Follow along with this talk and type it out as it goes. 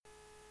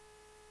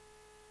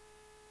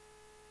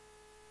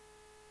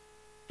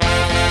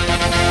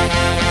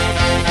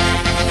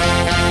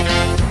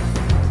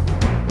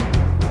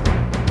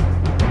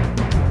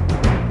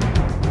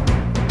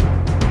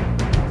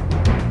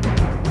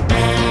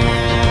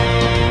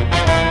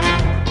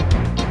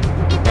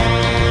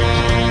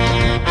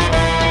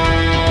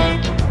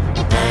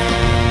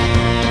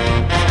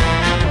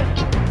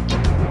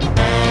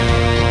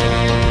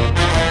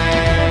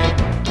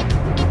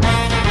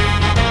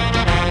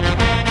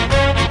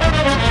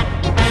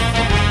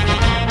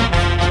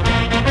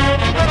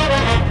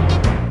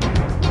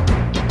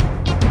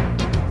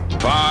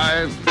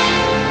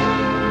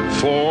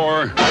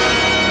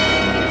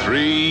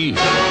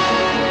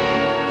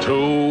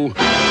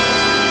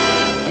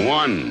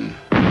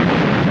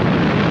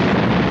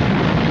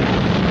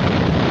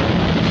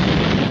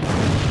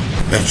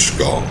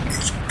Metzger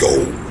is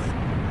gold.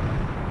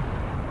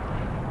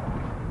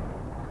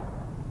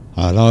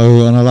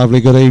 Hello and a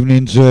lovely good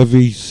evening to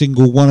every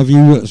single one of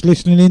you that's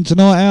listening in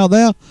tonight out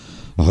there.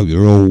 I hope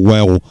you're all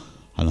well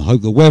and I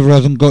hope the weather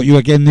hasn't got you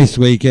again this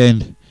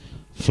weekend.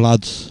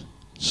 Floods,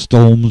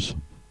 storms,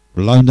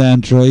 blown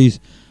down trees.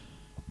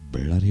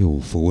 Bloody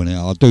awful, isn't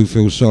it? I do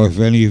feel sorry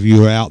for any of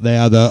you out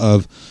there that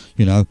have,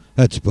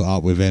 had to put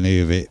up with any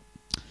of it.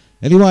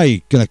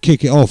 Anyway, gonna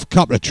kick it off.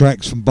 Couple of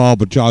tracks from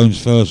Barbara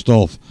Jones first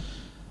off.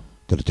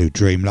 Gotta do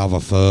Dream Lover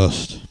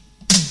first.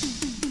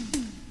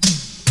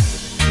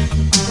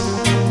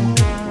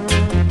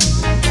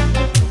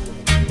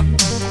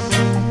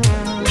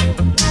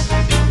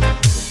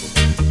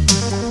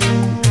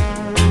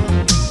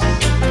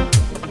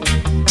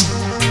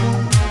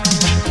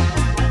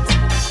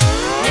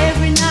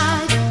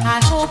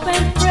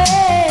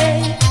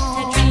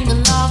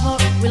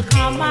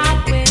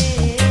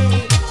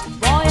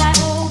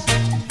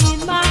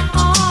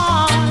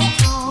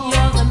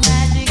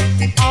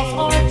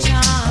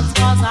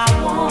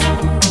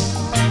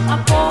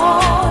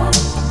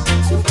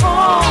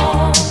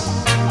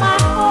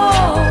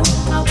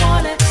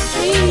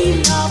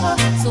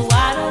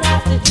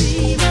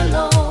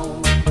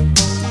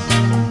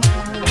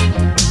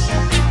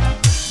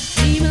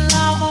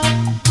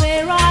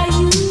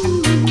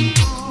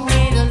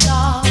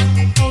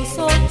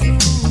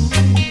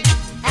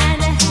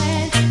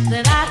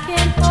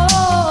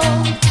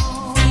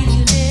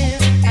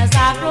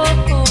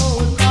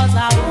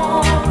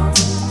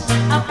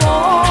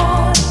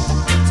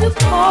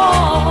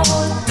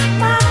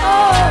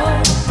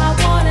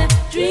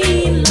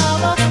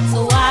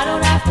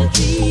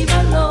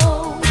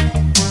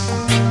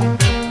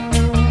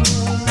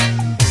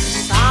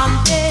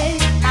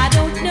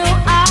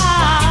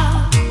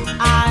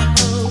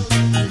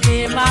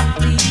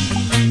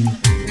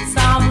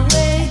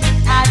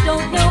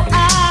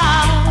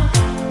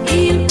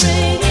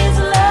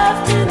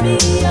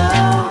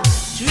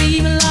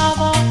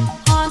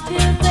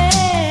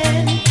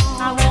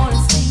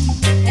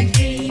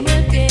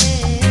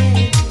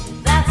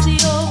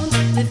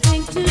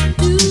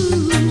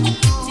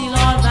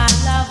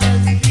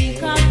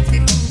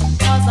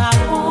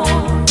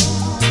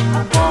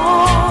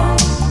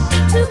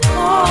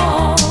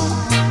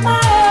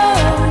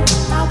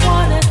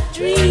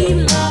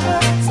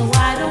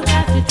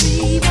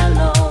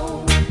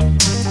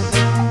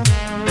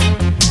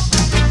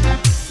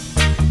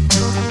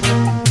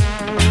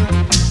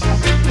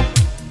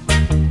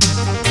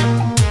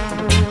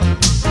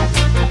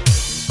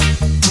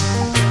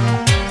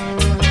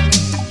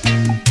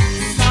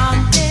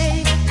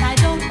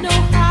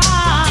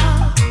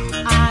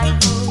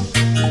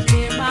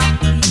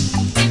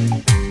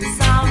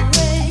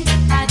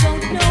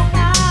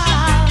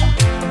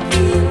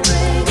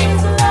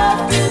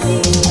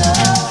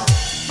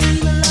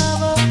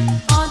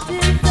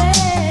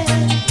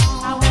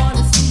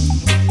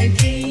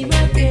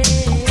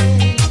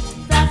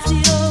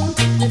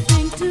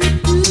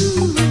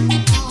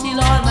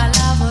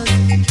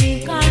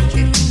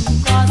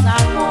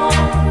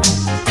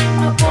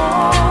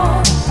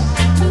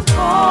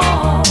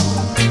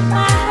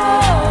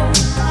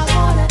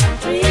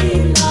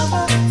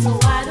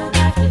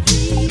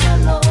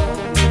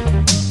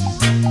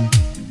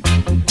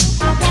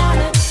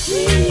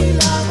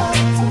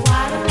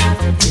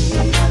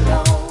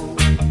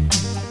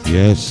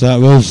 That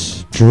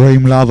was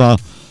Dream Lover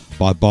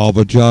by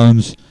Barbara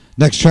Jones.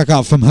 Next track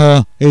up from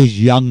her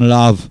is Young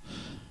Love,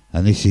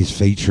 and this is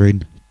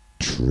featuring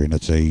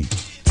Trinity.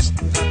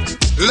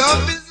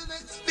 Love is an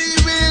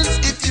experience.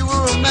 If you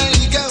were a man,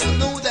 you gotta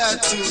know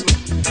that too.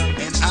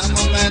 And I'm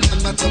a man,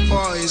 I'm not a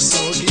boy,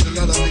 so I get a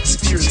lot of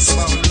experience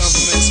about love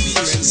and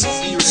experience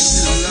in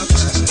love.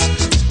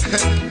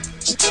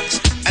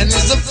 And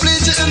it's a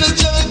pleasure and a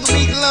joy to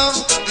make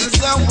love. And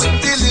so I would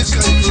tell you,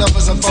 because love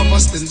is a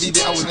purpose, then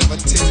baby, I would never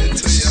tell it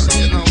to you.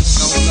 No.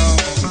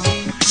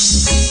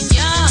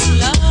 Young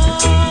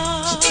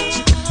love,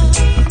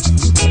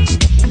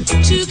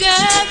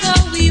 together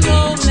we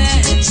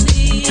romancing.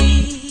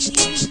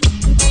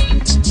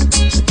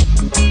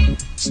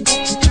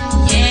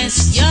 Yes,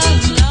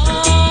 young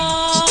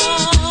love,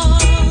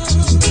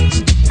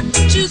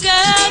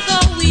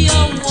 together we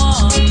are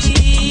walking.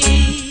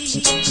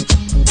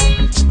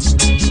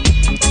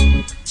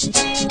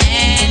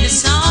 And the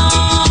song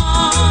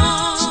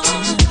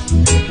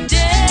day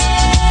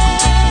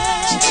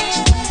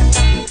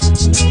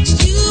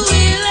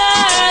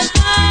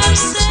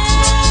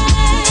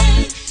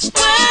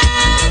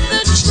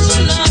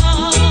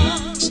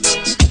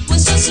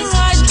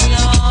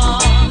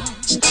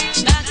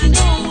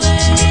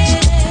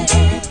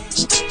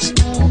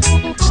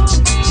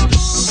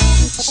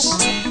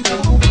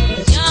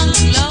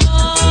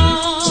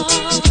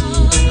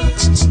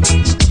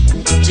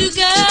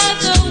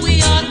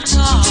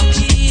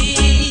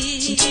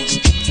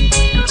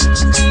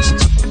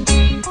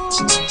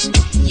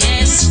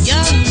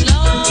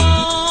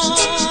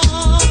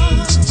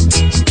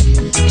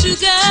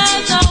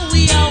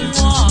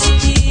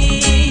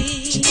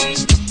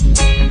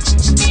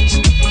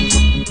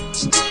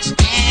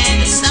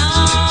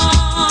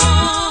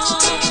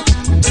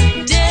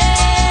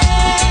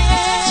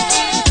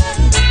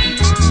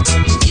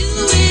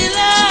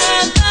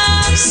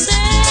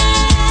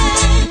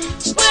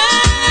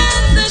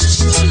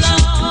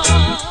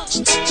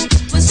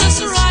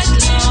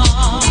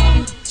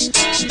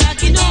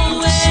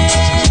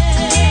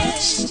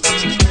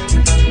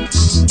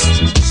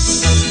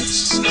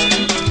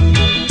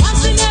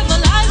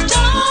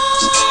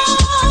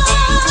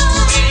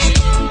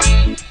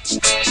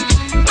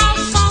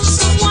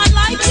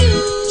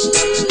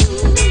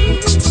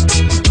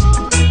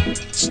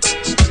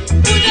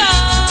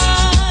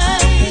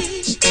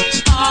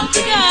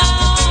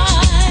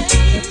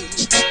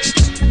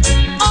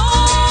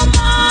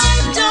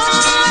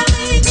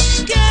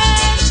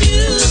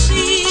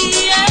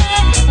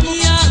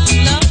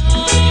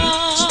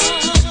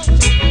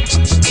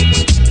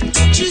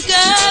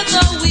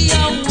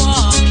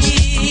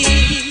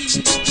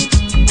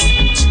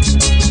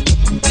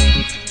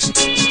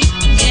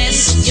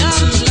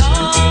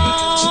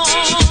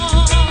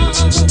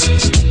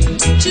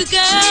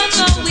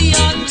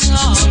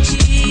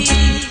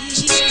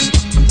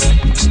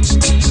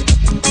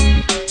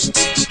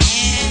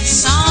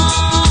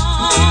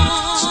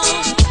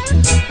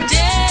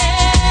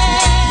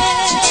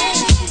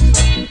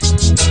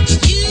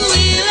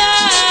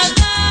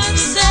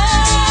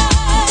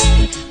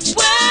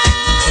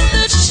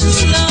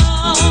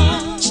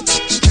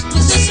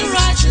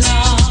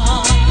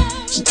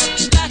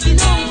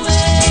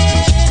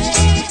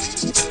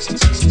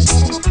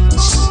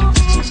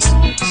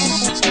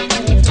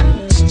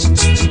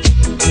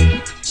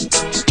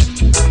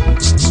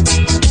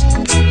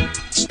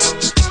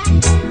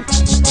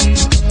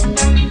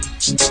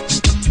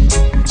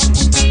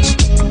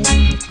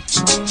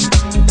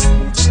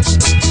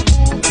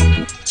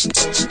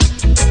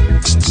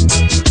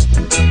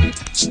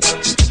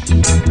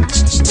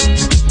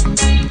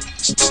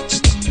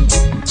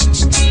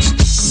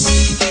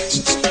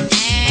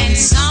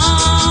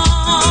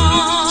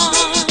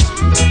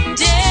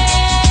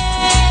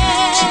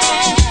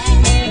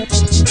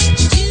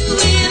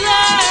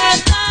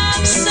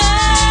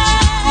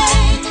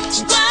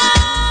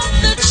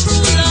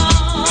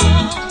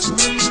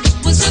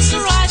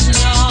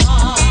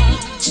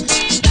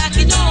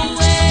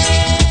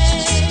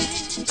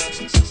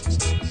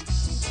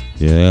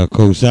Yeah, of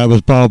course, that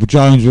was Barbara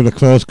Jones with the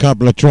first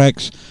couple of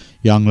tracks.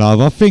 Young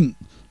Love. I think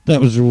that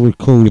was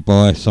recorded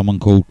by someone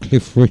called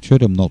Cliff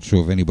Richard. I'm not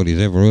sure if anybody's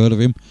ever heard of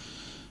him.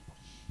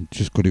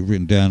 Just got it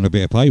written down on a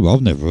bit of paper.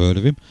 I've never heard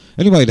of him.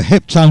 Anyway, the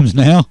Heptones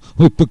now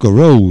with Book of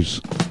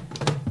Rules.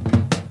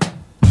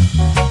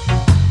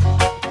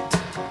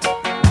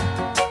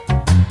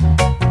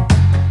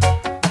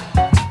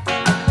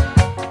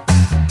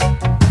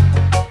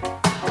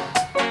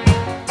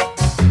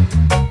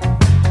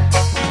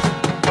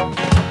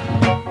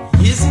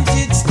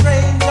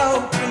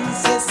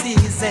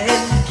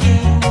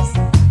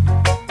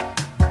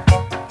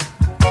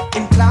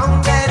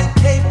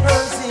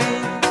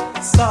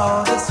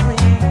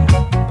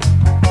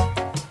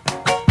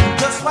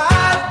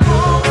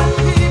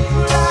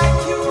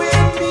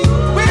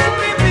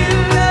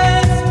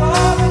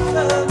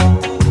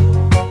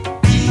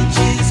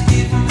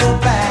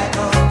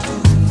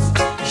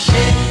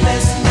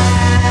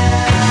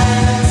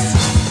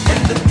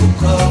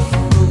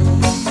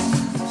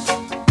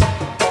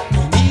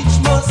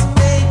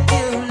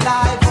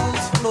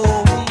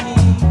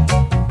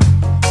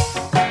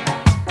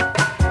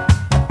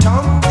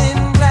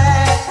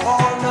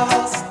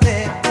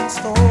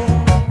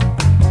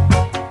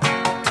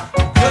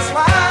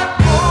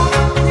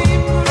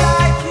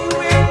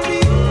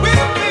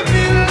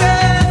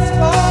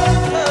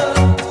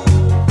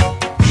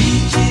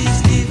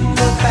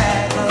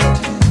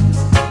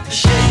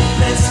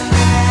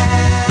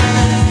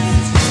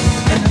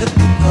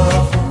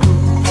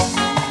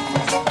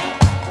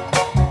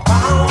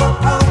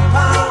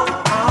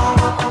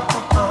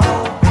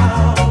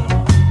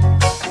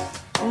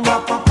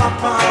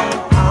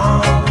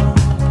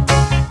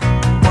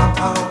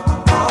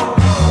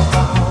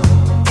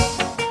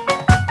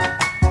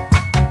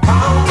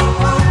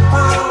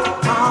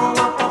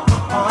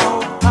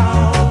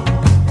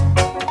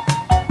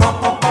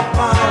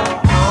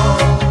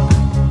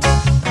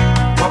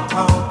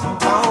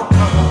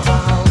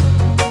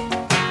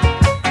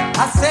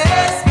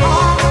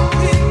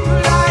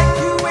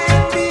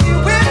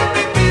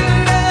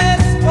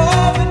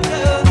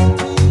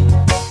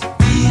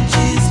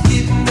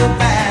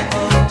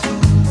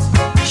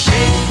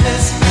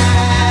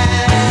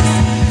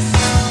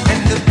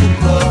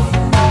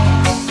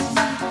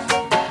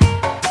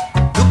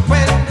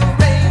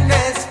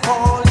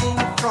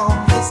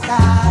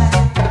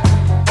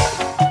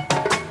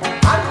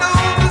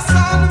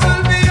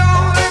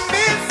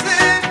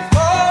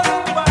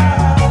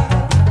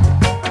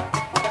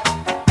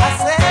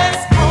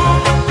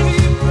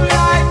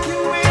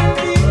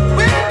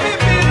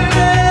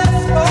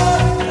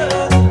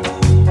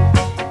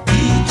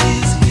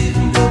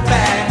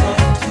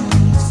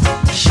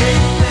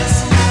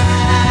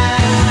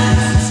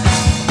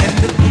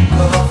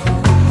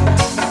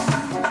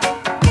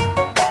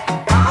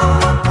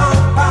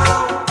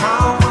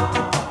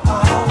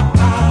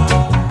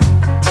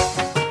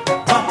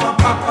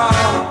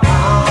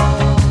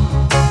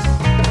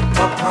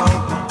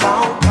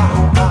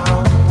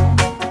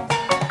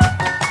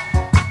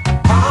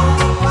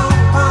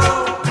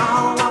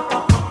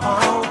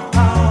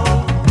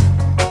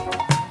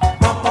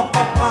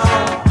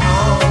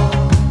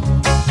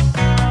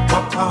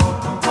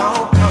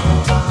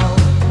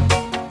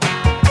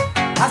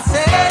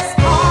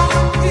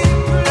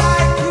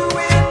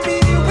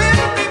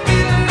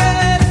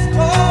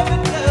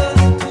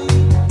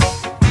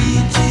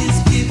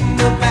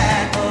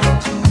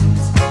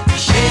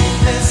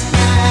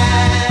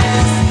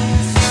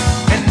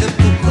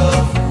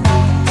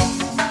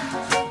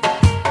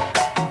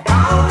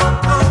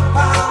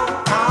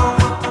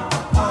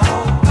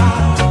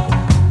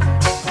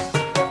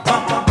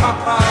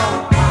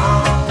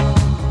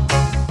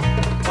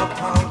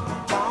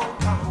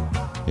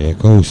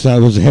 That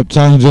was the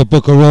Heptones of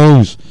Book of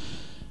Rules.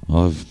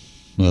 I've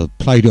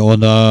played it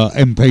on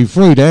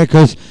MP3 there,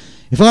 because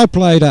if I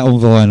play that on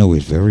vinyl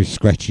it's very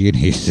scratchy and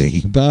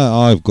hissy, but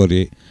I've got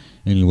it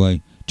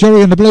anyway.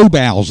 Jerry and the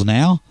Bluebells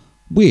now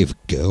with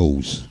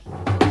Girls.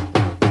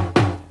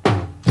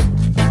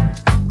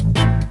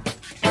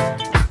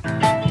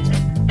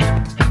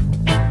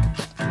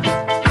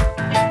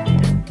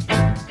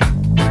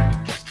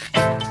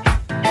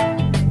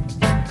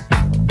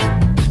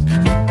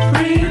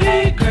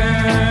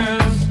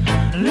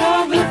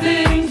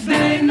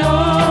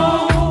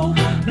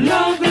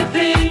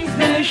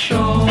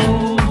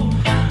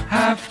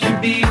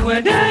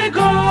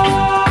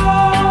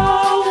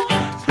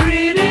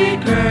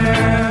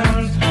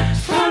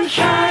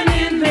 Sunshine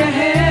in the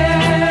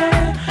hair.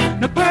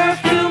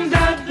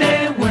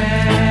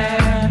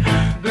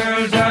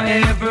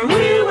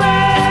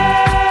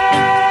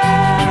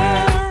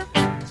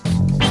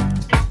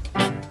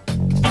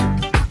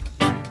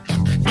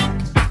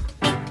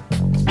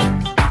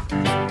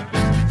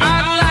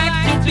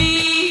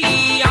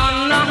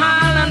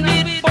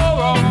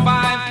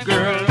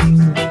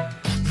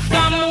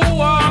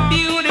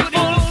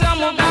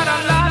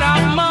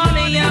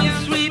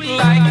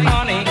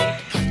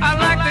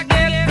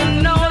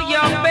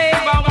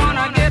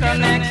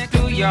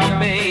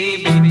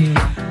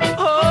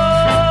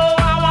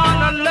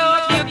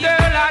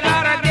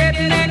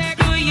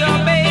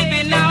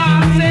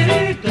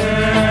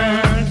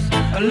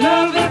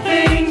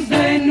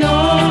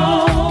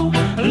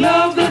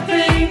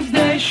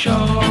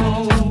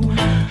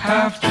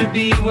 to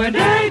be where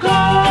they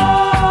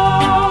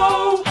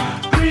go.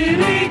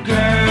 Pretty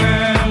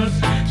girls,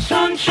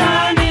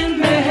 sunshine in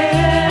their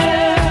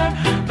hair,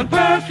 the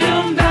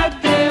perfume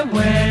that they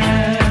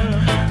wear.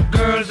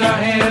 Girls are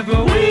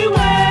everywhere.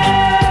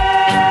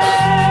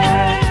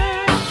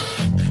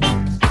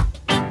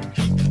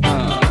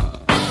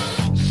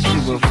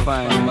 Super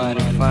fine,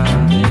 mighty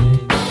fine,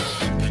 baby.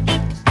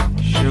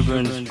 Sugar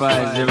and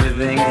spice,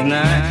 everything's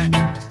nice.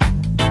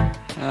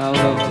 I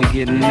love to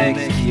get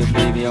next to you,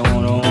 baby. I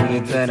wanna hold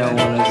it tight, I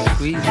wanna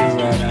squeeze you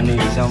right. I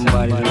need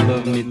somebody to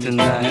love me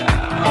tonight.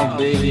 Oh,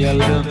 baby, I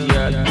love you,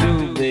 I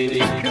do, baby.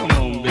 Come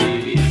on,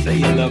 baby, say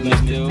you love me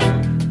too.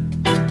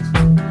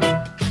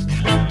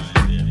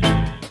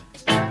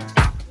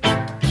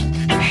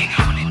 Hang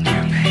on in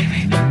there,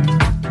 baby.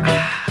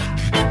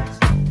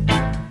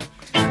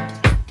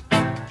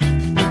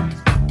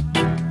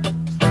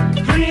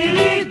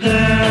 Pretty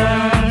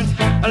girls,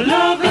 I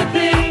love the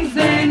things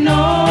they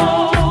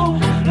know,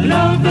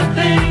 love the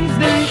things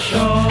they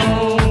show.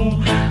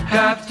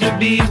 Got to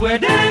be where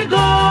they go.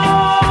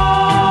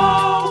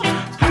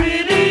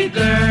 Pretty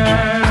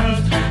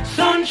girls,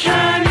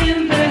 sunshine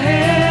in their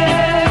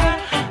hair,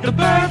 the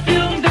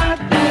perfume that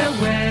they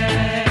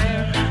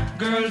wear.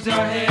 Girls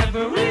are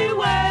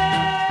everywhere.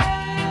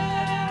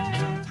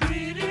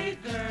 Pretty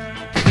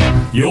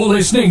girls. You're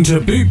listening to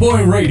Boot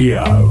Boy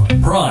Radio.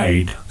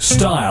 Pride,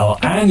 style,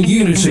 and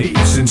unity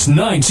since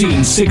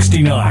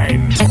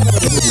 1969.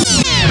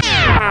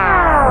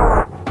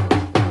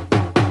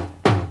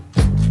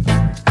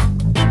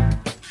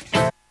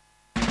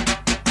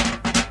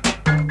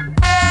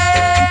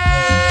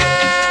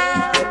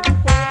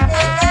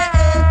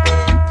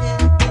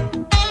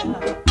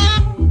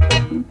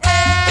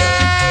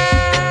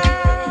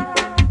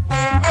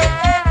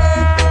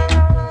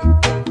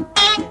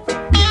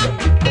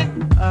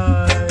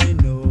 I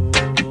know,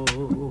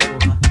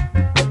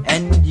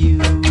 and you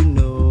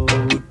know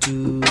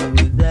too,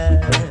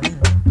 that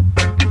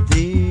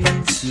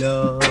this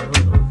love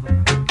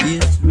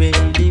is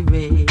really,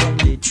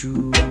 really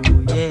true.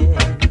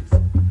 Yes,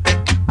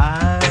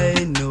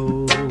 I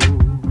know,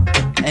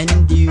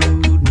 and you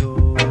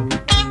know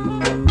too,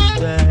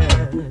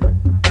 that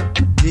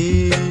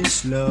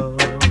this love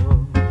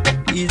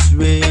is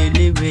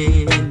really,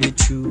 really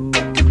true.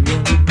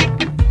 Yes.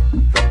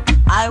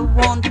 I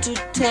want to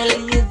tell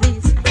you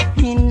this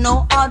in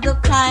no other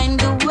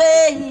kind of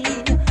way,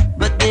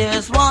 but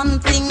there's one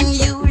thing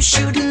you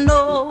should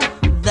know,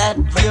 that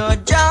you're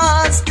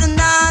just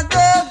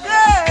another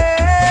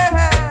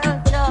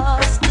girl,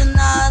 just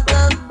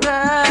another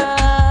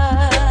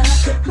girl.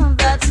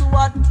 That's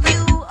what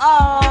you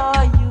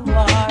are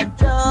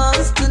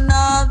just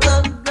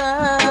another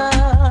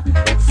girl,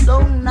 so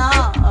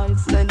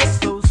nice and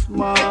so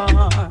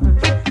smart.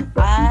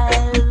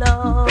 I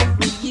love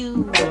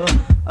you,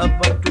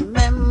 but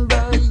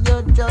remember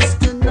you're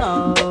just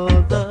another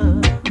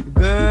girl,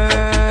 girl.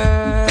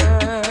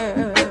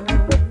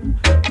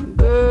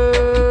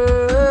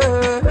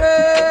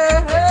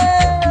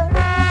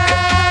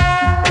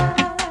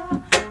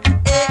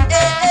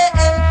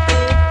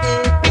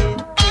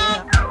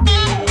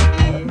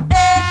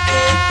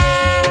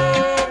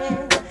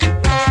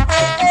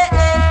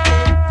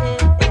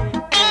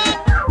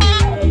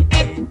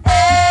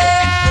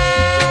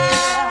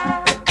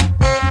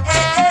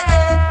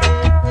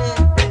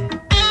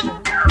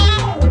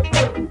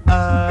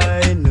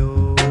 I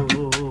know,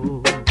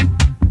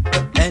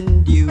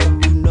 and you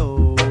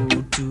know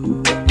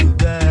too,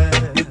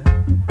 that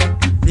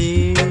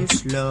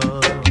this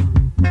love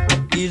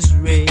is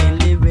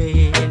really,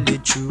 really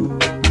true.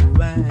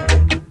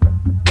 And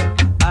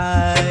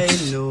I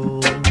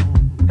know,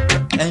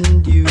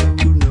 and you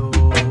know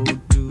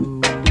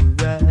too,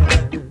 that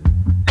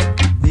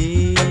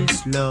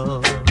this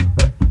love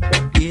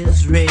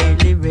is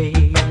really,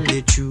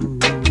 really true.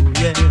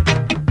 Yeah.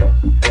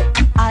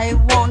 I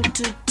want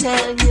to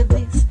tell you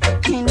this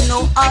in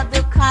no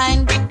other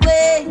kind of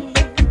way,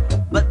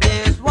 but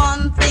there's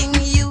one thing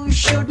you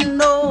should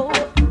know,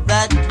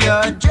 that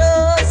you're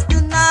just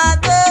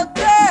another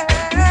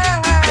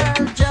girl,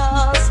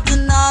 just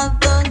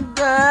another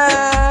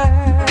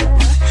girl.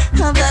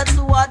 That's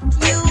what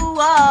you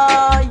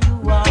are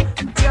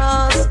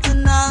just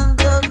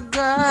another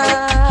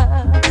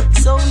girl,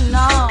 so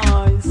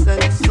nice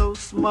and so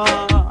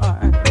smart.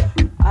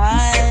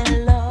 I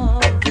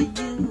love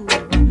you,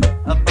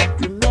 but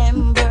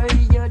remember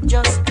you're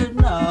just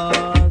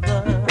another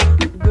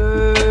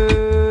girl,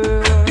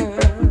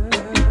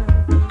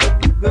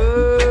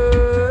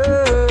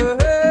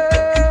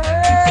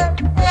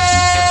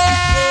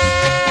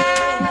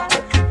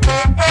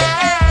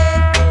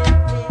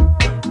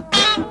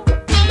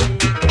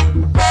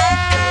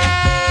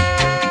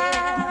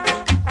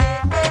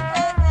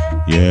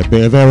 Yeah,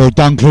 bit of Errol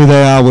Dunkley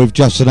there with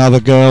Just Another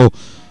Girl.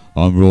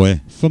 I'm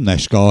Roy from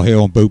Neshgar here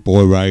on Boot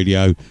Boy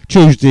Radio.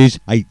 Tuesdays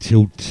 8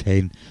 till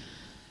 10.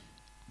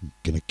 I'm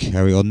going to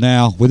carry on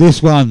now with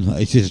this one.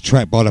 This is a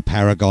track by the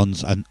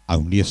Paragons and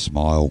Only a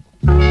Smile.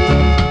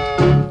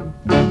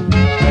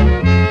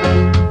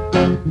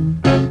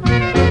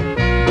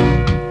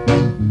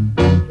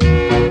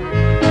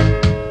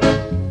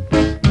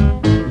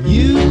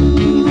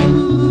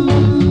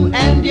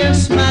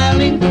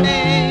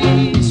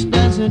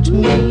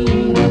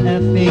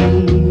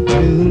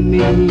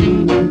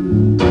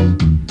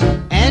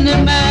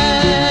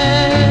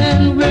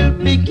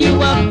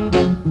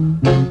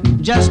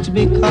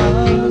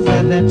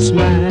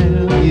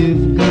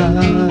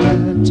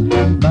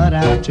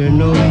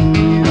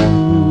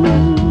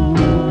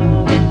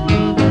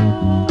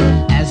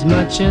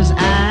 much as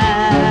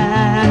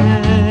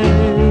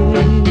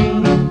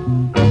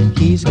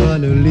he's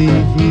gonna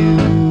leave you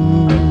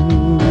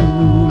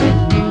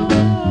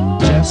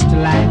just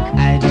like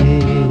I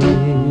did.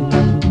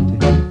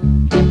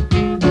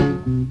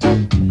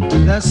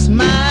 The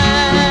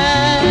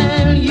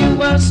smile you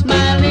were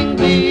smiling,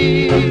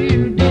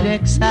 dear, did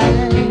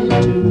excite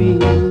me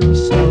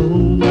so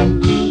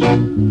much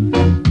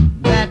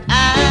that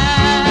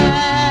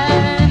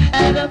I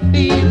had a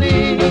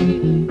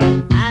feeling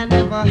I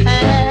never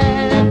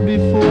had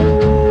before.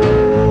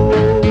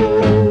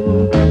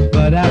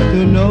 But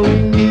after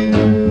knowing you,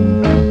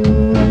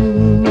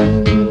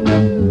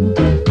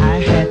 I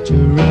had to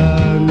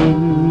run,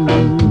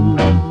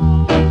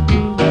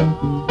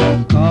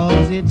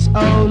 'cause it's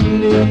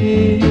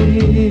only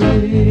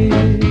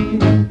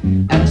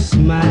a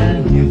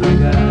smile you've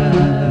got.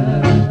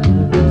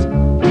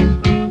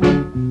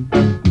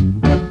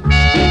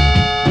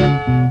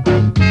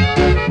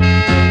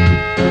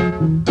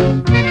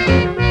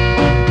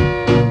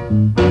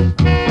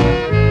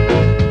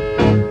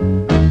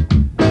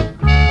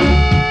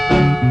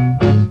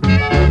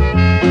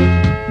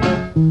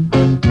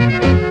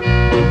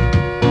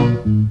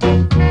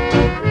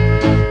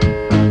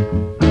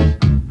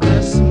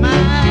 The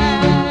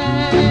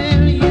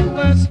smile you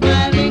were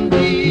smiling,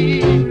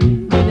 dear,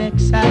 did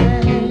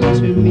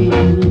excite me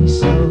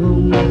so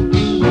much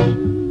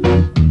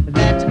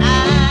that I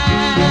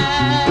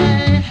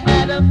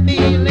had a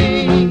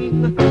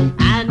feeling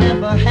I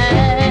never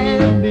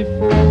had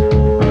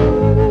before.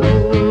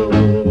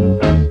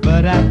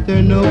 But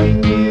after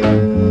knowing you,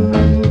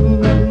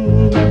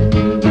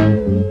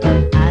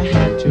 I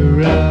had to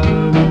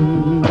run,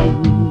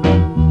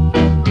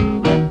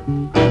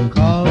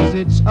 'cause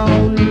it's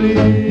only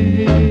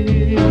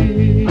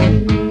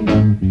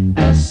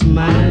a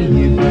smile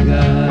you've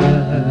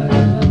got.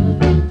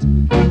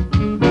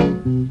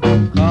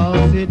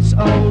 'Cause it's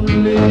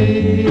only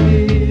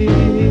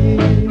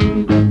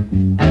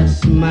a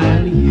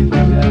smile you've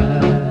got.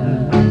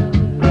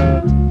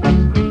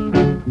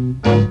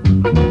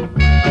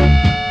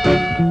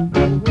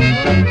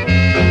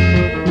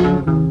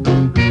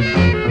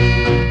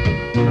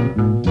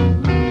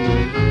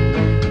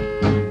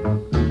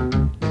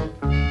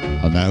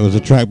 And that was a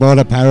track by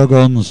the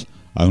Paragons,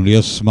 Only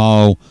a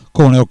Smile.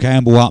 Cornell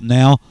Campbell up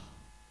now,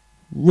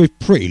 with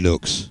pretty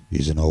looks,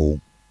 isn't all.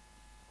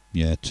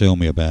 Yeah, tell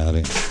me about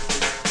it.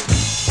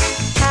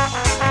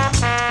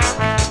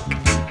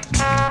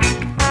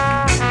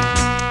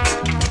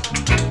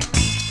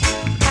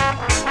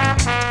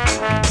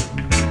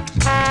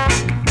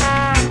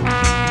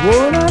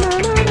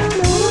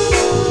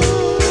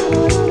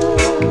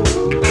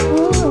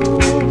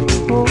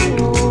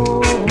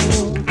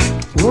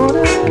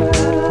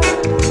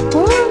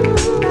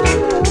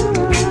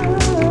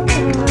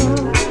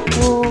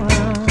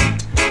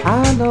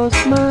 I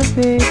lost my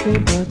baby,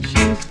 but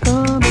she's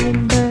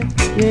coming back.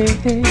 Yeah,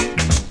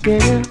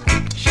 yeah.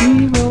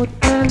 She wrote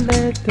a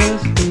letter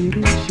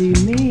stating she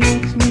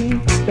needs me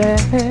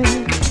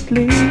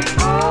badly,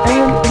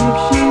 and if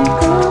she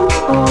comes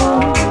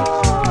home,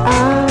 I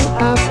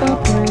have a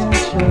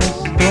precious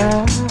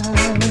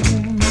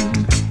time.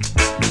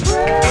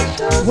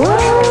 Whoa.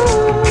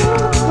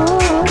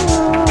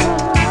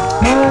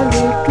 My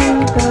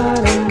little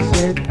darling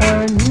said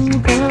her new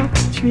girl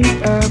treat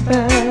her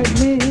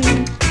badly.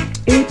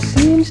 It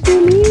seems to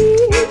me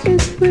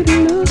just pretty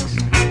looks,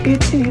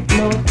 it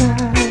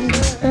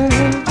hypnotizes her.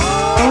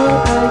 All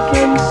I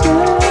can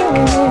say,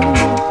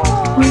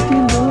 pretty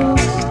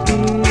looks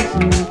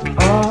isn't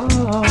all.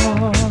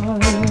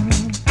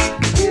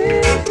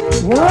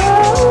 Whoa.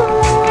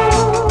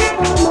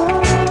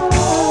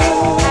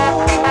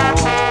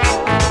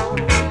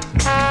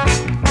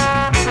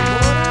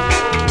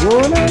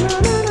 Whoa, na, na,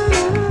 na, na,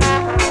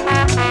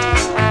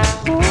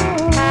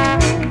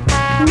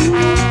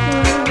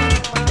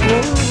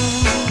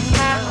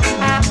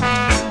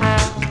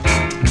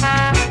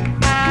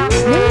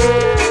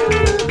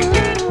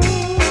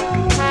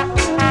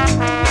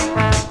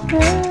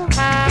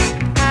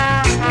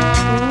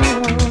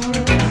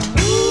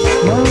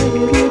 my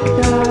little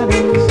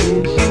darling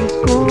says she's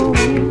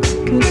going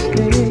to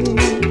stay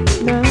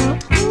now.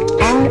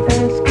 I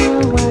ask her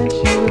why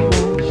she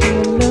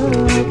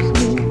loves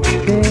me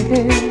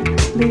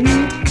dearly.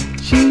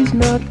 She's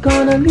not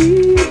gonna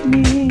leave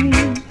me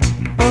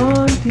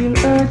until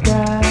her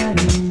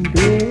dying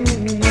day.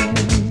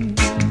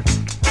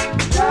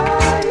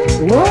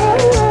 Whoa,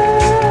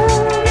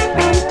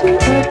 until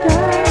her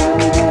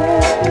dying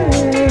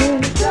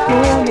day.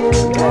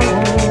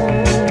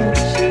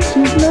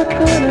 She's not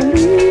gonna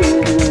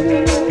leave me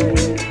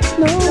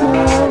no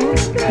more,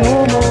 no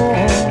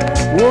more.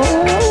 Whoa.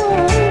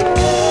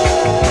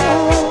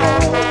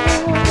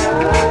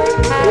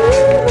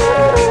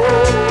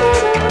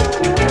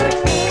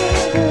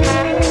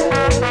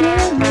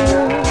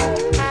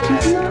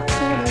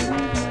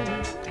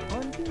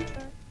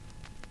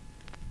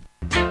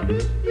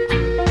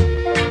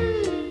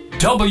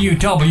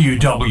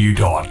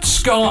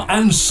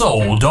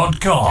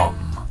 www.scarandsoul.com.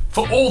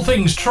 For all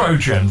things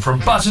Trojan, from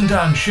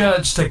button-down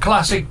shirts to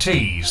classic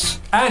tees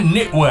and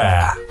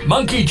knitwear,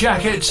 monkey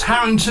jackets,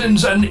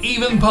 Harringtons and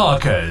even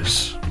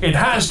Parkers. It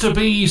has to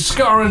be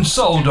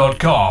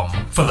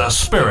scarandsoul.com for the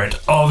spirit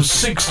of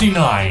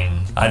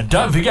 69. And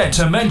don't forget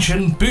to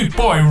mention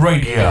Bootboy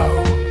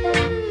Radio.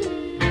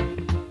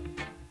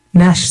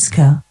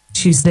 Nashska,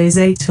 Tuesdays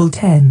 8 till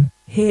 10,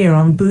 here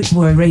on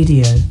Bootboy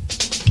Radio.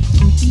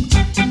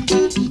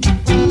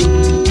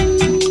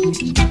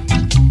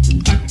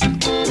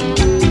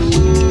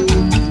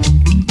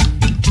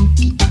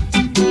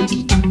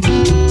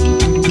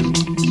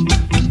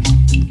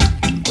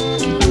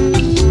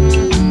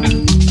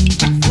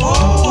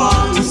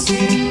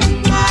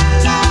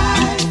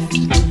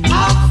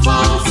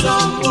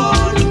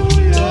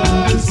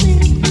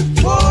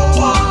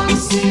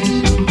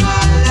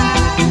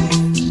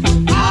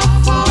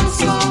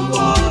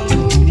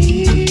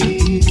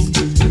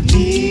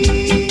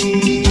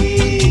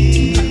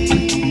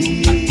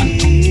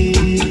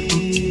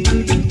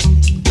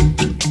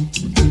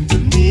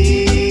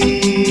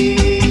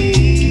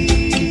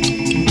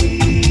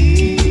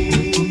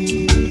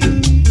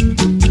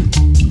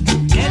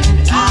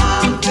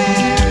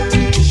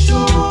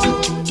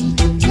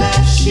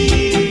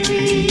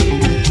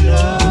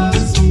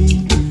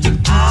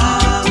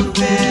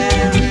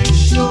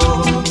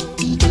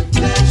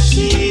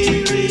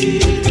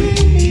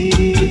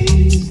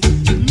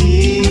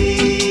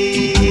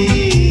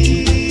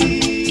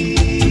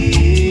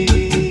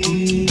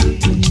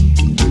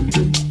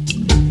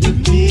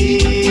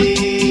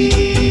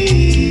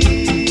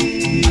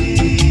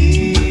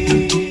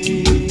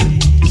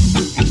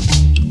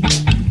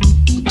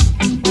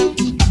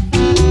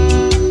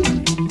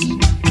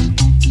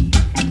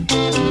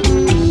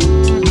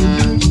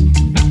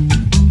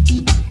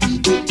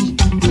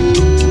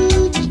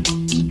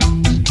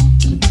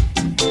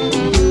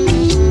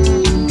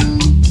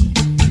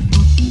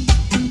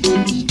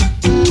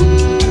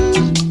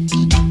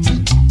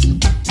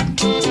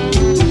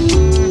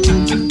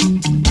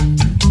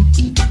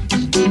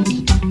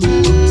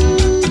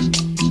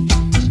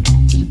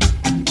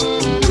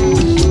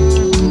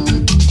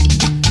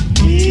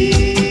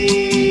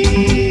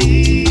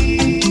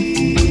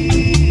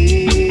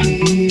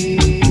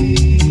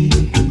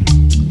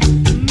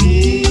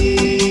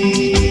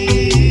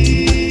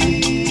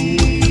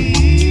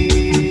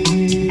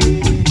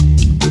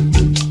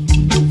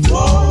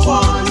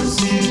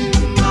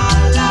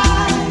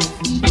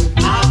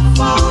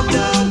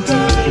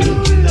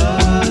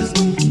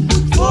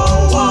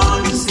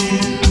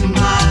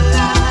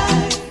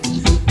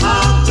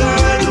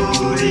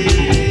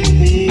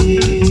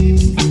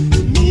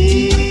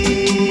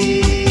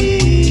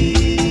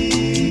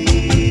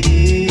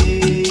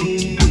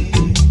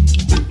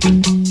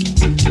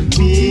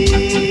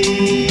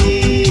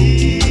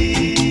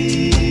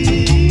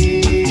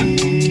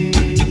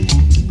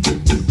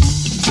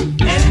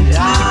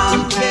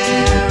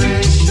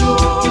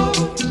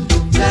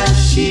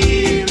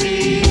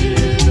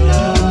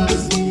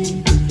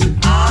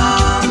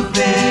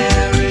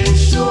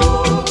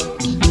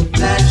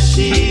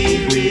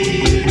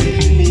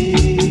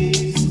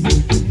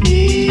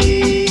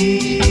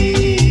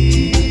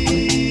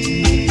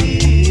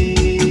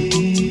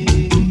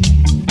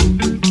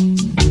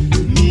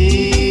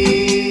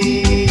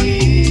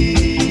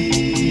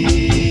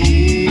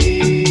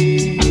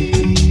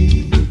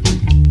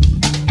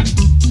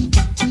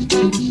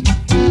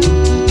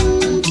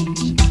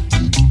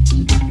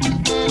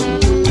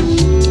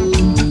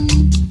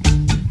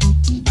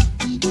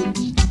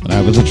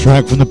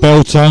 Track from the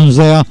Belltones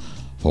there,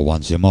 For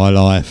Once in My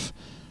Life.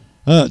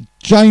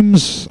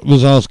 James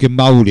was asking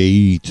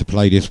Mouldy to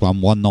play this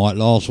one night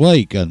last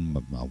week, and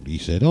Mouldy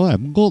said, I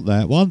haven't got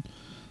that one.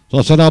 So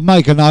I said, I'll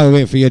make a note of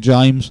it for you,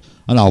 James,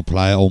 and I'll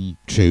play it on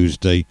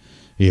Tuesday.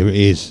 Here it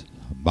is,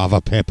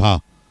 Mother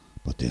Pepper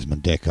by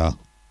Desmond Dekker.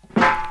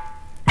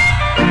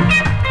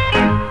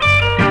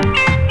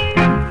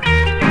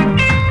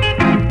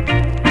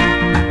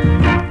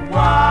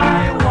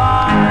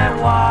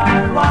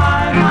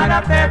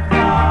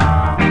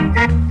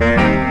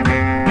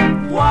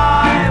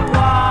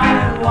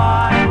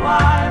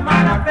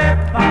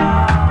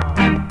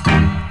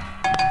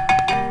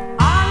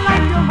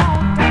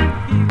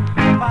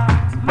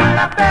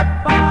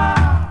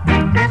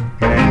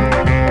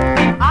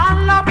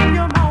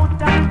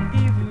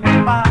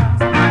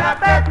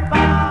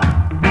 Pepper.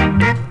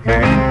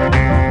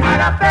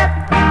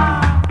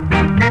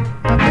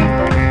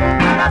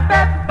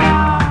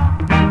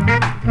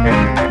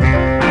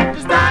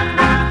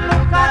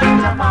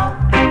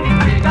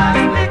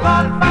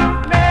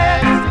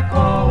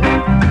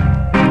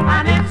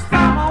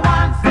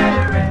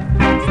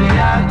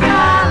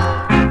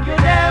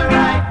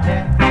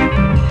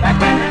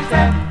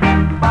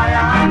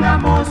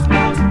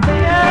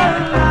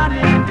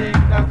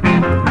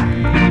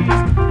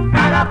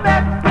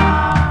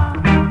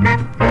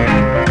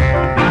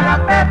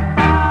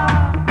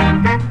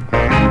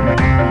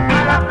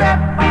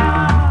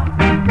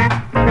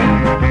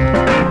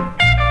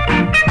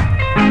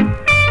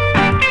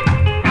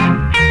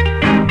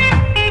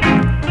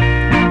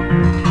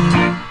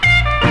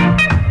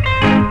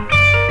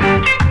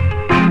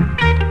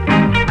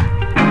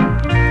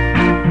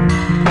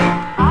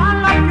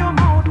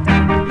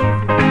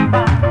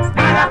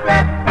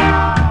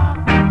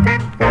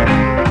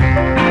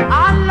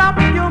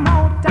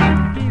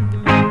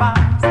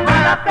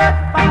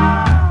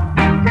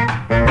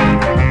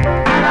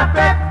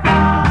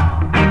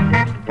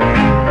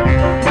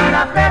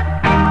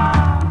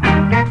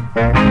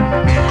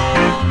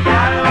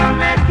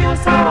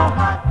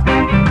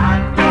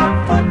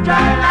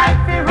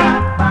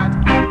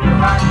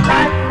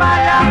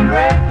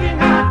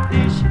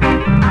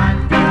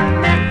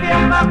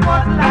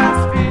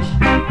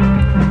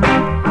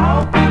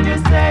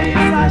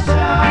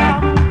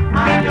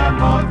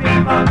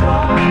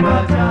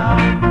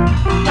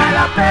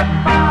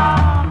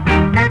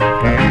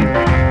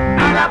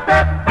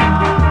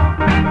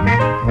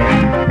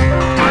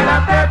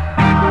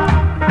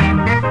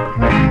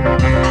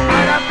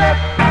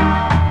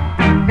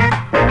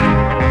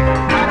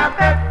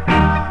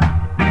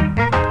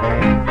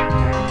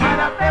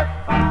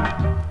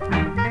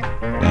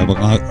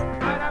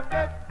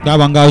 That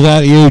one goes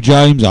out to you,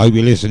 James. I hope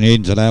you're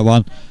listening to that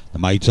one. The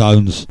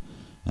Maytones.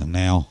 And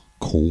now,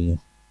 Call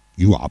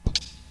You Up.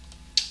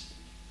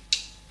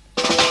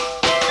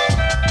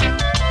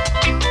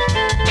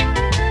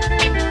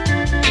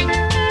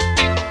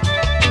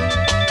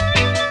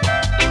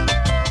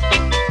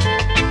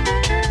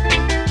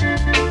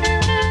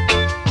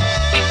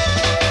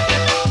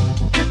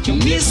 You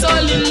miss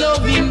all the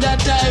loving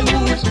that I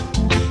would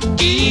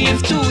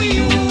give to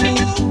you.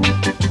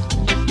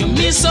 You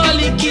miss all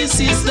the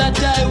kisses that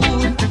I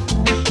would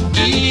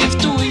give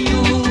to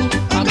you.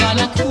 I'm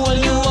gonna call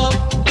you up.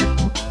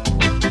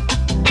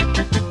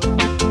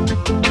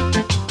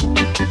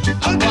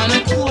 I'm gonna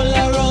call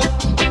her up.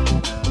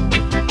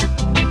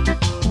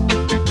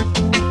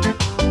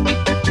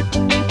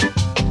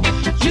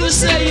 You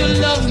say you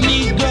love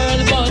me, girl,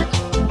 but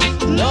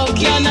love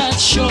cannot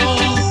show.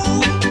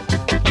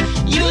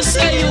 You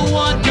say you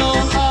want no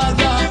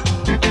other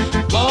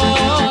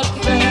but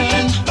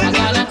friend. I'm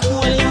gonna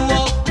call you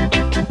up.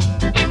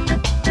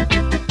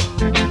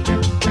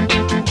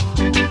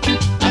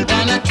 I'm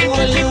gonna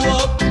call you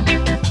up.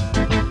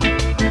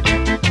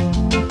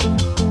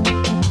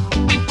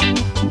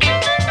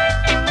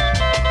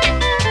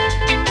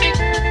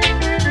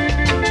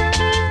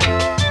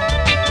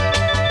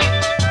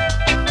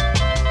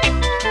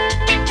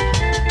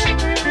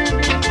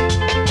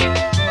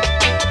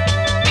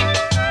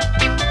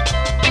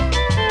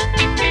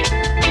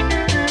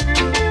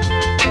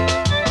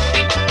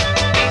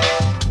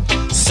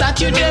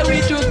 Saturday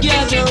we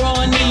together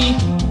only,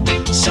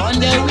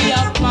 Sunday we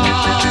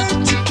apart.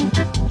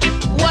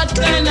 What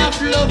kind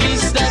of love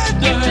is that,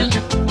 girl?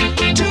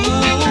 Too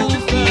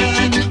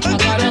fun. I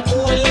gotta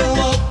call you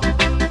up.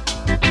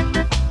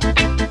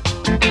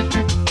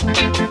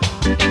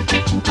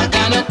 I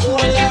gotta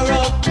call her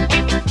up.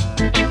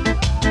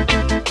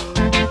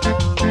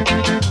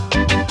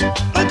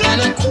 I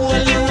gotta call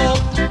you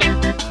up.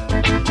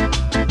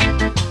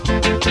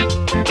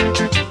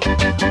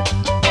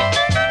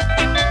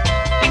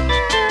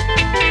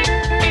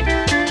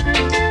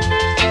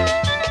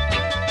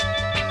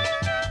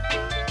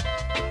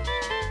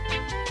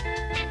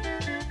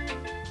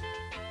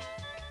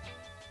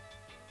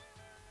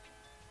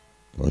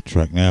 Got a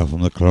track now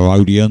from the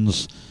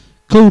Clarodians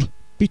called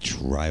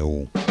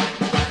Betrayal.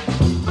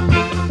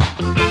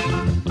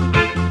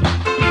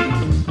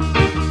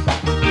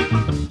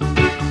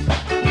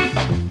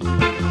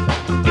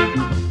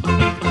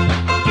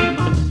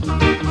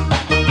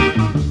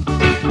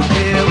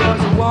 There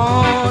was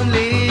one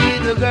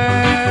little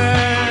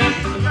girl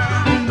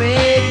who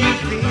made me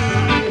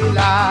feel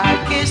like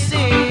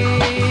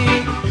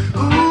kissing.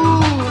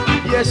 Ooh,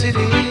 yes it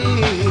is.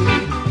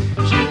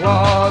 She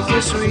was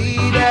the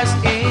sweetest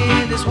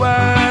in this world.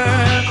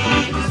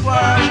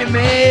 She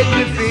made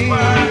me feel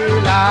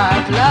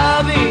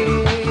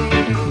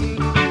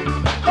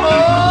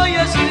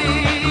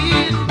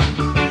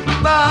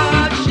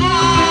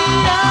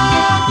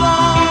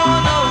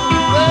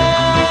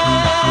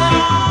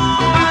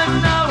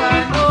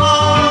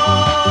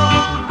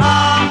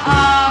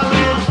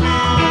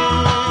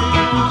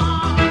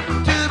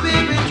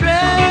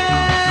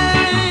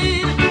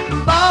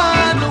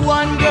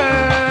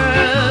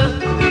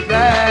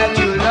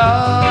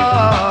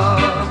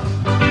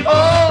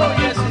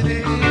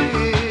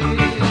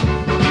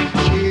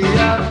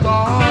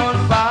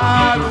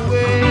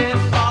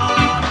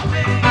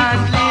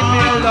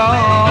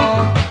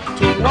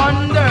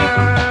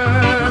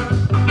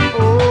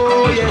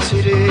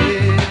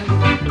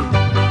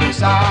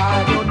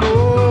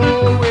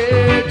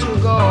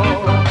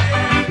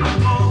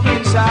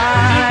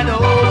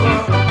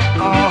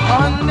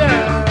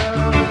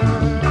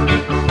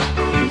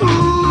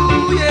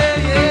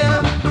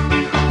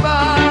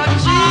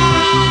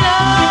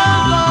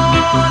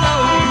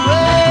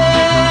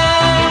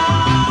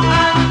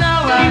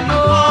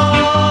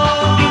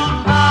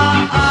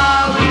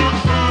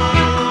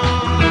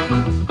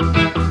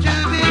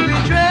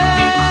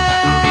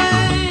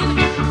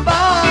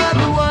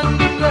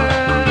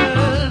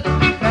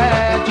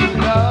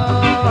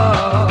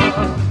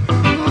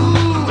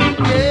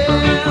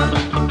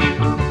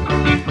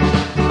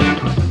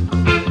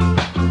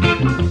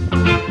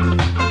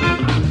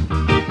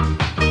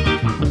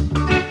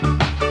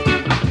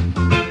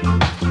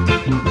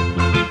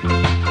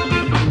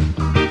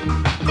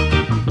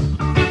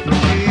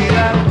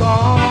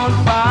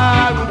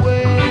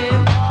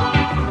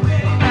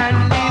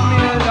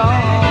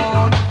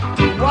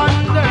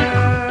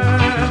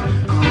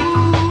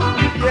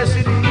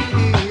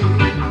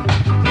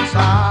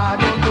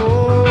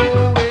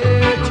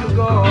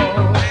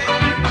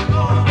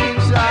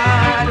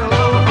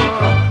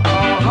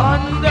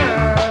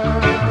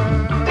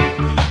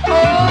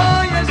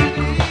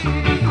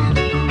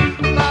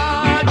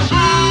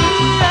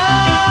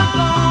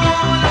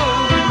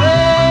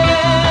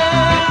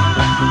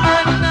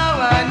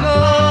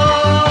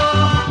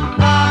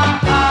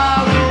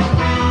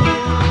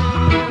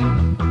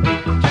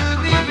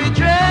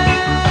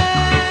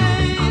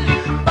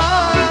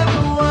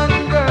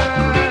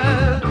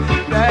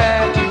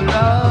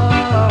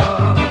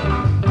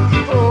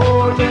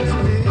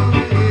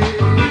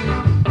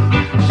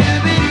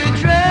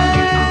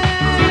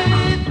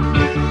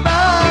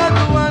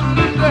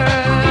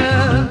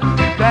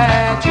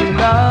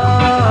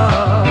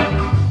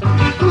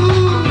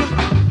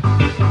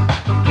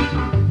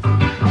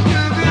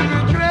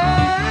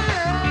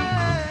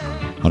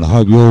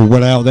hope you're all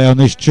well out there on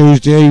this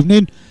Tuesday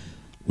evening.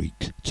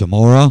 Week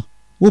tomorrow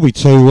will be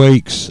 2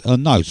 weeks.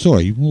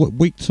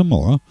 Week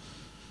tomorrow.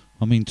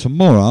 I mean,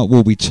 tomorrow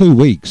will be 2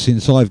 weeks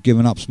since I've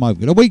given up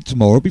smoking. A week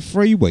tomorrow will be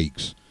 3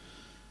 weeks.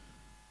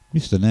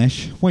 Mr.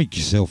 Nash, wake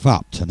yourself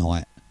up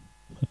tonight.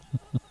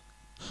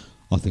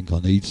 I think I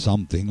need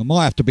something. I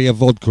might have to be a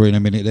vodka in a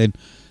minute then.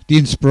 The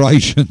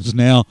inspirations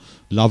now.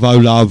 Love, oh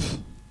love.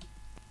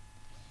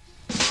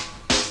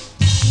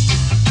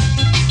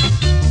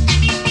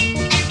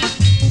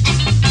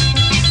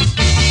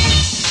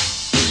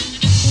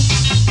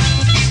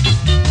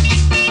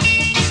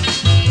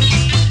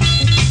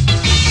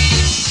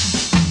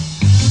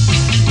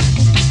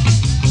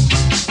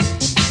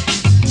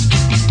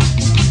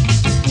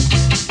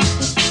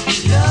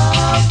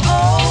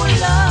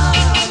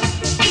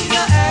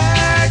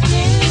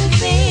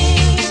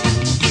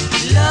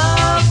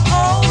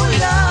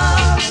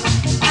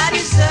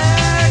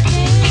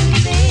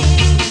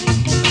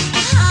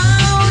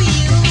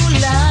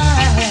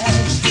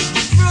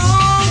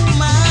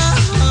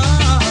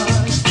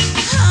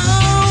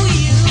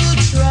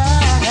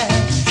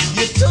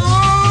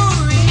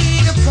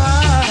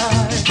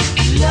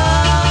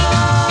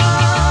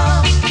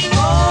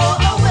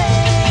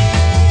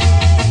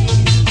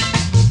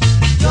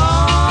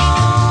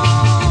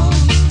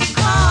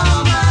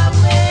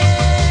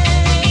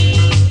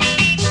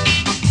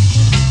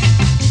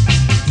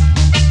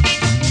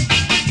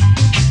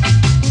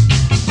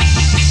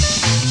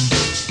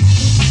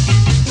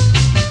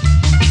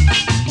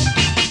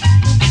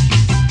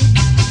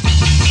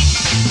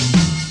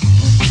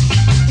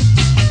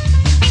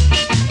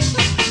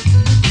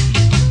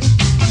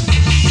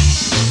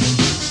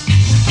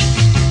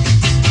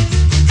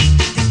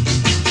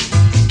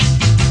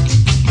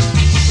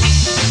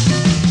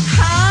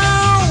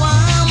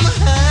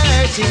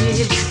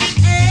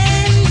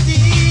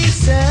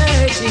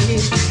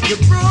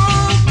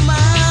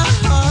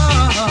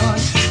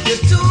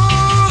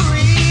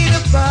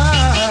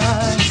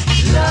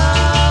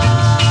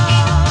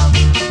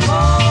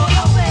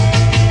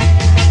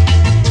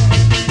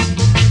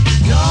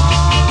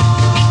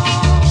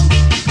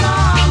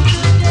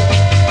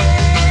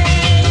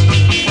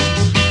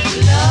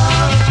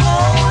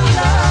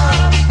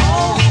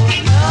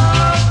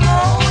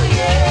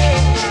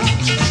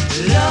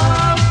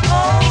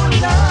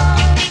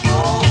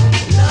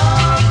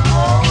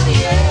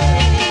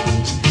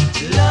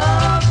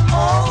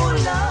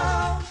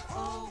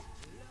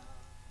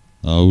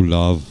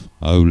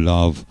 Oh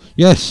love.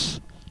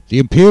 Yes, the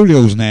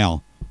Imperials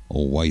now.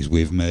 Always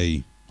with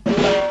me.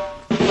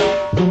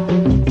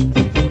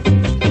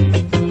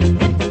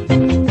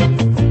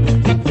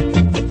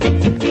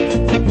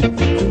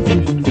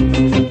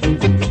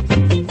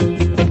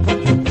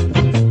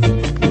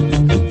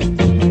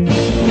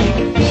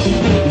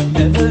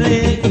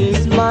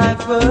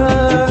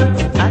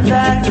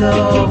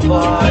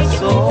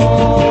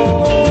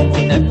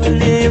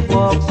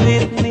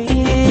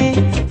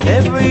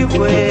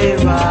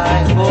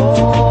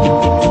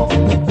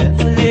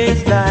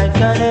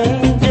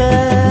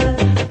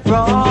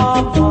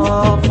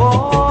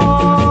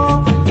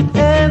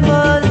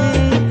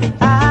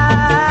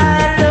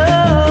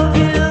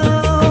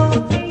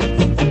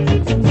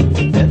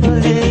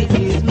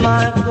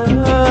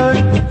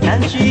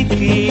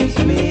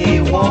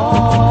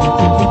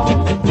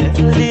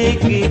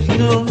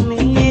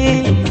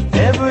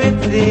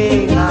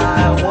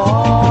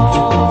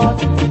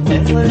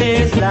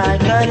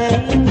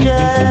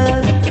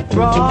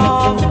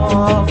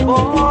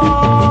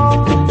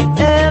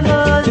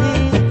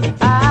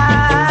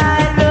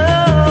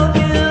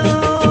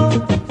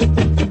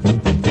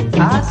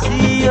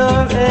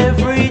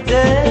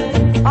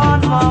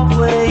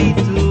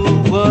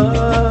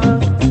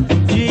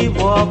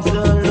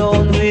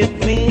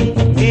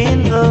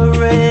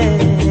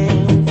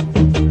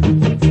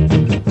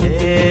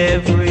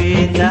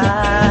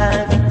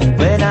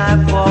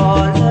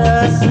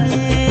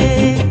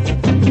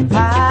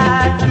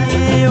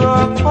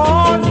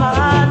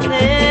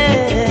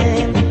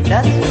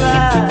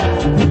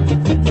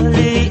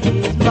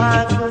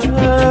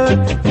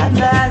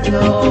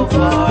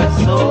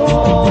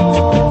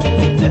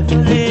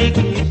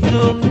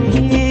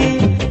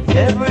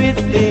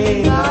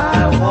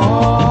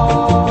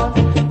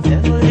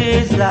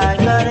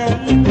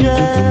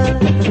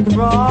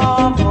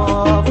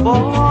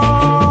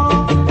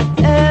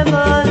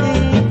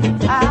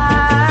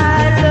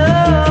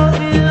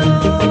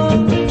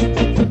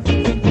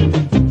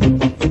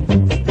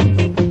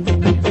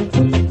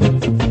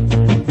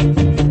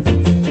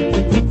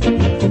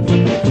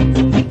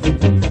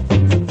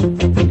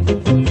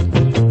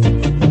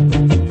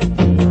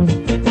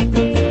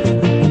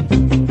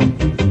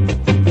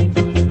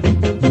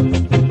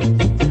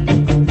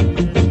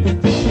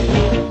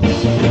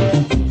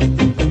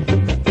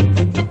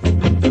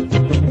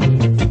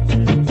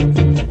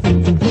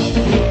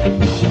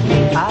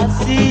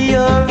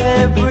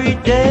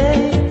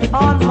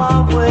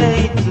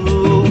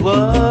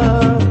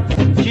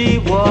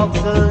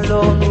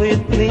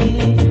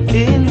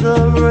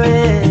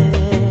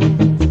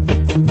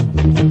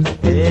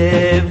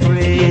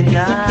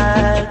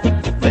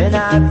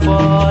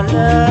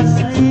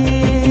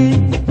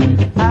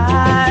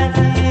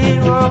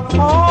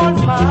 call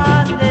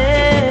my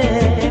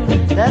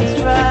name.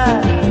 That's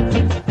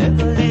right.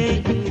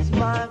 Beverly is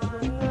my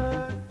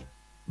word.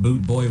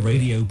 Boot Boy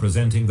Radio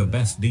presenting the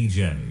best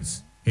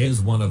DJs.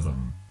 Here's one of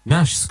them.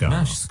 Nashska.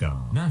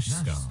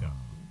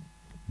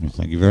 Well,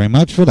 thank you very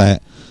much for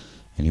that.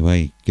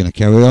 Anyway, gonna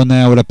carry on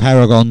now with the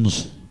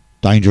Paragons.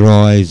 Danger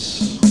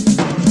Eyes.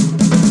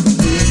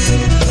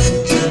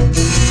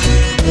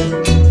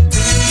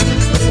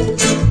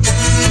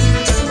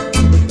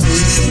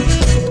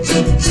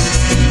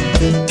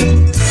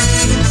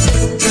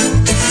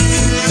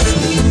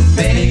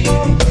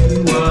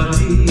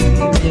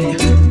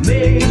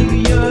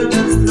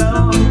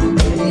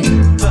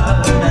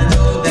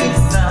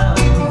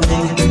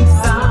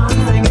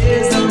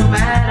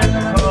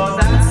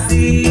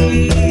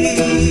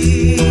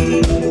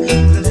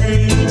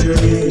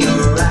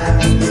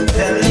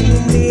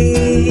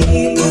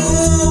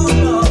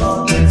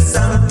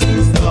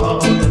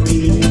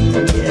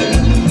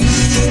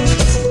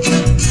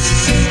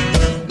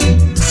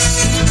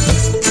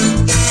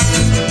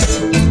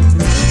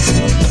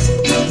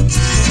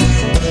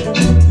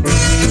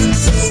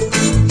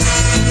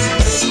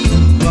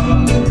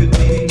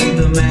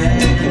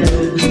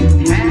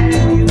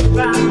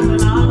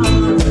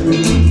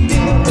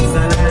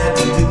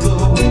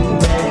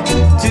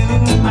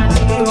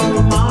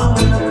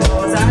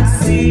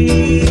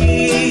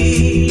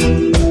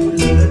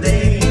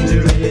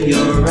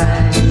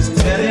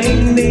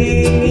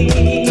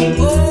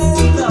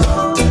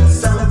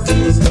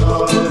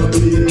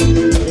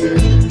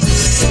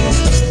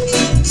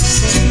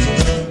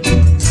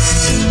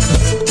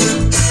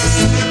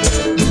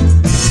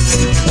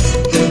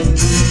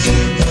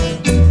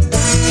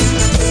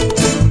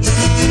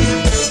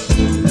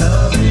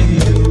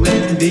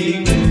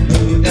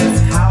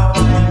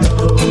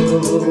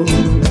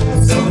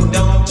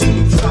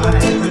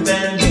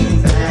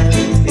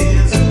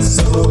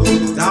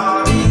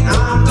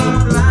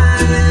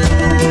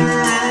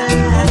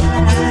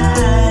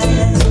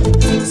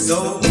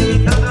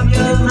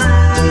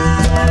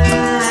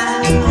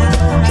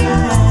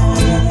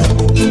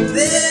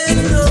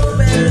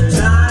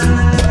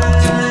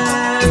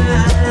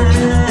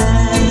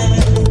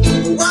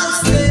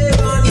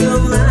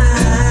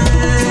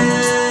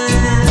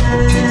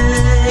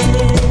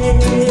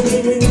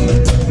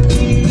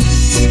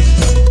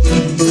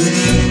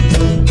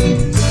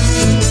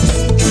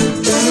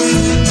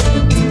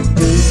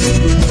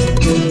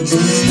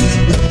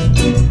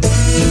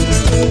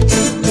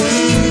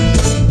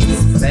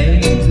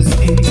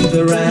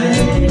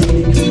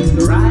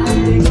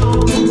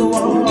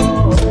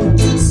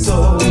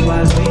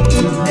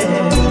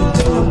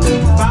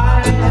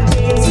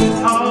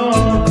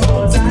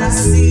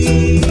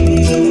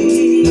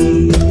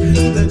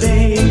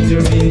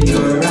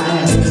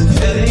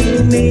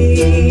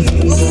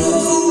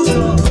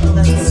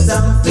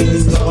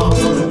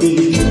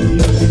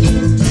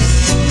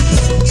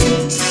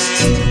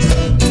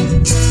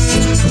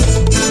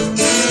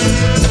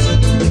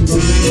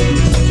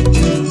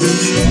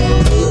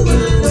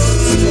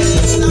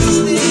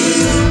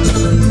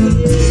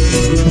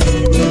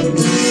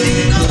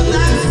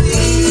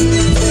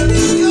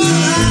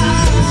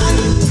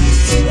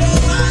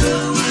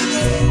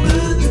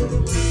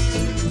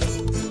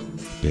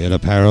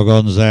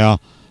 Paragons there.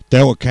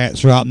 Delta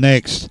Cats are up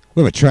next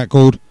with a track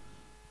called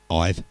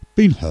I've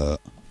Been Hurt.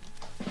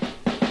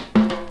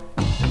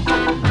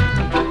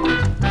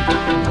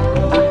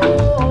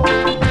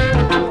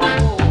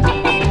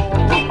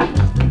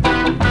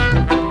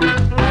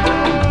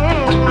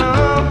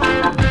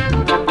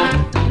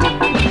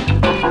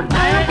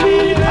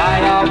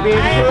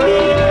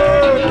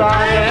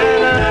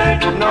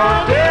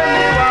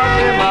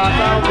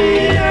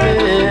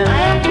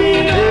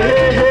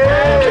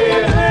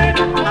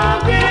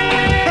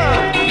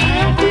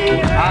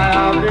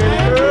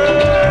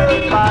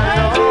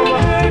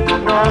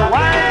 No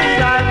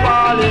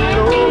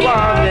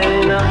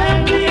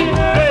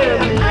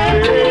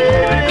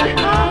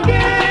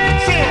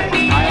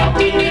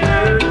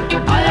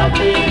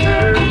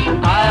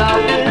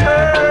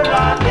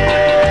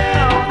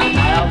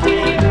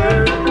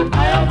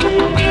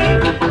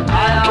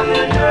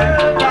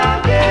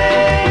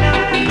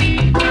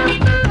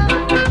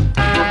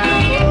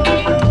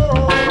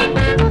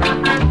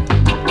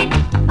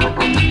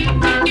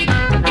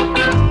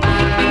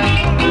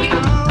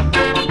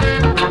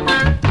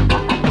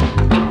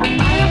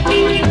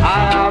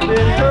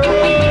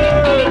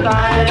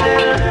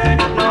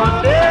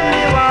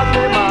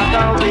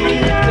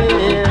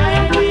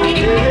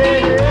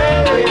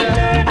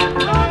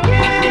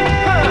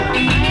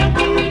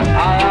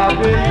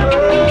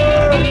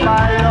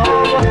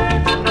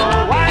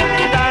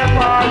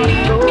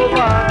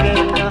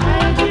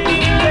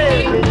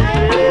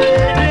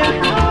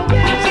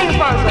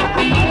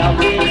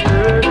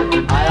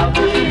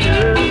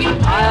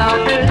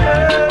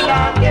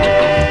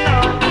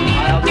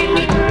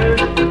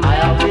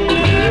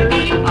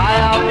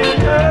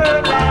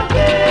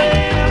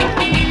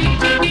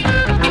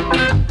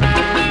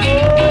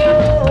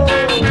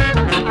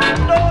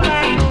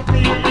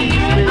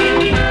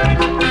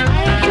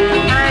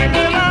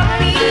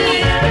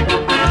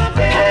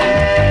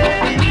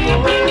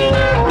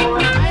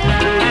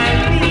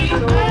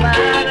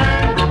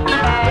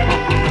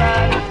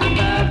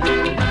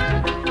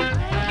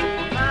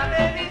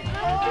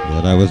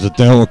was the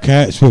Delta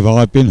Cats with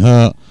I've Been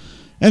Hurt.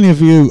 Any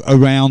of you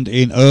around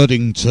in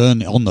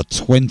Erdington on the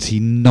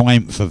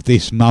 29th of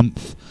this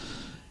month?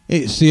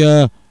 It's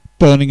the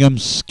Birmingham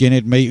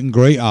Skinhead meet and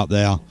greet up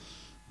there.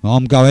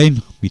 I'm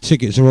going. My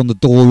tickets are on the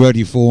door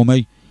ready for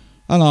me.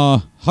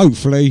 And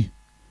hopefully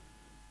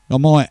I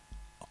might...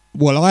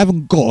 Well, I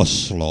haven't got a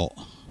slot,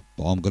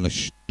 but I'm going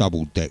to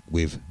double deck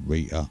with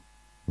Rita.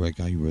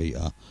 Reggae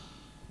Rita.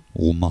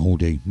 Or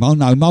Mouldy. No,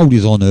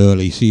 Mouldy's on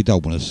early, so you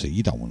don't want to see.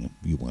 You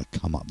want to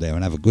come up there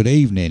and have a good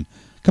evening.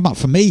 Come up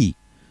for me.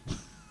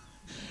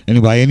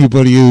 Anyway,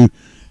 anybody who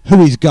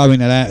is going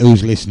to that,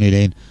 who's listening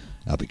in,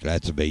 I'll be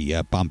glad to be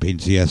bump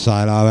into you, say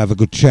hello, have a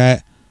good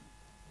chat.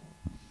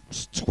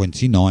 It's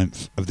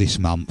 29th of this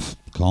month.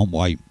 Can't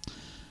wait.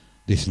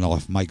 This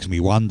life makes me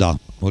wonder.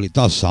 Well, it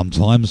does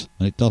sometimes,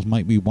 and it does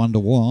make me wonder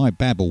why I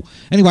babble.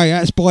 Anyway,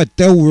 that's by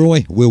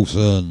Delroy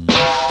Wilson.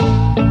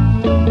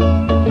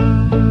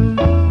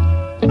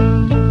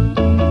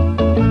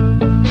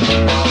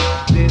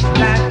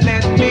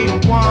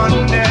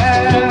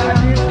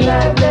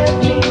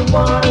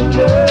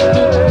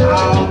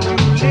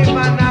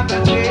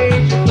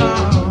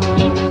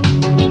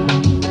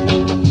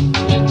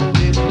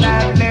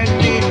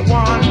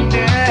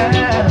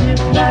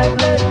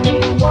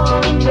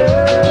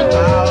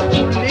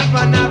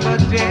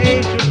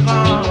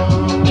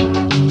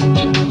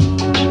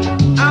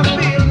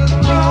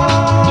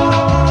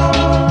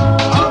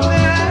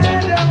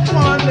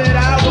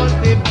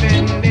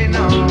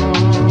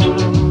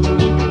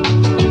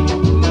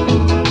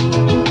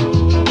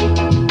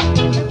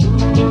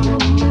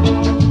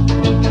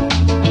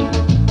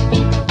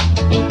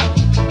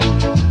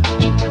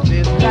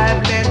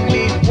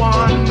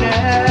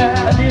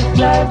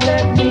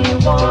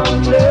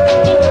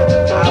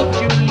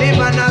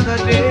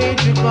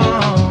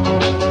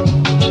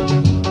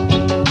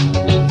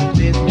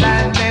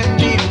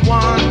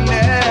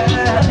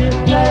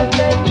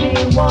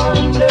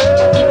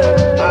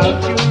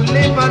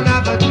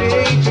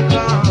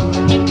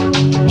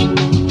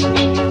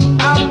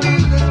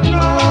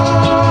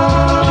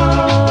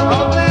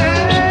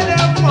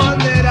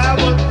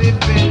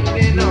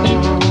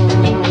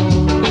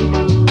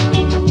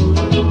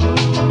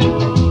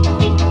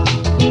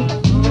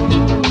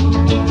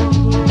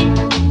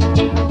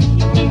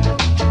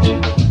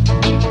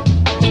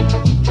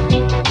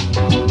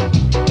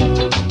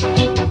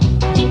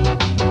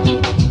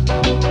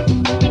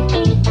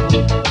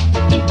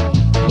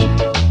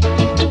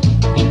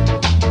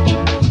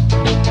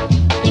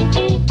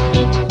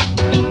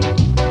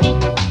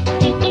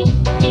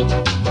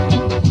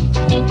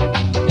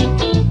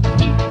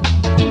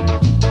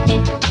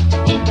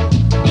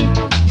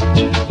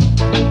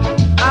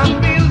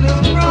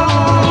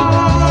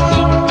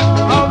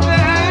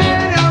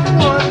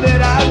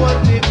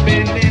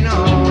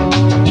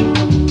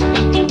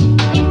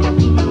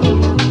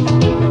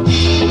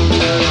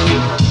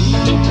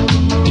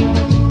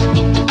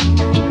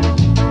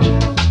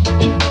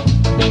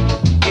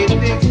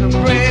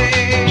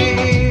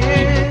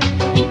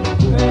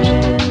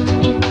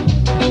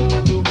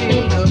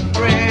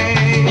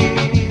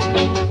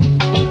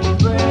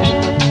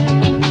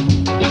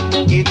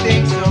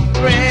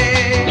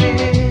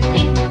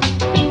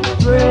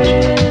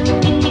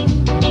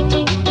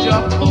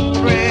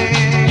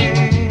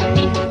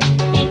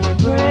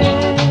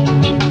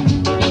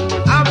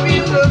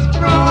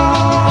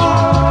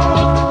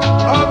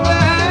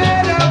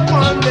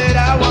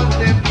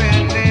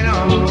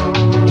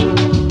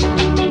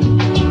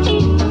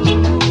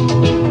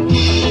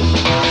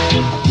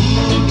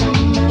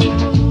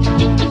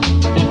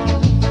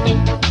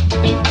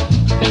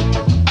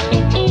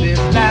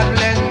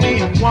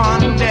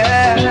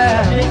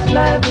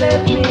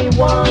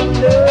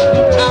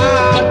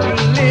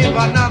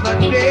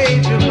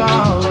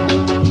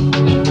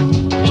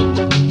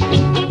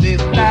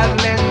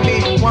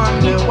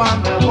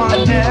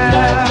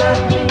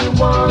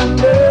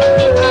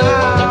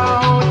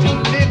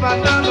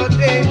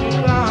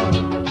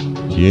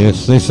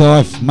 Yes, this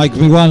life makes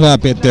me wonder. A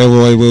bit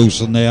Delroy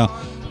Wilson there,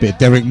 a bit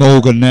Derek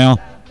Morgan now,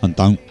 and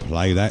don't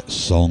play that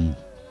song.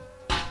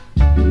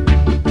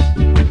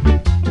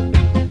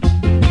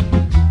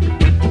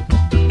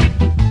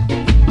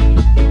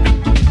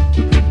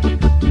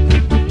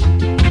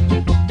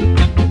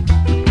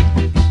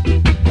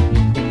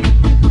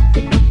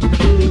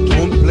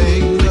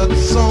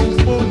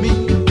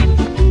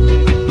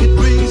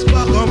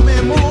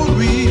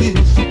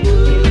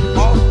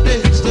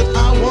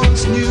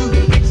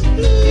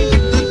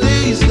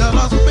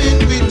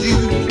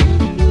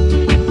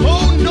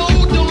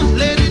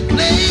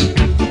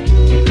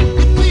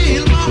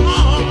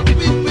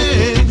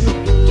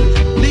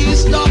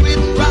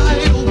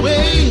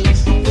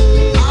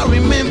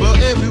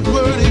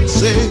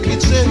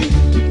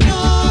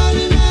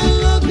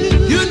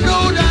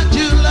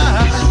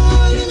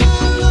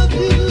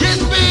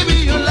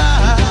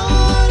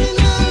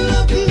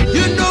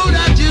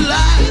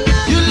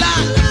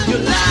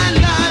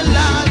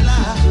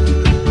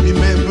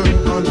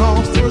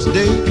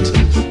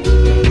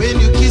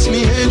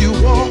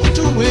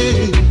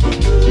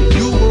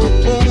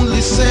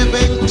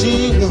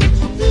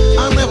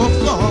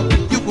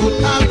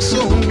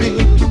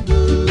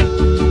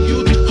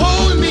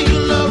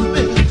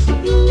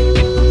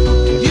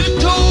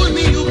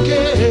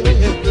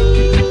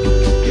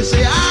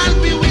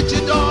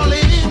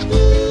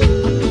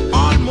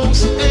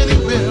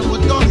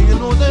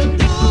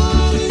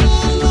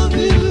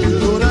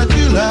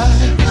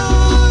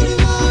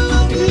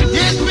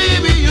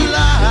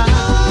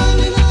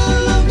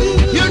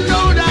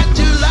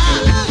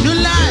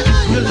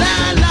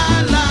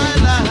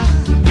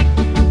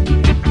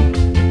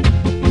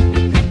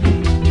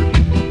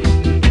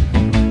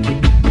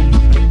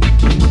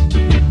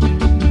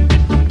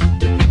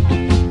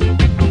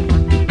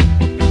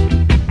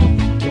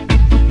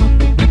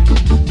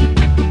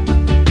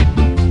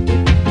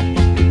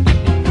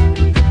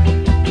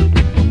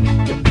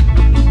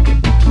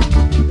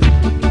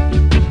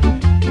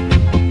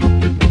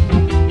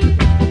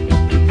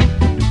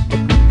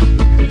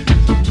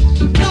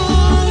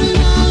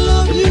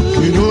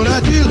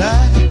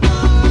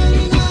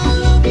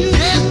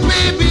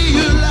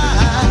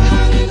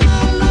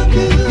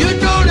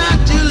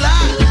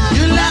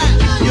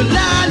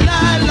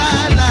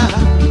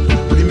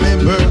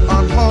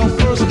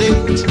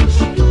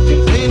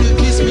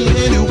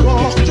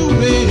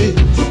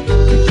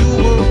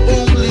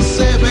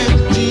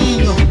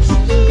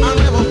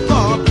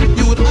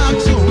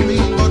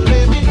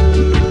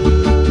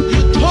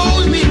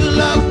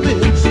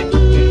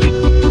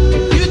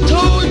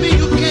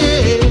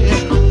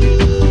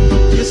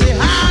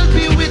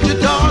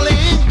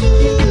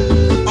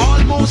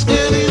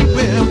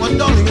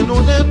 darling, you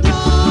know that.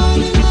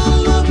 Darling, I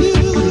love you.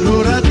 You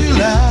know that you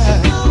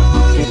lie.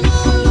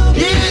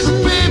 Yes,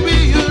 baby,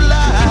 you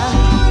lie.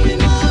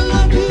 Darling, I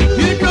love you.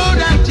 You know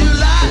that you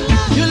lie.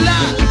 You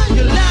lie.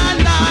 You lie,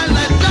 lie,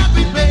 lie. Stop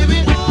it, baby.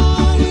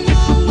 Darling, I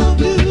love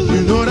you.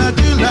 You know that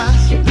you lie.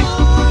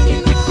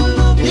 Darling, I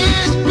love you.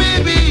 Yes,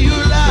 baby, you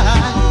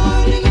lie.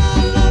 Darling, I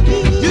love you.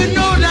 You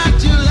know that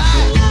you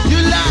lie. You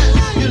lie.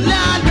 You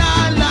lie,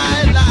 lie,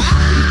 lie, lie.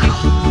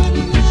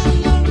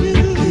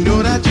 You know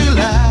that you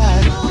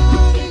lie.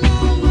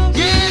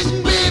 Yes,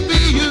 baby,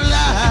 you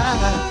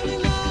lie.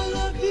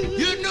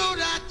 You know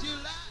that you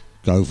lie.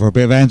 Go for a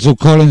bit of Ansel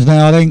Collins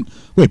now, I think.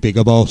 We're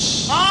Bigger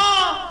Boss.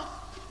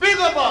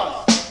 Bigger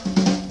boss.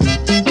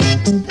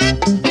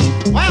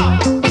 Wow.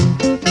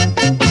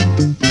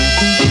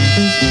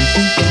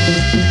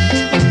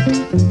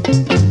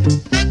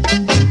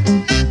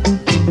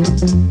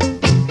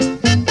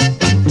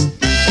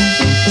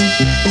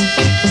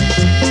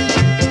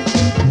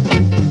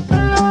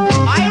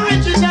 I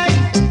originate.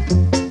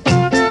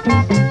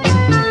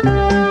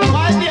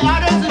 While the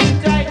others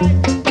imitate.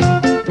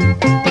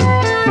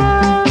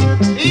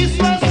 East,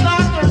 west,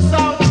 north, or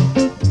south.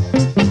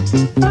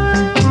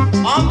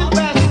 I'm the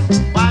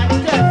best by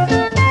death.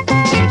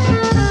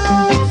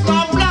 It's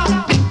not black,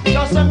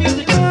 just a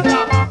musical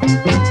stop.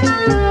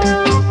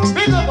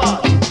 Bigger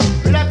boss,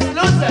 let's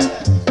lose it.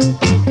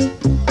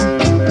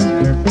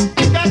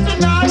 We got to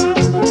know,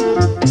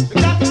 we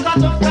got to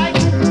cut off tight.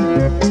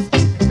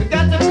 We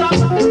got to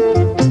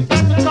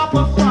top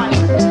of fight.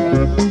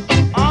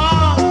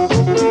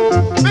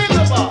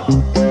 Bigger boss.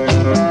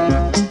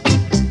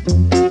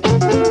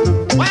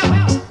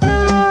 Wow.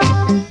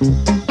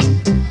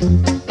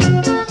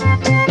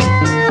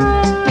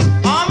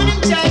 I'm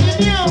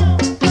telling you,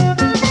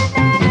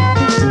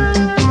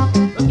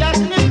 look at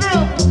me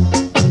through,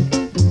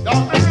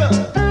 don't be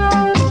rude.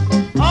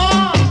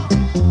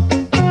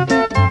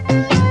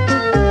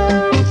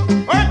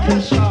 Work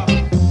your shop,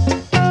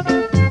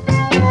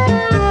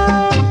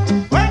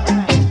 work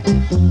it.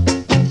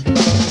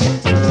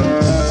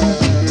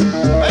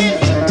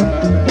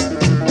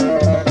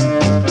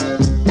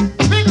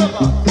 Bigger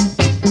boss.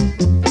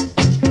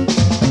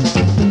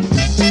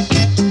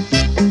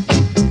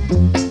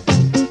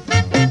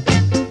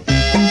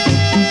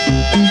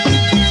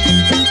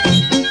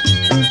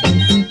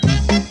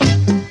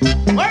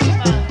 Work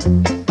it.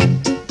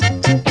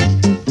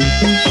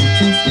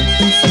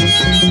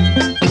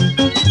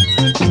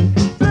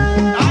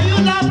 Are you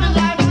loving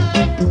life to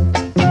live?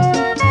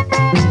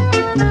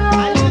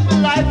 I live the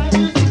life of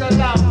musical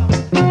love.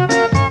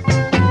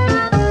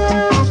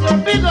 It's your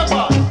bigger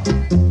boss.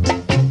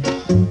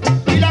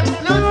 Relax,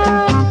 lose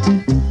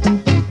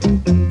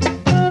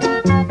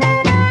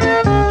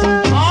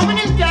I'm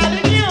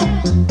telling you.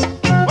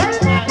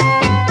 Work it.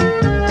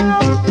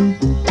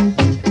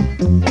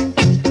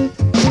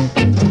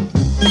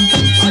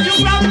 Are you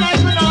rock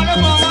like with all the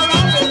mama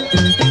rapping?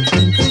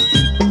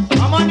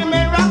 I'm on the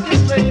main rock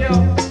this radio.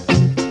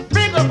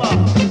 Bigger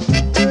boss.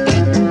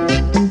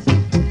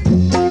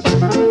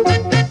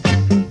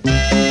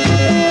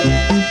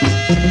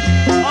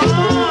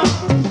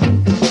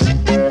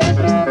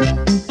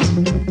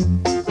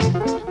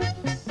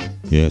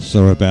 Yeah,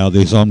 sorry about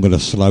this. I'm going to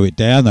slow it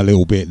down a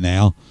little bit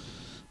now.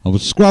 I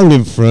was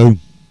scrolling through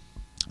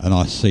and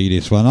I see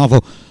this one. I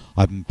thought,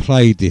 I haven't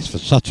played this for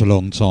such a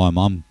long time.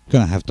 I'm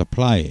going to have to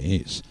play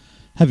it. It's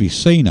Have You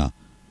Seen Her?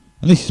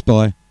 And this is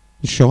by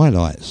the Shy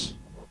Lights.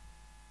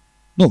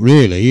 Not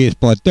really. It's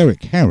by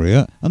Derek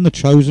Harriott and the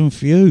Chosen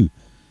Few.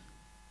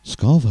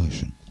 Ska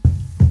version.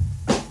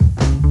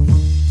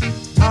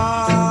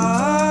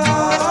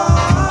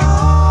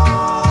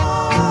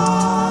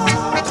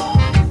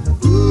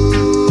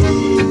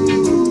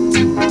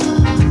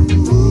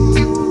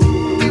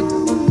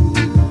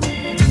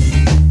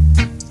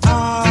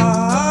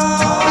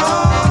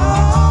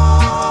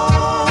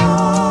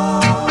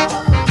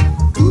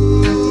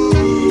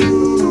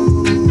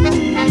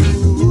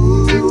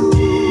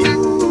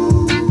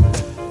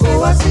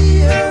 Oh, I see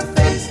her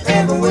face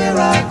everywhere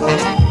I go,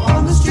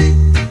 on the street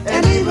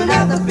and even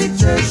at the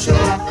picture show.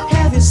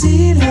 Have you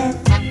seen her?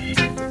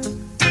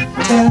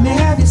 Tell me,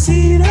 have you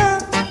seen her?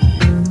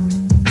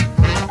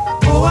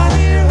 Oh, I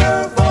hear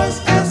her voice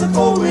as the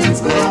cold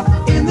winds blow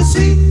in the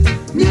sweet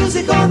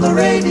music on the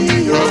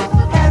radio.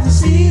 Have you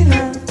seen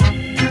her?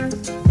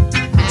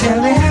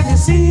 Tell me, have you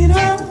seen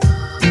her?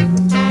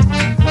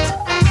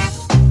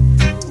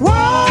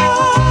 Why,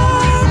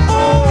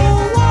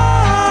 oh,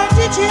 why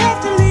did you have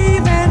to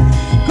leave and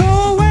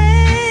go away?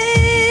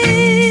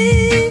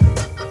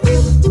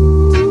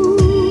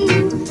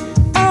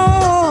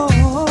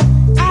 Oh,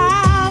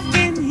 I've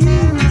been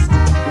used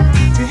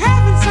to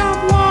having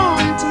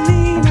someone to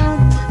lean on,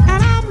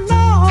 and I'm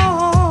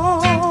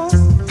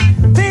lost,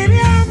 baby,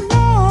 I'm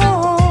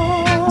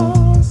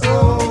lost.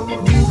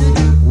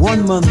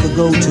 1 month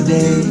ago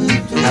today,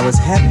 I was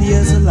happy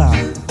as a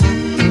lark,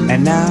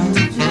 and now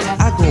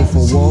I go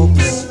for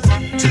walks,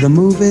 to the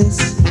movies,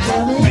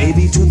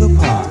 maybe to the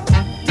park.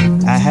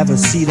 I have a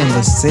seat on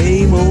the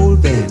same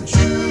old bench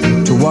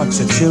to watch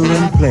the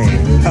children play.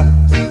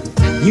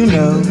 You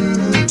know,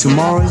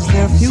 tomorrow is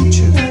their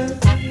future,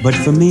 but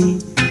for me,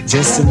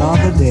 just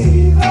another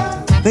day.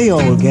 They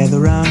all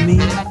gather around me,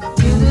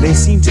 they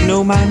seem to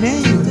know my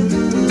name.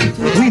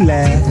 We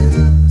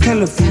laugh,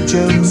 tell a few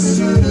jokes,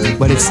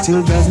 but it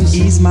still doesn't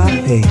ease my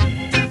pain.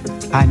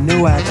 I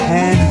know I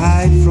can't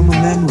hide from a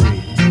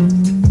memory,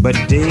 but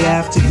day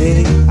after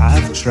day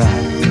I've tried.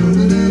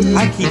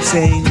 I keep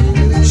saying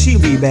she'll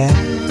be back,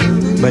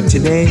 but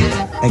today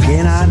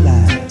again I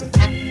lied.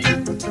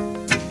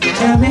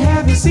 Tell me,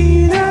 have you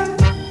seen her?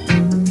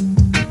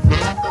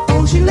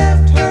 Oh, she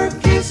left her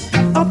kiss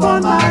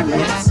upon my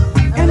lips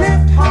and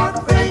left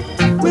heartbreak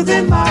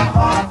within my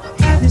heart.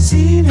 Have you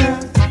seen her?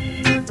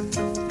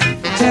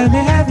 Tell me,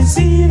 have you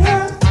seen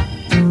her?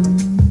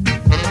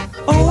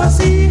 Oh, I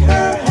see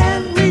her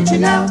hand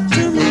reaching out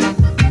to me.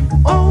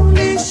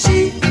 Only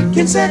she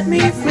can set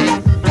me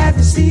free. Have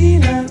you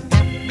seen her?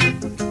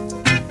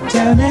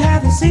 Tell me,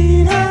 have you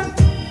seen her?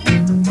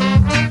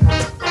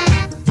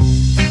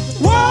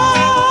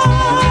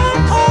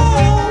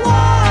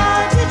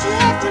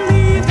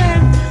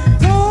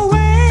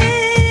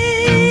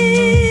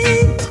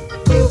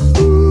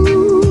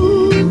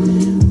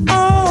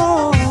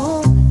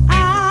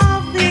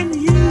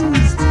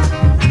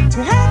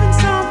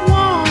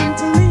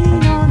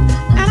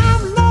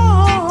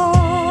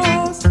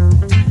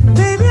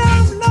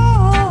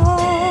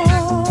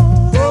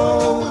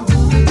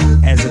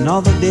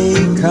 Another day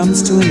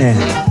comes to an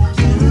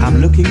end. I'm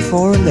looking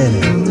for a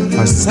letter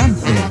or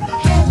something,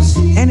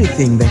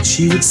 anything that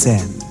she would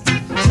send.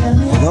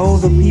 With all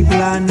the people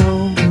I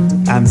know,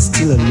 I'm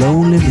still a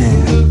lonely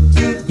man.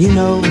 You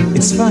know,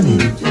 it's funny,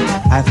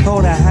 I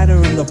thought I had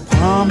her in the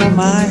palm of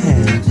my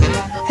hand.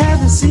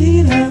 Have you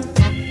seen her?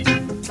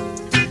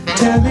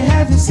 Tell me,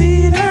 have you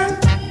seen her?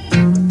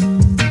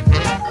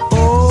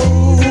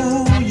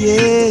 Oh,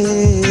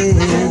 yeah.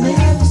 Tell me,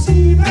 have you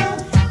seen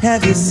her?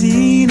 Have you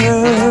seen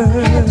her?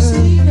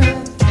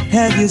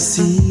 Have you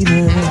seen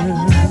her?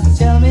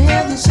 Tell me,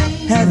 have you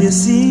seen her? Have you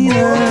seen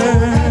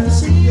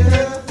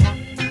her?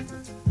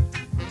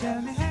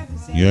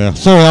 Yeah,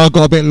 sorry, I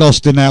got a bit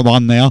lost in that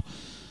one there.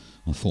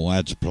 I thought I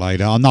had to play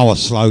that. I know I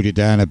slowed it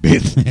down a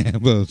bit there,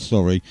 but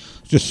sorry.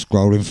 Just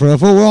scrolling through. I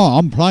thought, right,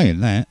 I'm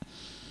playing that.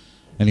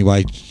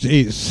 Anyway,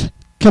 it's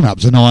come up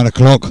to 9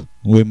 o'clock.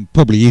 Well, it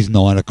probably is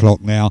 9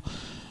 o'clock now.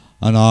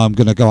 And I'm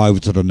going to go over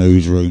to the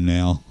newsroom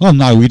now. Oh,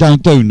 no, we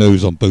don't do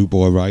news on Boot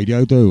Boy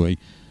Radio, do we?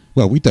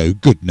 Well, we do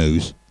good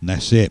news, and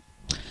that's it.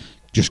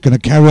 Just going to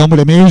carry on with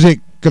the music.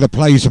 Going to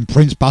play some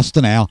Prince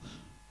Buster now.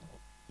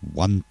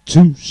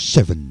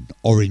 127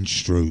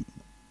 Orange Street.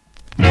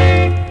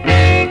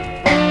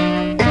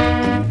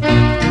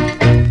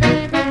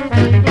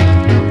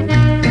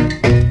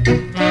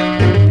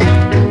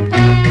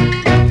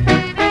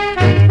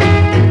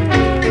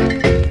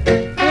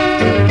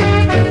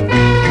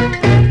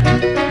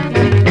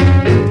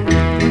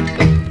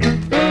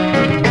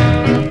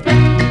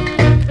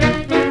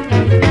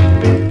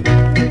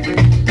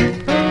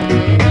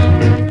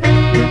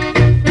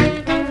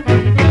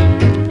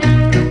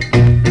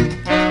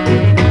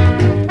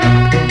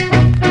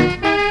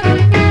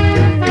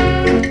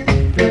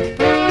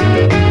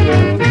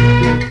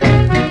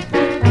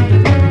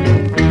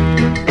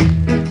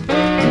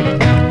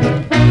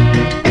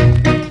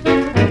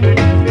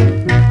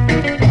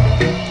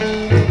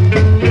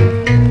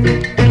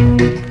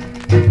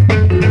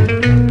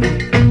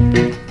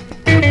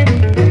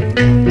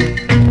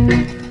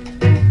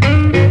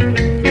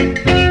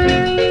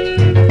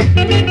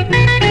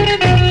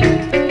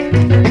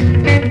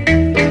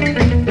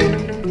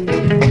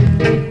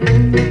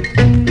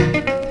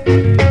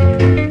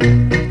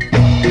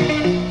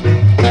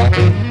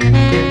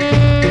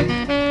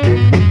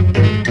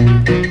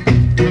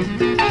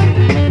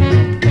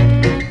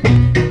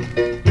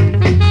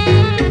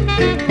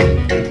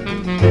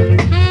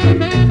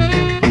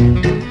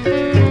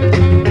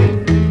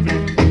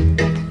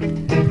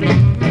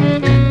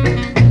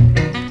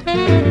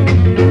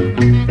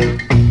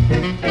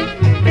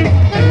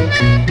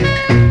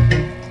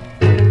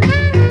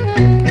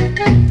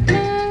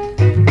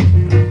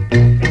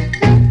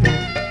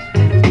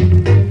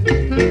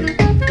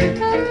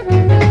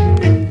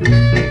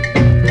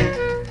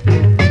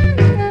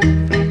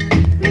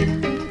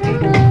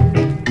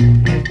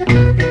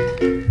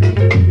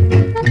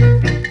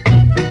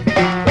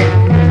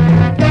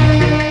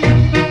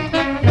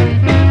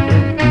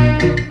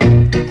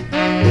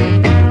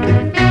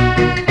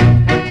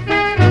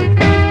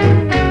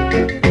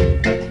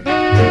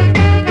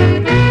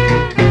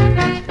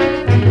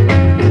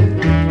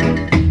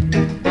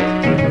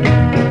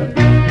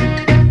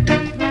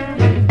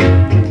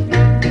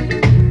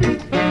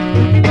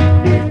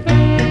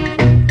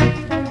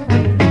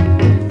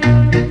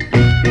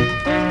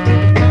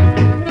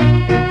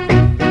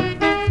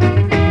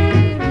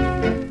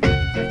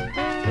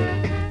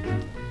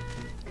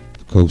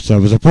 So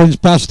it was a Prince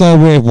Buster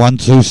with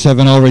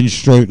 127 Orange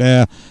Street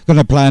there. Going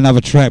to play another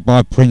track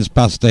by Prince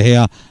Buster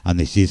here, and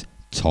this is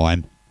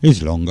Time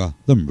is Longer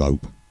Than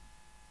Rope.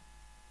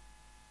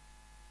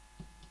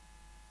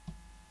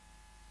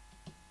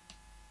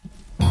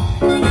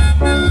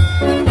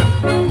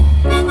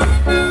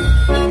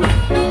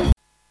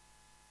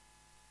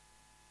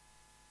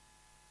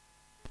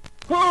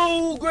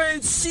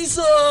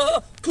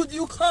 could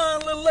you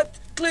kindly let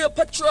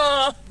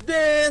Cleopatra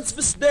dance,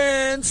 Miss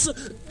Dance?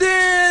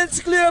 Dance,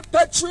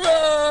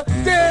 Cleopatra,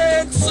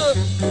 dance,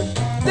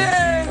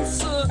 dance,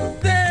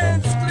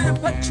 dance,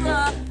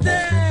 Cleopatra,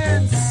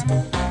 dance.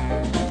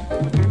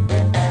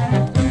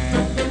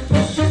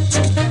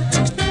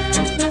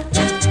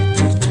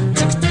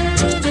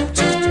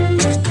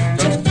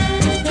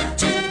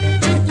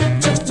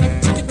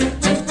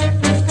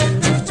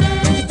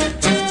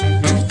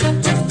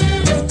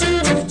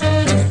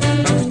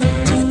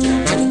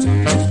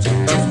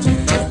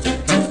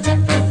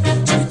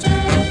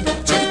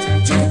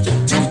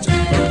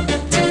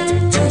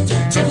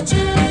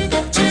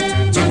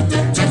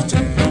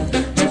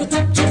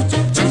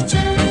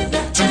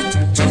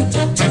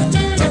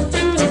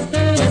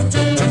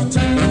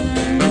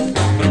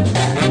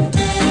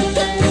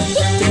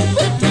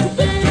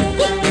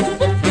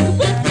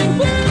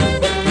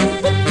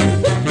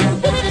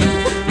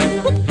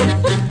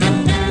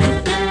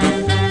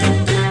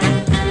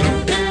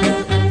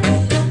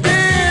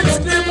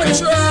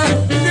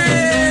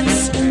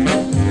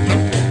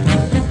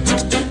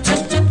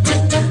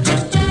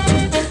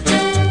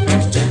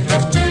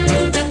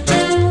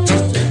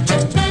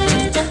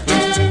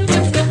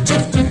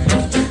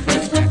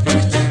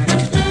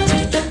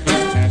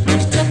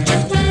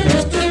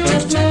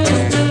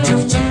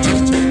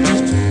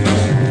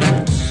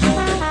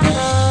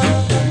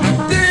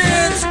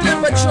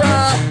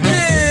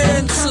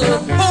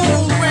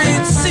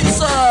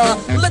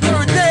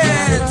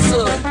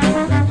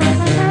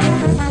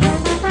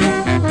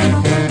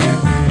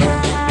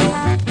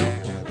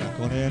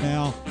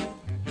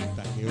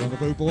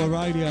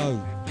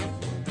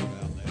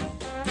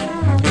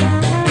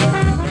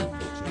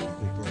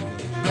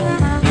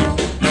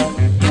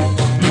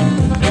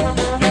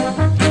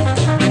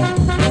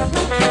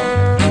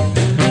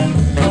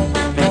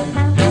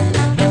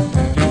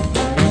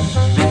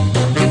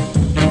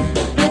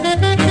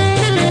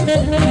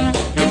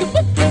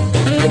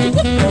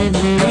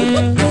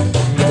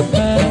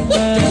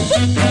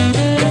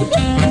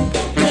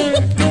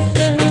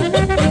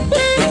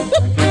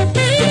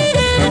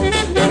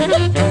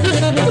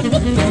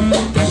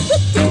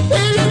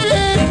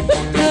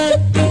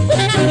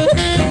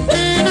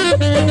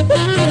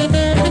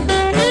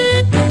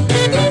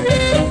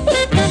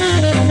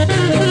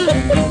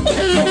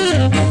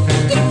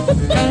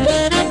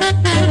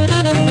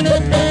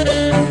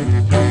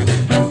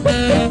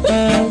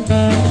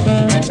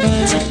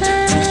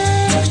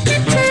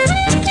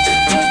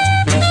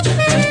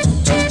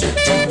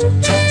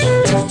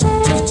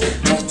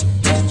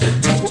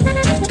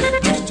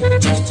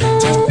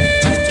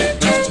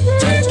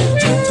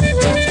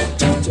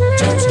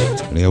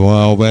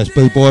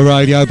 Boot Boy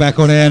Radio back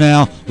on air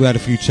now. We had a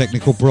few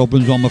technical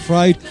problems, I'm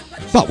afraid,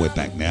 but we're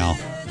back now.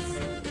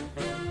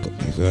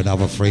 Got me for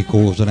another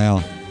 3/4 of an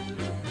hour.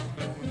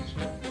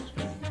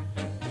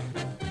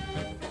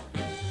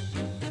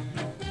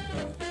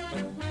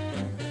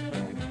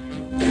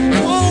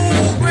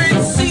 Oh,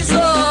 great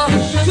Caesar,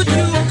 could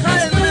you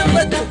kindly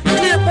let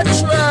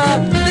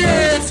Cleopatra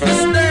dance,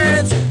 Miss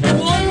Dance,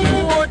 one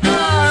more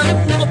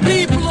time? The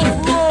people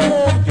of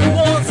Rome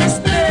wants us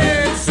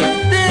dance,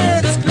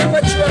 dance,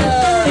 Cleopatra.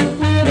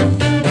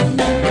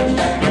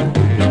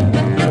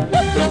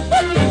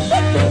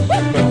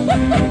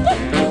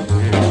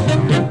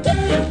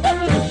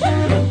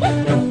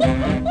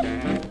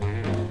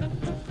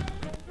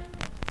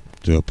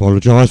 Do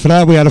apologise for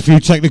that. We had a few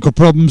technical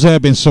problems there.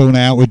 Been sorting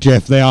out with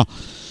Jeff there.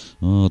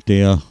 Oh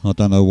dear, I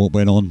don't know what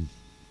went on.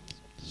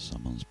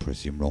 Someone's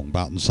pressing wrong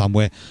button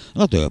somewhere.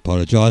 I do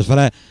apologise for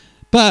that.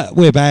 But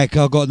we're back.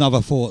 I've got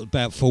another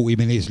about 40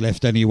 minutes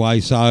left anyway,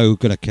 so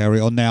going to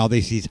carry on now.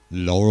 This is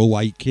Laurel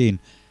Aitken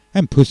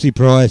and Pussy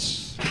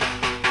Price.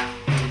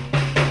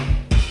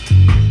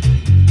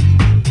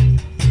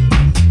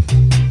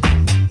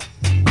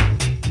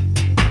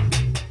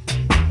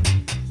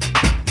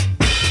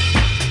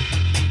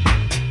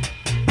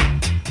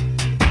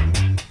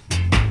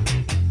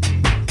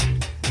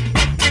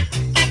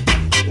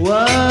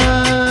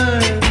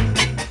 Why?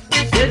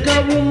 Take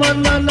a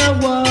woman and a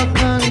walk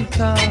and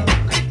talk.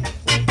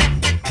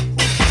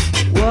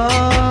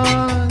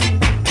 Why?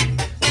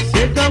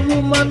 Take a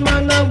woman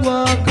and a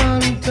walk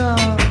and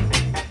talk.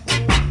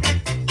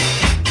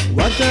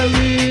 What a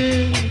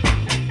real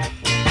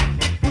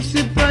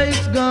pussy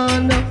price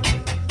gone up.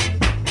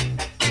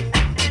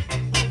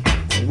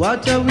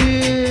 What a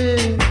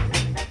real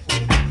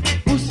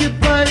pussy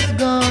price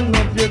gone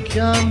up. You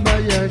can't buy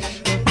a shot.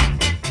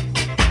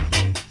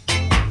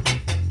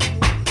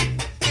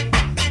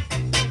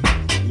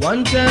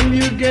 One time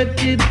you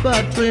get it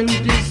for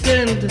 20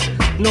 cents.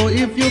 Now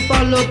if you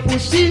follow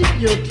pussy,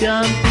 you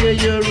can't pay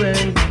your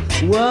rent.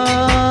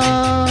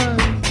 Why?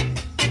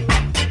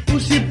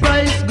 Pussy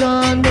price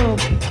gone up.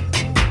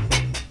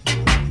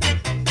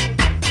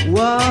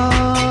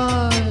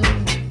 Why?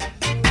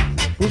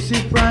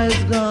 Pussy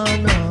price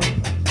gone up.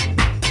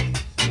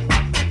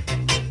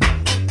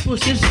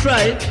 Pussy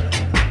strike.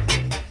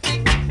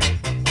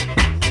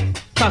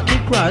 Cocky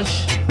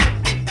crash.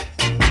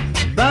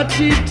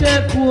 Batty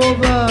take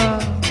over.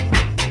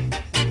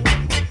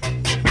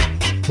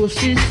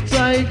 pussy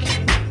strike,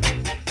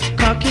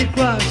 cocky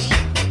crash,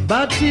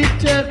 body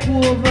take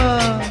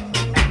over.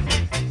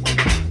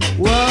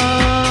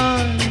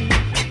 Why?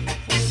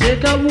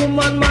 Take a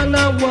woman, man,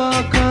 a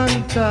walk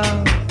and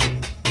talk.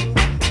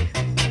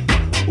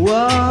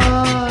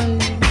 Why?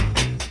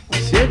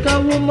 Take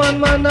a woman,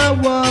 man, a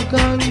walk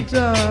and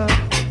talk.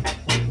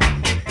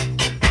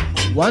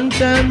 One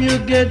time you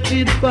get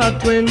it for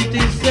 20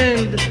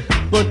 cents,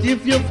 but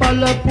if you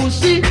follow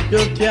pussy,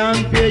 you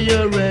can't pay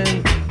your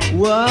rent.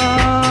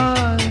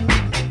 Why?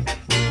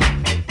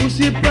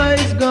 Pussy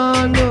price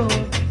gone up.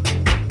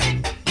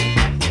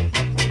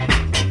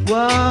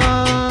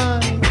 Why?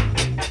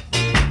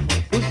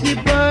 Pussy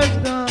price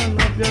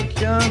gone up, you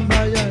can't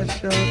buy a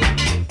shop.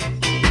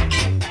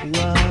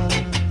 Why?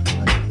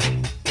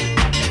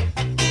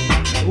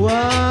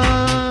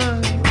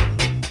 Why?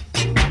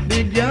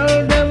 The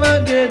girl them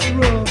a get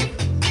rough.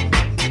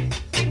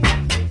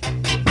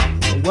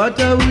 What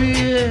a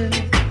way.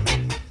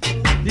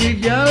 The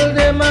girl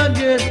them a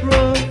get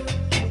rough.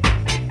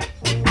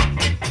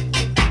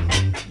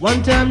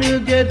 One time you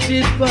get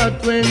it for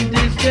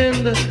 20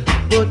 cents,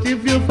 but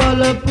if you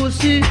follow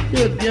pussy,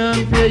 you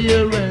can't pay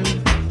your rent.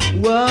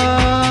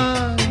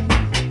 Why?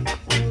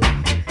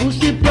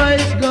 Pussy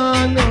price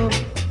gone up.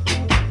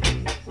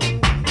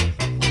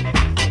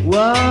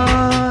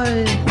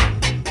 Why?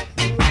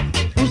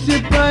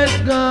 Pussy price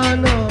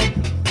gone up.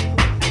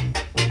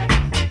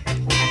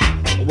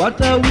 What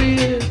a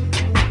way.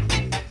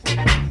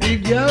 The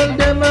girl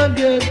them a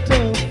get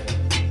tough.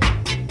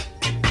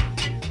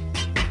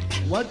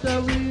 What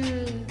a way.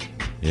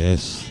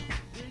 Yes.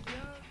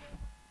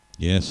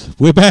 Yes,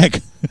 we're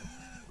back.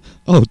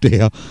 Oh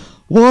dear.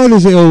 Why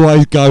does it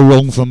always go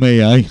wrong for me,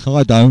 eh?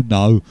 I don't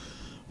know.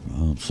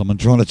 Someone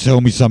trying to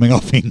tell me something, I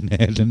think,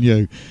 there than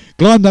you.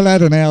 Climb the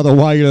ladder now, the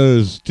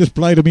Wailers. Just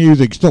play the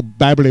music. Stop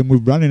babbling. We're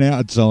running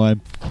out of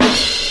time.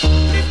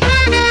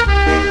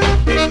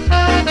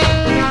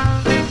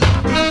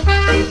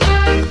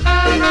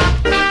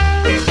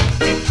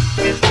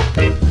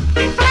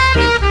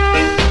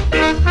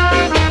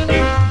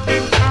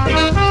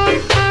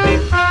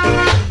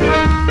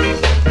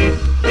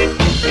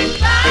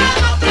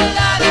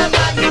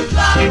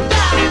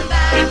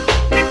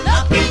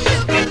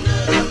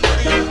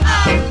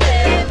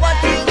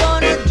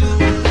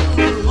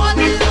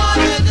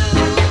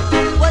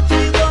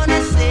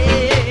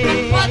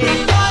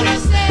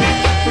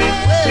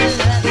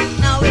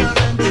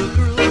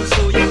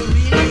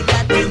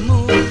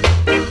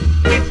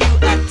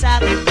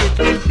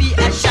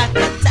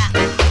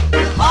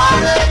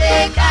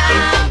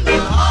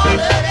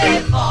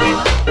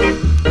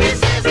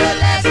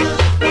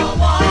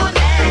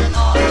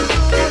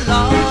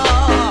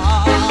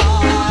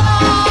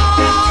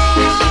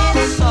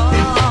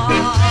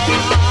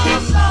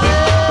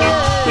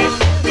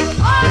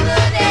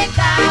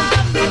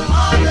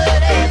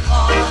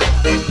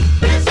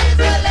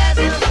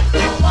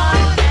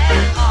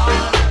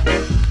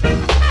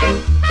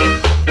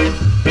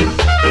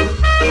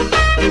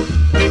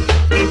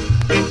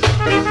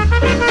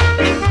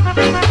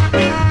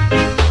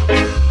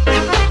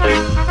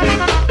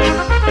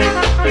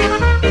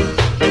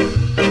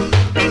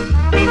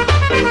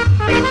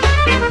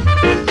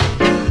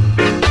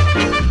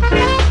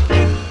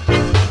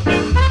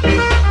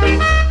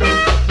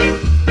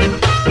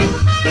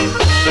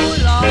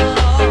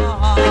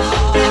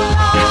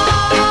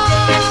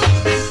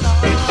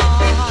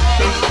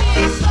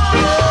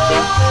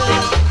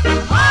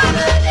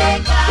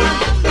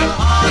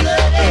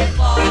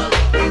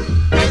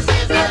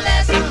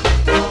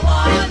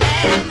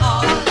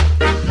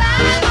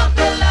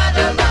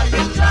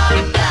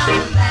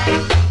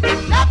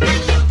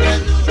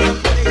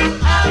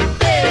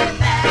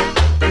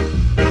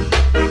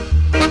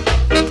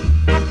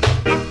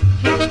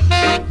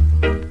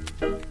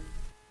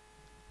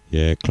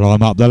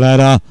 Climb up the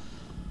ladder.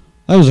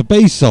 That was a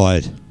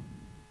B-side.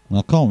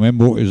 I can't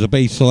remember what it was a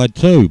B-side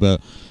to, but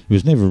it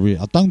was never.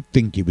 I don't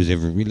think it was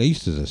ever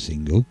released as a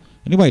single.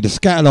 Anyway, the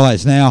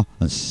Scatterlights now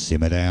and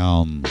Simmer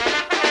Down. Simmer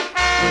down.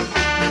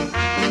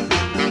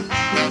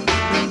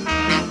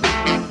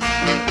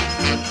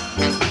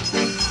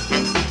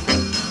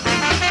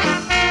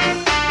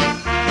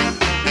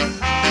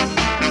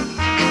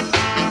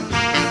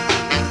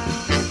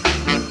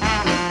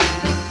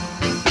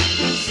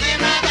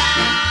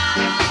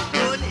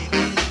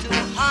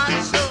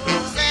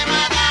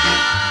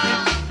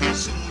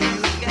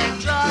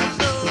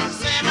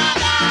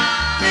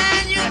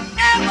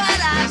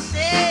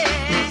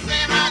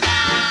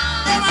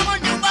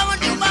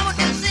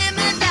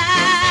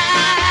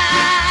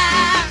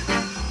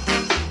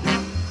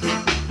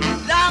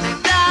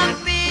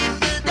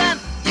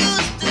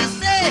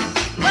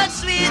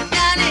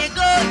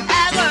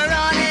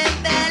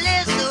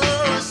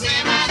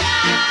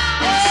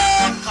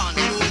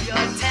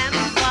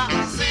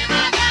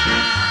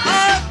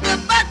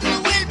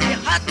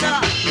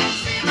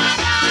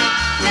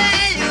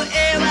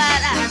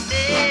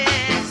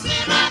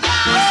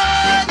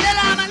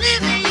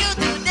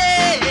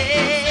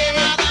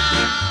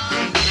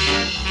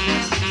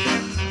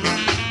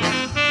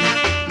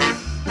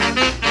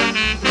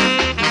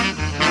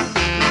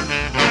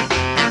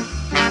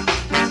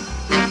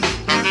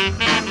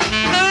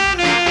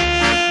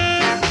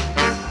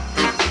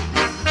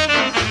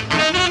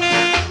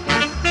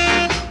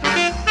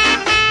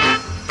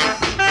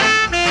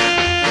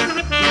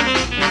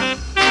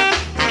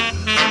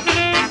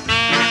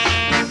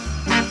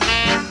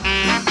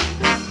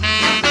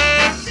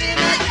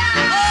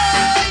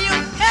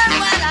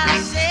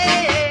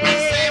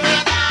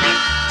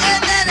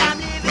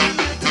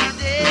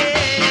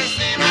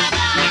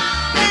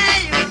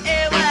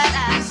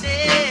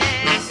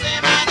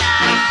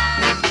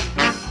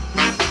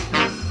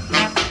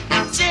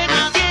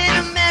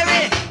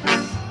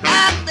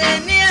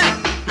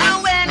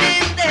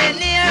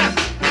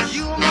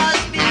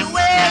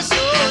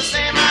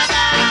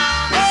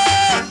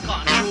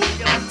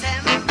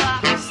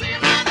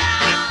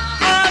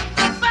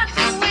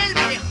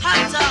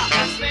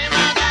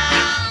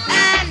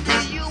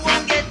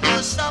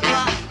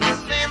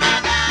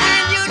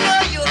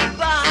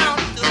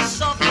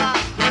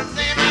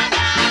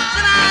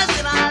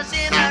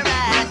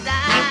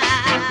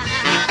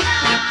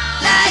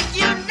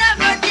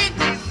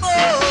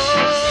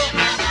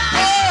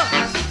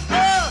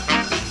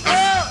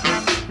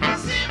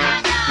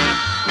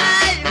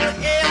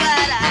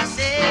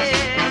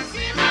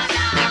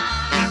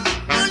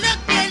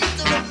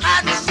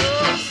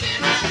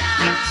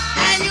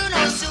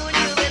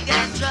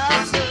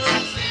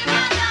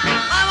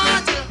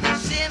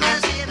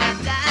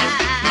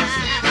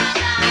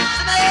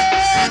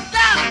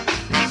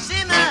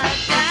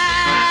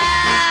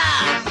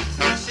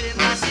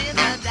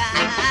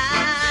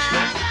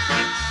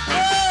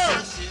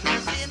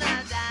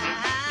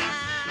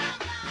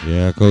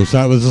 Yeah, of course,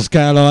 that was the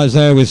Scatterlights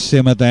there with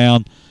Simmer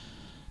Down.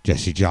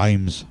 Jesse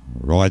James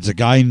rides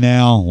again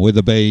now with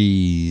the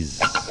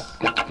Bees.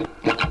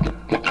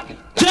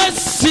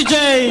 Jesse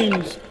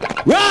James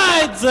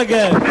rides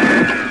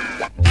again.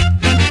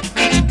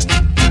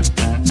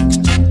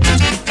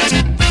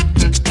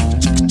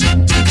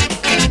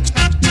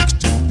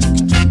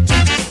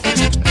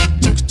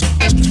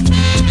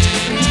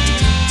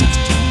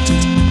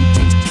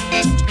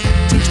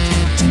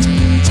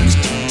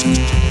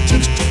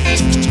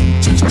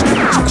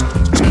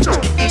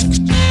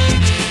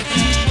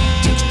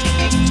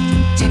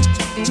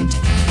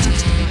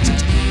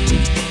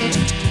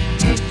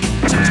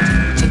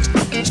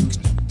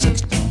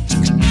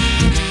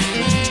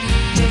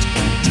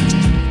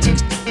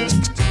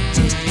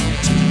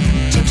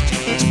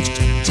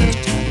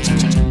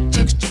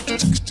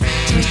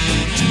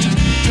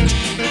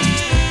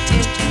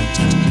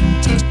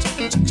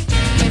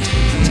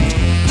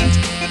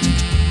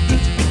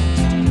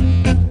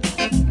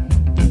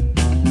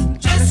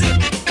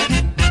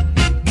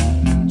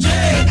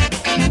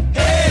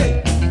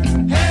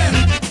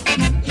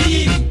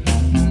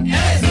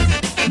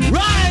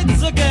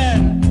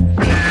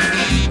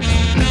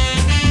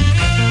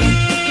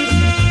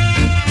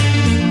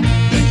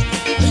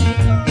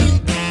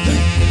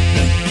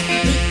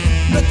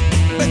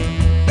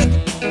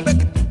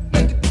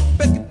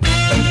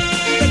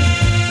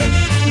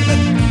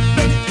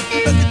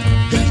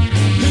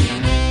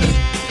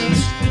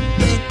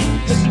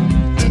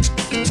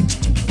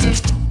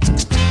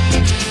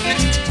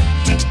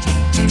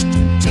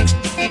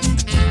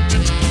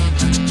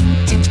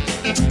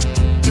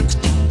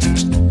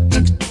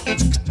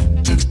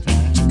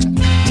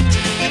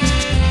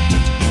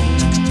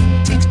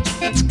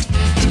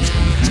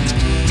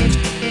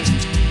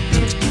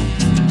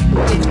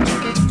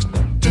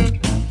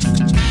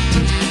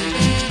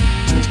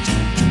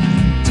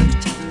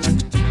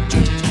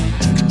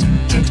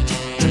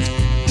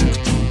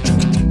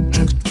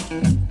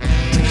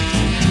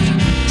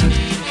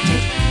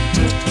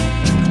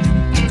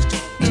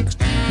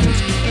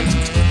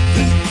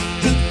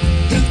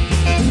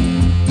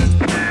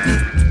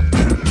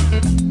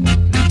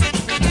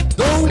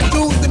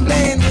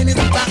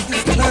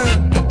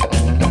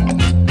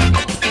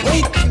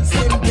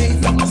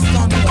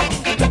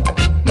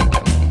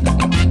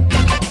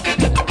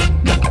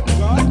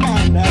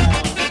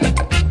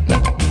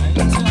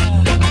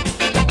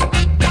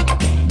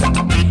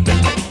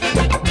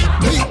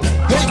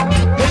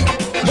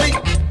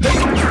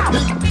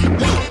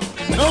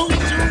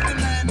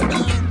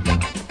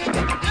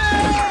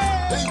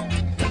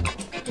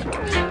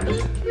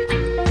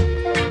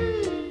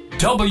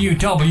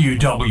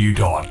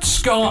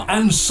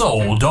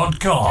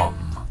 www.scarandsoul.com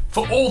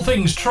for all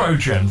things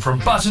Trojan, from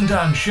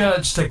button-down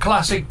shirts to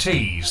classic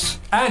tees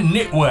and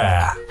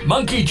knitwear,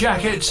 monkey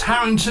jackets,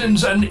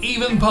 Harringtons and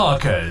even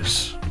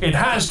Parkers. It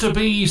has to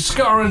be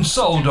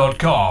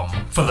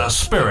scarandsoul.com for the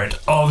spirit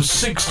of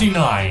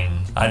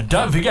 69. And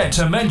don't forget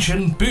to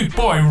mention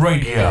Bootboy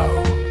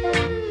Radio.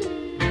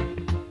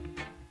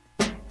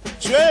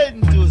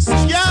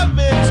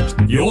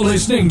 You're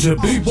listening to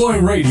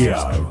Bootboy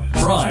Radio.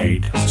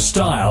 Pride,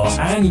 style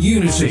and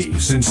unity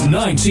since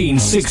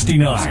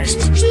 1969.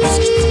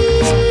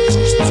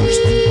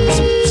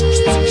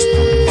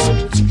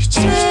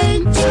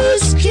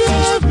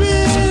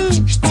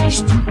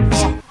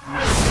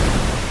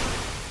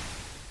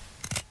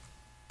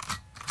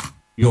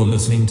 You're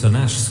listening to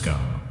Nash Ska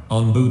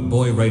on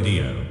Bootboy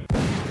Radio.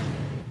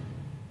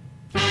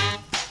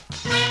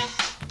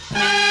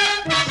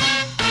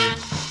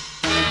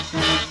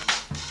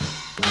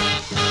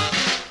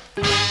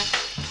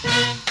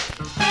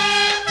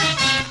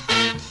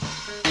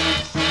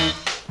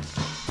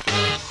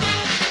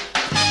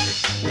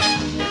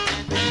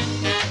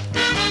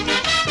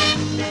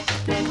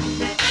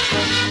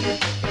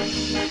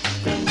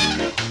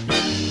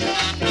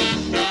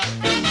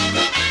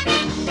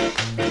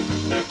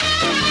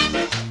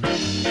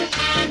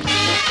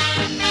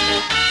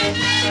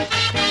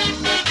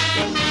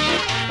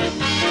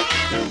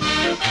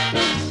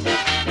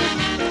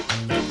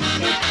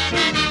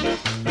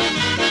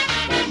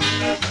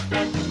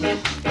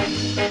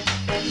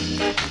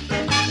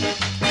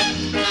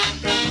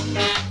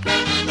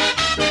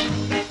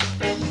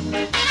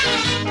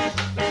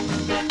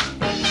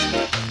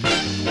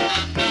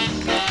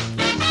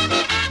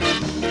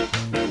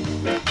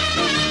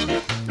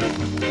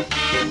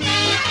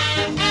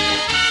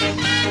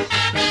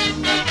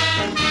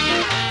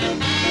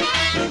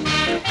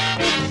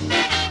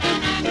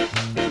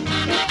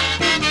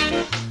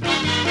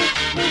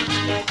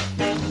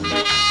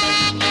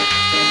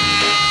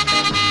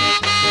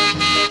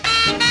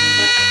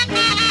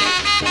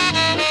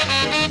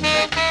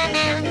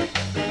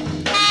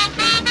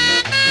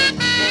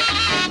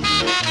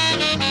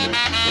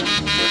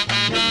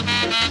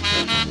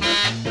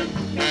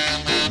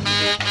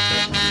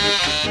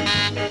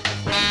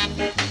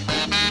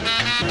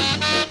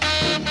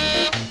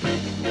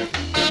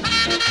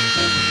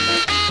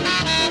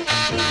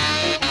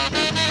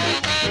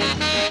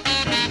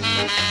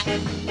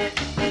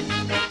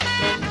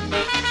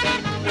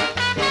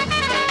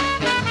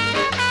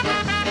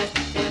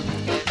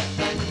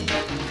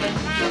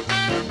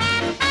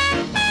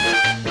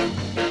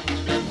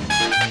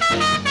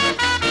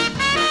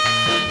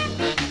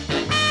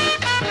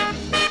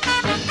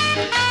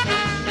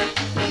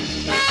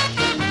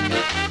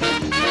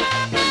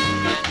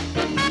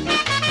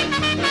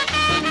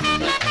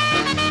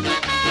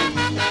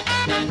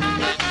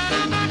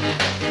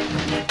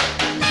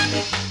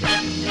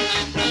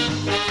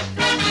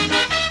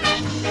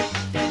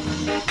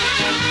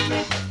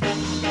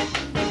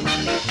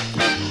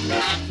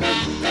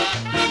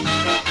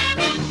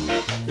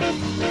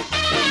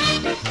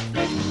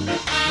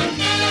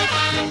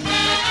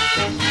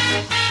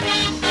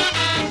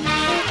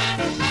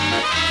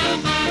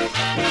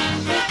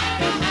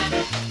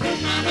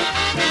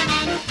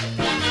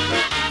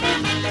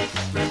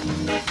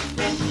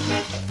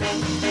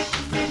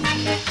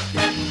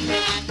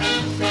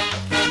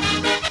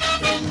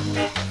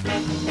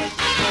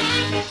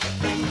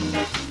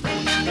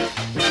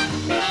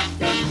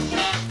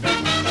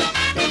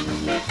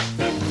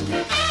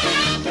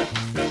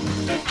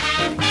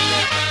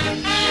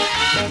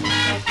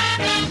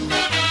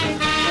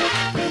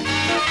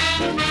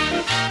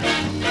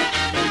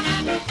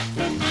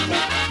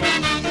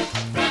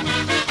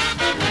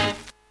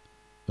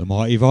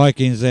 Mighty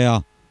Vikings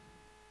there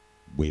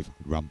with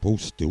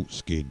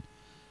Rumpelstiltskin.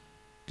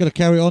 Gonna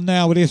carry on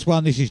now with this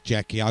one. This is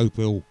Jackie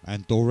Opel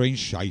and Doreen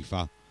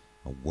Schaefer,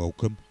 and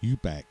Welcome You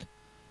Back.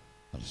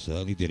 And I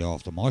certainly did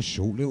after my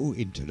short little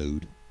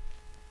interlude.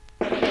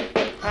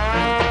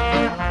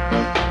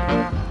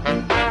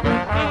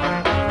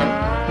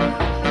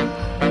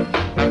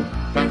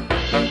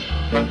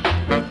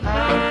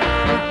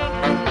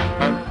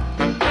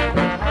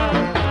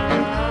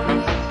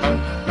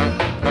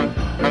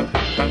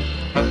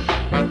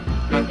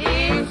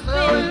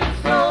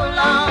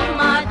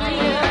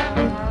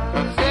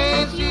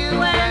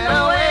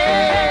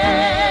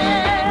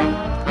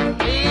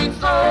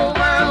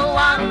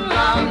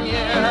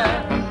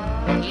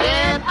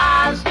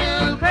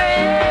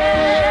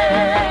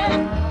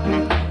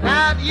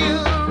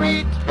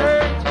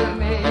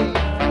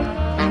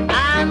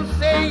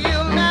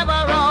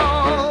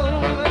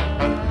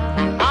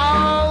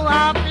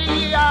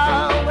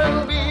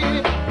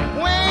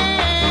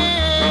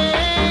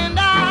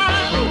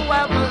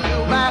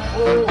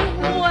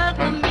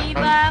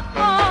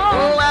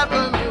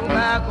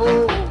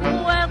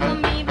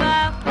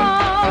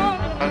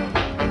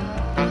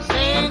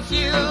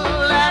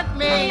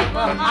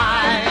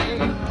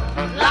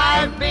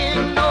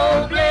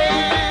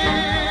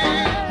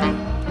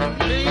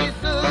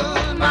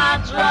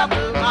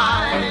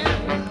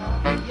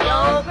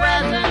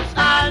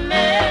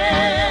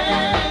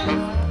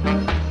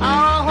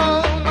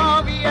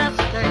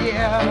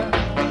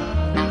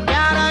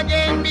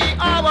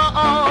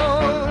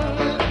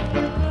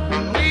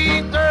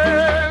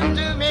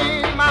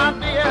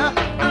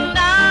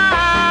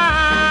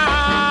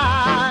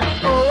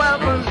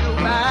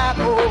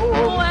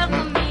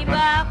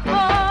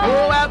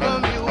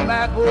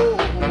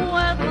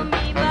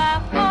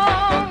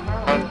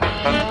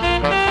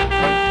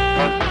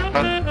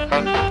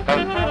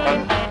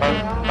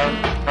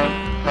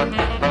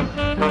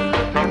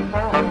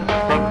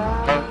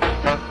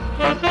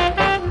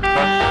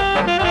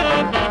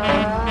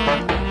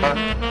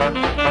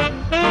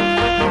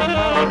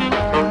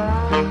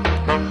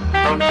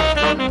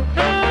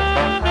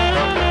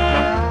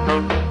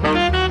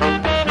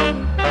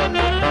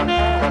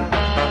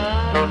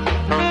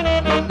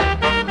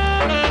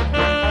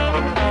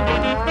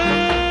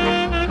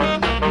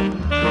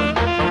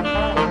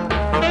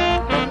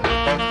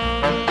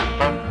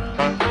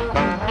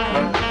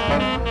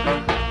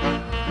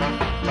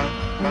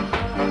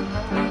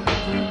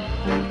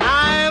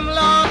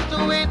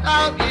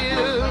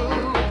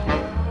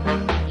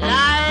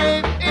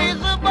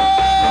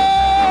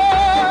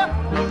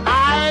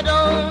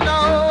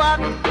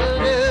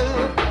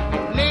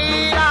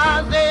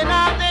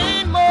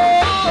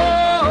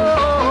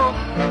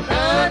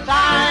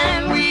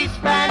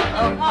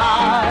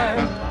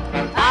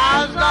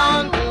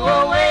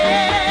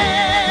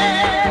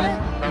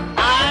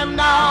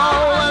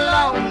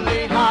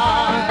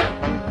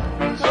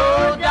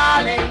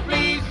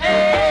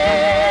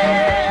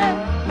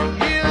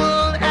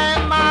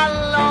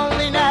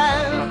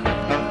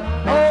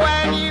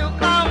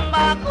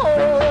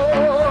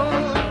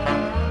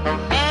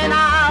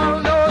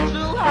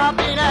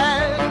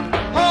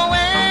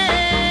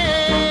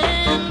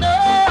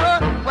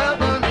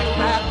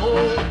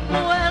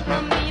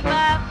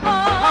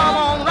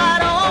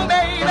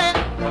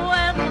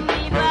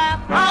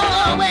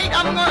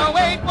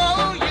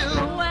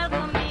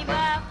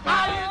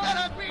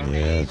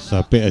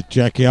 Bit of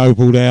Jackie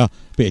Opel there,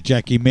 bit of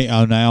Jackie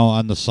Mitto now,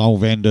 and the Soul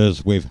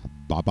Vendors with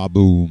Baba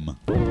Boom.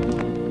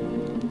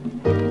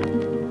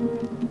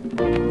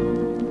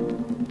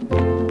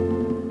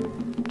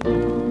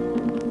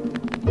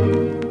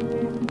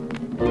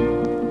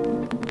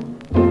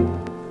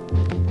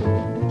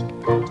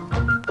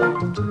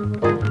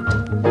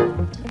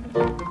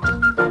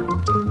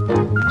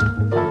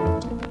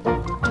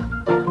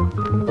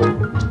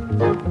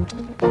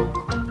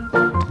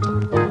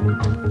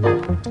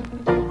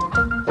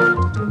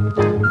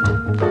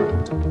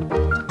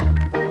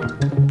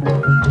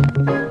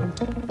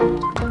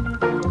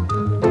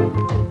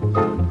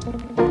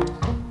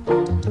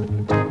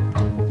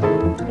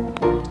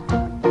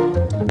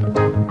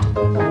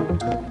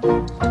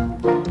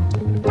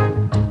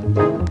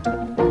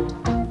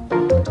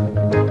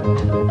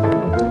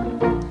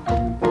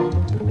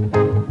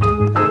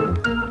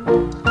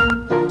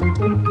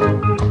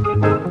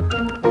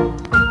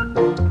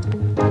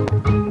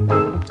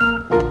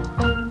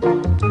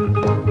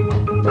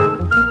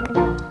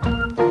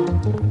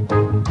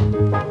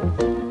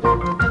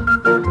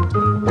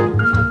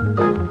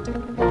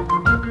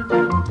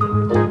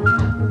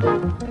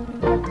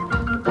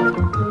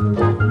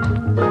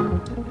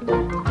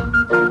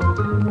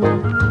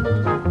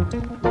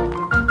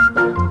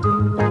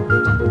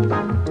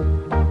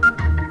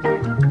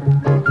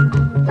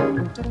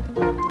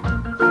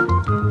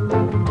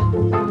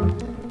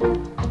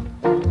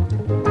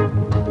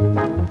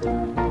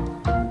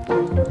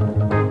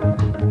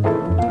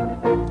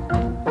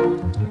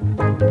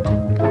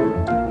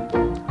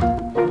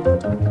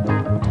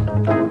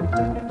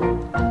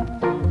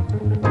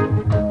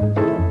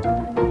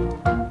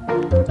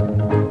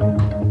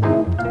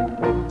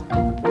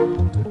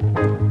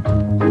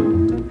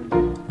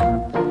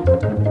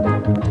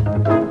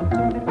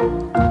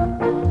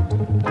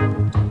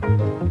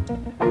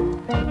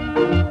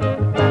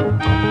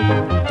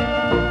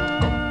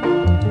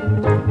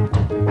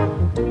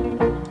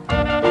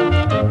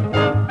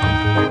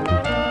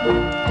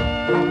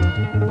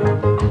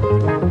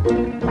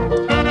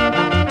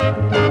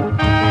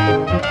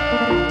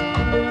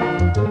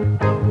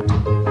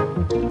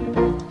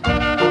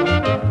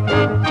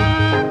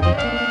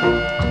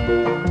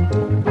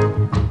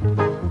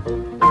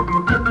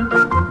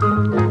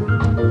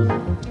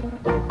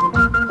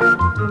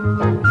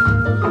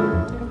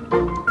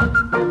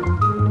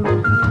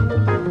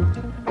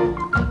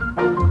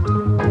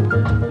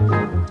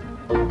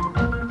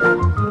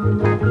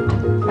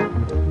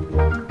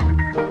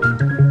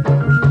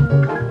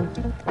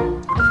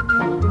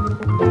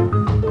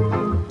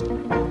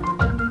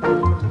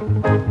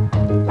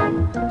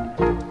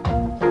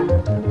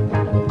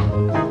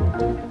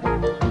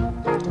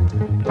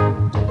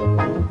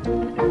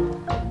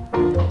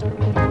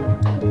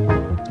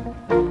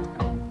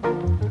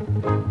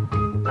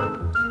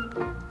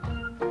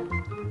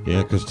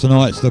 Yeah, because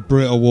tonight's the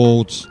Brit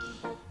Awards.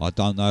 I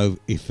don't know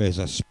if there's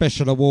a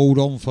special award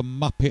on for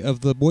Muppet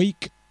of the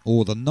Week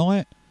or the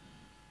night,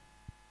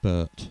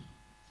 but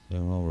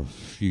there are a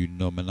few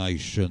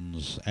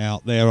nominations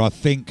out there. I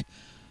think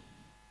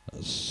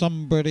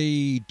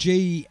somebody,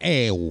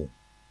 GL,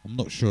 I'm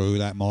not sure who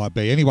that might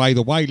be. Anyway,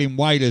 the Wailing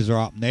Wailers are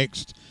up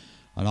next,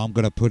 and I'm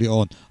going to put it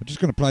on. I'm just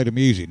going to play the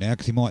music now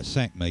because he might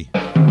sack me.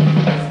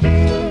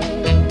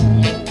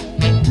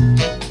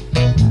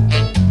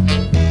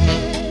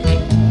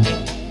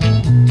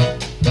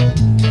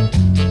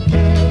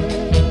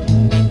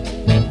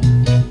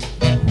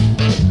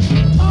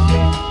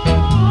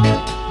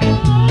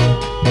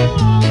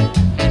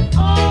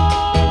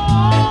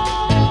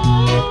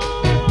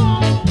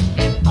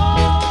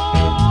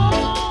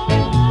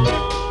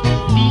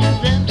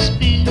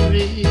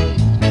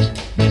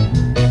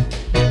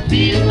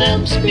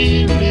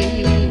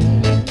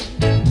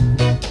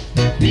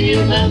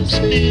 Feel them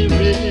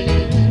spirit.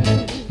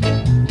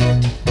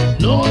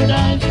 Lord,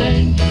 I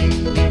thank you.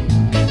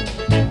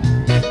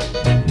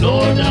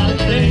 Lord, I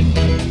thank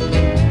you.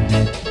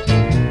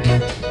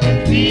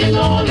 Feel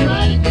all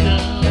right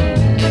now.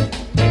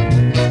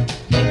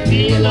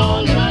 Feel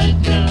all right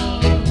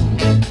now.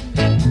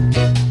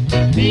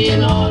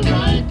 Feel all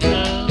right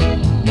now.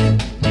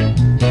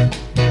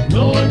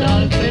 Lord,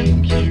 I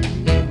thank you.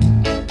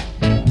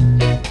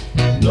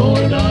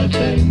 Lord, I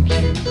thank you.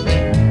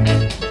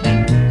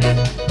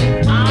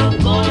 I'm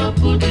gonna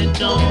put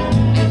it on.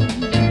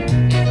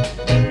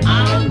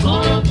 I'm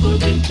gonna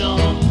put it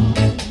on.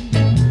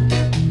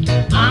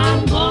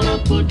 I'm gonna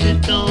put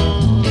it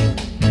on.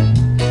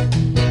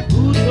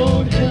 Good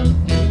Lord help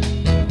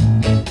me.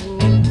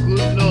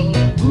 Oh,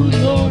 good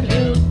Lord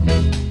help me.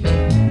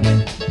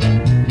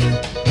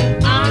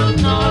 I'm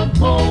not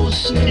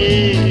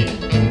boasting.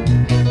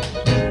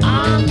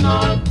 I'm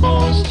not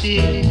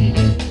boasting.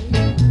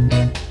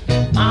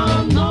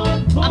 I'm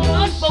not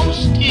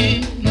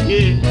boasting,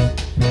 yeah.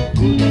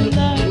 Good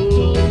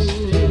Lord,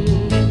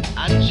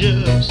 I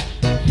just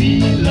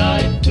feel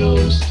like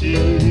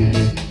toasting.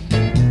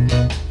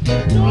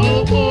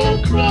 No more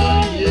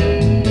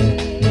crying,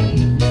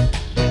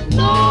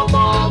 no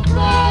more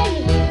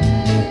crying,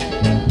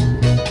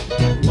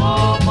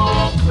 no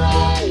more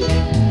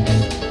crying.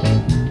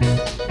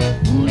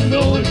 Good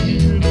Lord,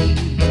 hear me.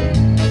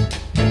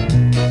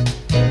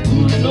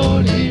 Good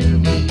Lord, hear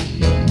me.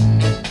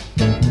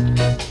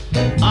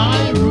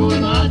 I rule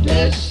my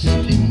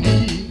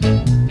destiny.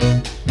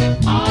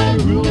 I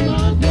rule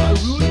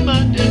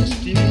my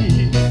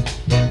destiny.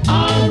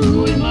 I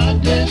rule my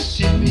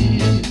destiny.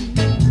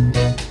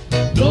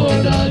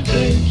 Lord, I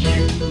thank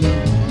you.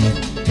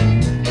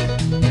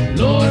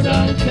 Lord,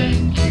 I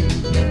thank you.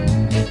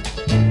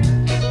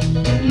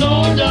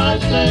 Lord, I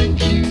thank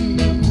you.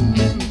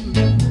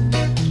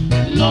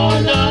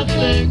 Lord, I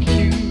thank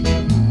you.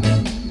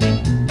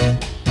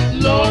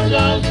 Lord,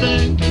 I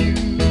thank you.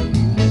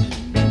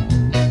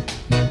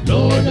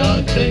 Lord,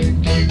 I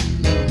thank you.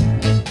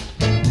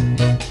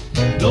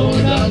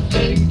 Lord, I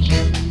thank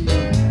you.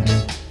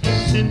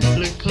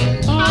 Simply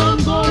 'cause I'm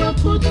gonna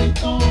put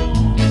it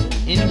on.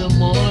 In the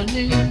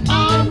morning,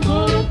 I'm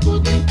gonna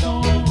put it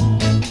on.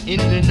 In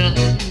the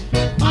night,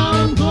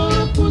 I'm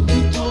gonna put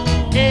it on.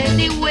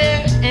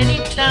 Anywhere,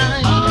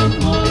 anytime, I'm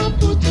gonna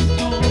put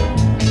it on.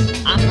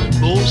 I'm not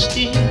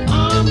boasting.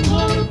 I'm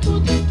gonna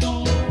put it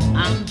on.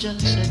 I'm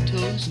just a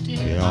toasting.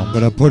 Yeah, I'm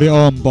going to put it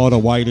on by the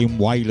Wailing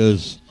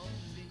Wailers.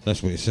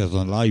 That's what it says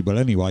on the label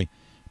anyway.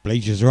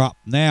 Bleachers are up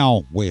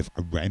now with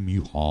Ram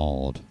You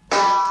Hard.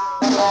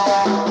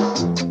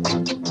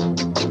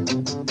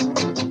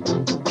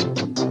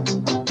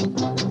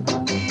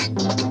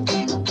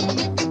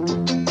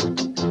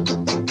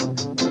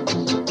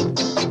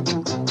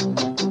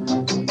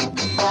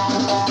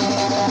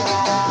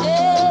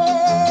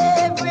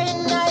 Every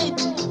night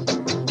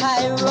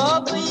I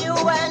rub you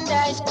and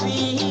I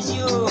squeeze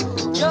you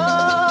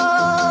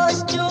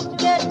just to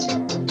get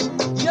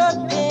your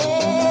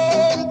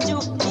pain to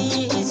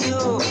please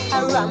you. I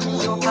ram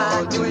you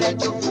hard to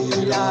let you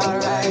feel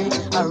alright.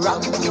 I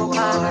ram you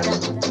hard,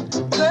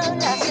 girl.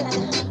 I said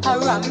I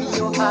ram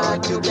you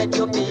hard to get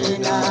your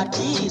pain at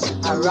ease.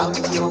 I ram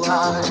you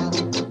hard.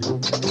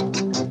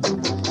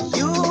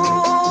 You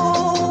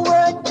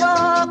were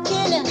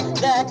talking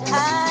that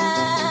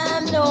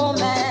I'm no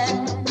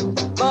man,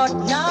 but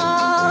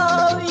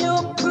now you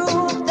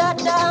prove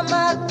that I'm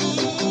a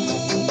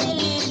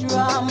village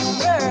ram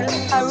girl.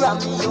 I ram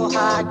you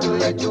hard to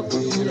let you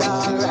feel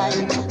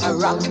alright. I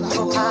ram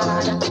you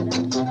hard,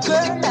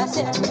 girl. I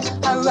said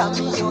I ram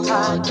you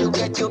hard to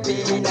get your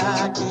pain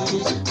at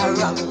ease. I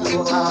ram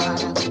you hard.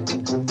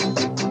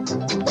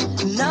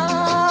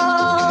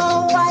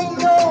 Now I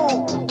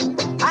know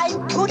I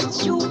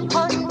put you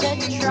on the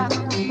track,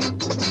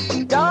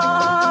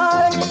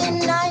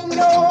 darling. I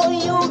know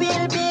you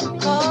will be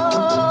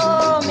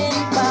coming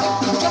back.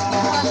 Just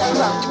because I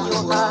ram you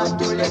hard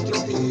to let you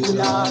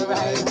feel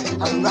alright.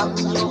 I ram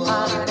you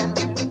hard,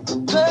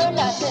 girl.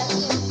 I said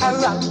I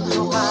ram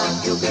you hard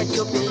to get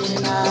your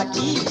pain at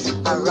ease.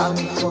 I ram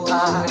you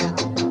hard.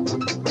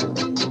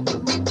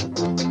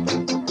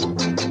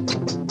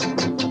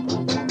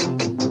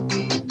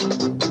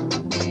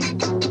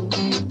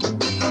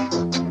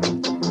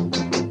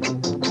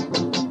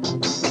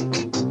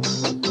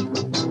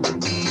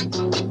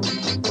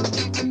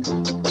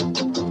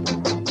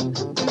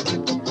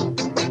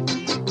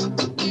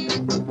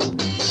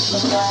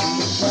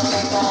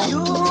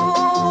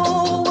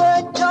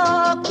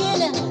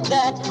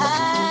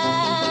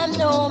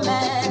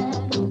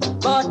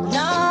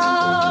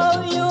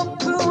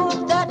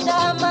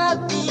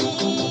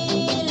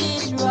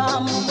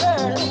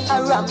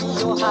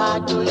 your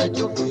heart to let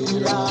you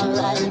feel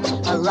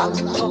alright. I ram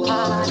your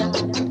heart.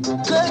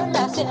 Girl,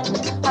 I said,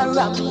 I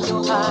ram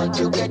your heart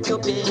to get your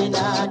pain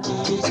at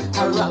ease.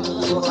 I ram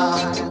your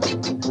heart.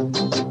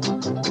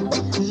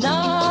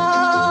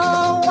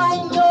 Now I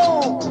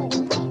know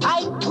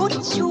I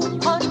put you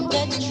on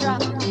the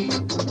track.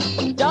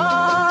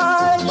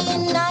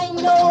 Darling, I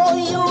know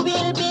you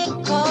will be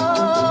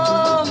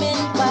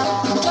coming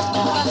back. Just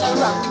because I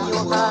ram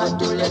your heart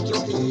to let you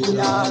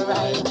feel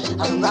alright.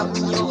 I ram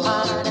your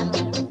heart.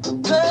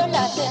 Girl,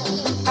 I said,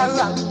 I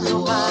ram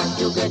your heart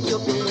to get your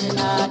pain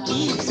at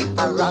ease.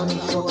 I ram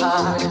your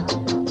heart.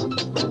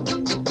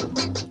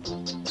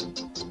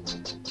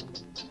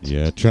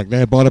 Yeah, track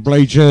there by the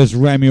Bleachers,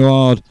 Ram You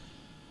Hard.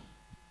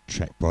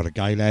 Track by the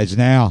Gay Lads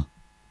now.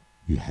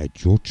 You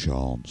had your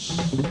chance.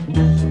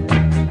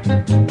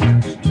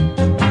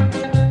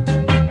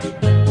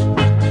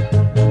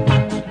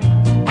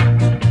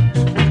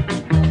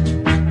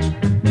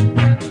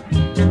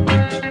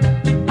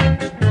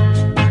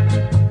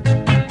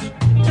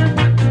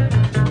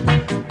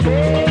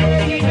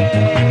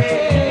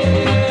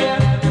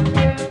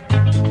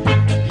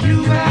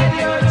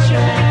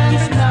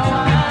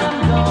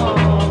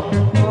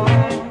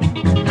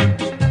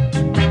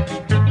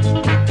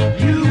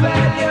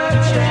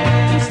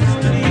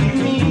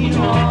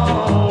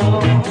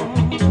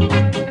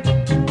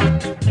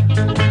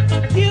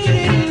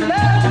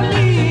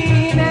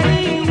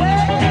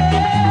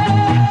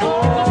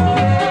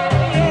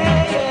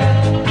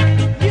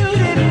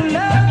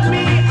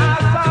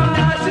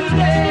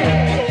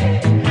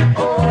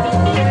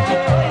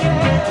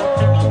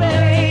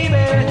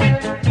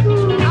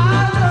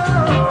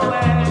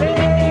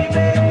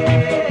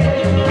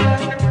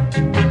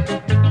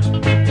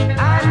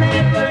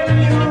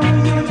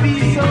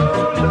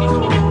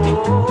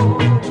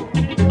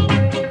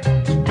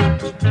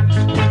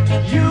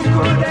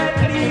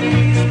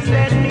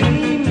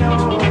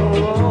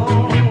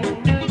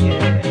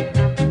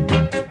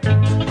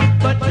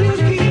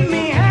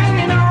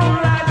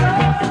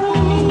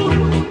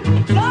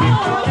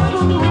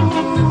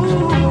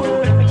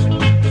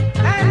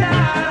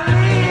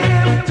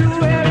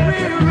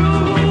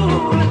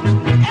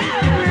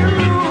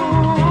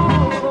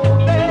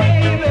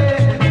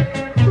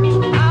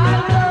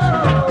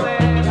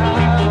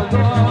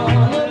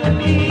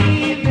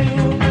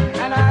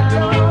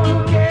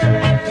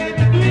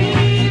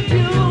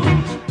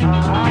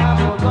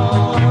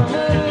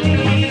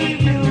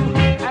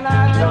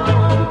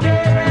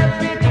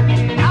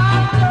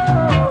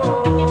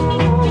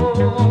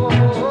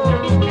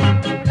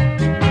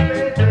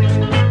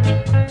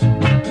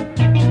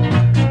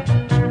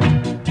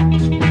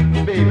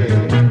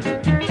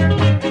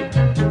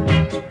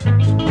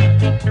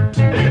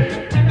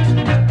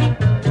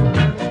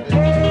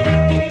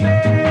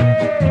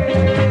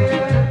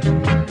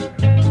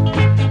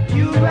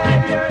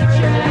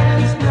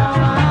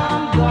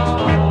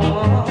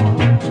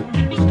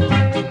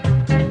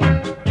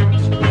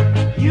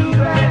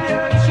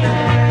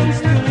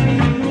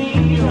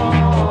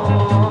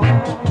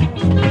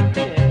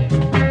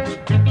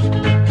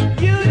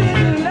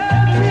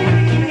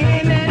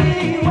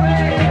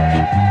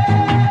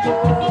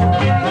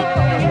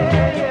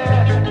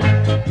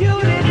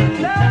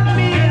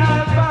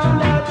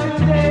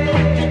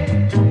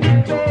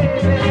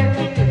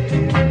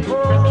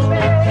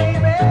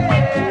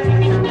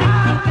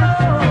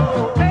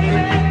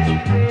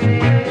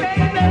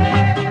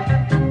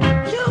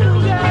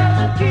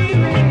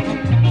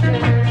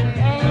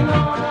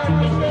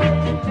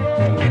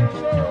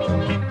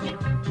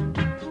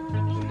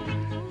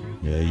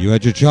 You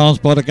had your chance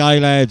by the Gay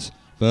Lads.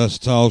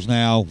 Versatiles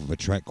now with a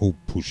track called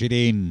Push It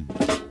In.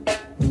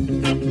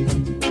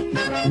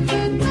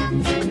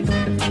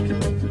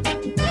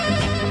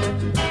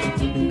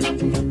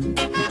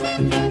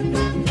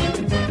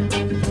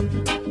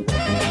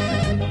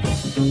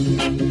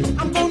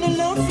 I'm gonna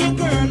love you,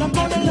 girl. I'm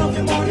gonna love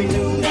you morning,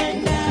 noon,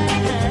 and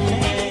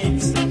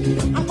night.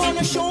 I'm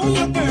gonna show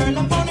you, girl.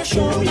 I'm gonna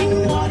show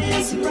you what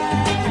is right.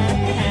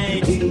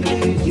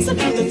 So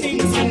do the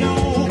things you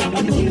know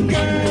a good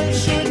girl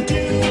should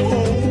do,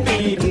 oh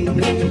baby.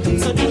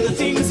 So do the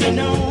things you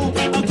know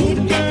a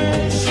good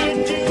girl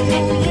should do,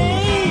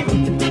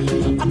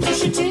 yeah. I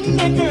push it in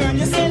there, girl.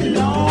 You say,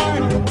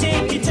 Lord,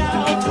 take it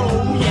out,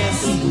 oh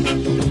yes.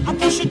 I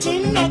push it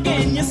in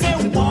again. You say,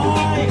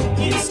 why?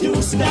 It's too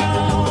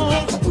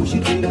stout. The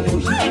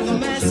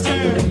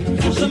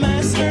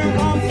master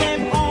of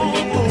them all,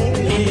 oh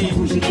yeah.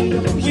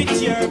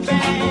 With your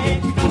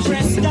back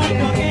pressed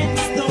up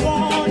against the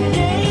wall,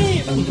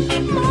 yeah.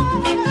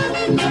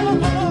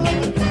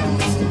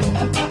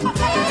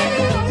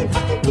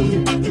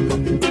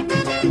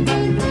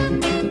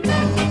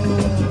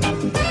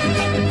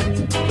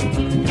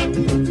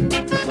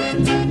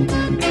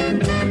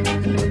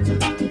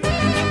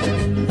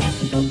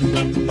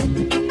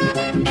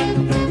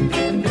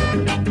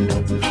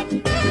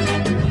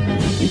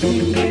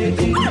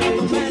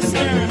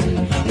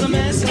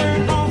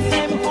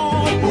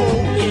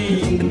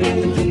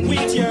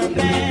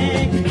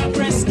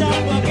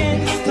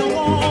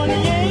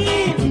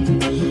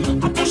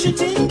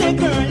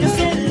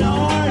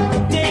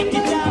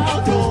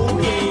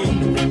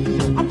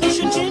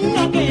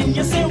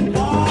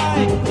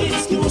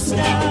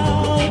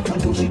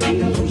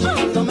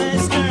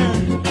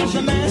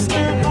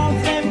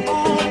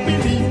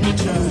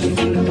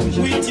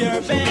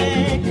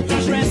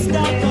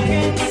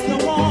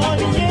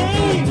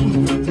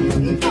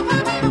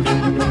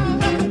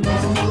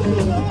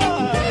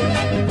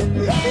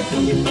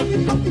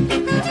 Yeah,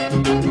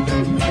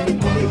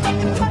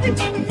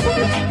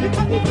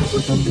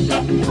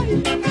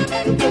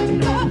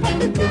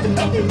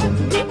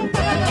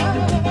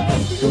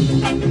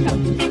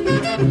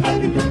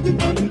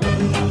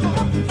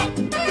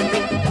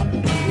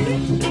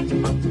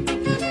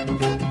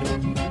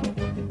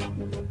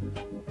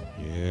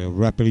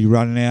 rapidly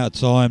running out of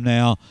time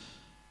now.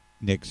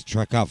 Next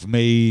track up for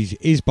me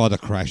is by the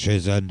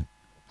Crashers and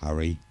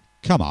Hurry,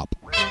 Come Up.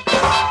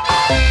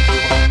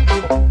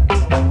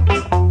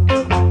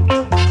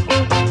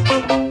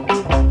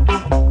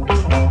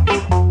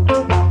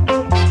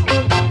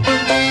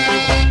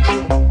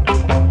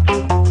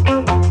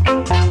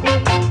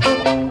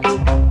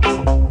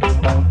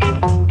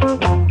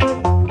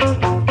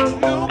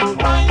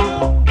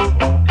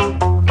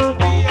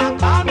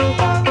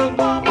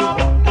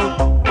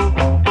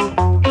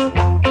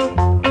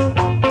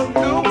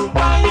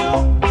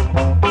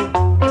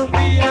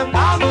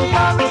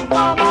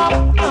 Come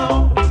on,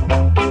 no.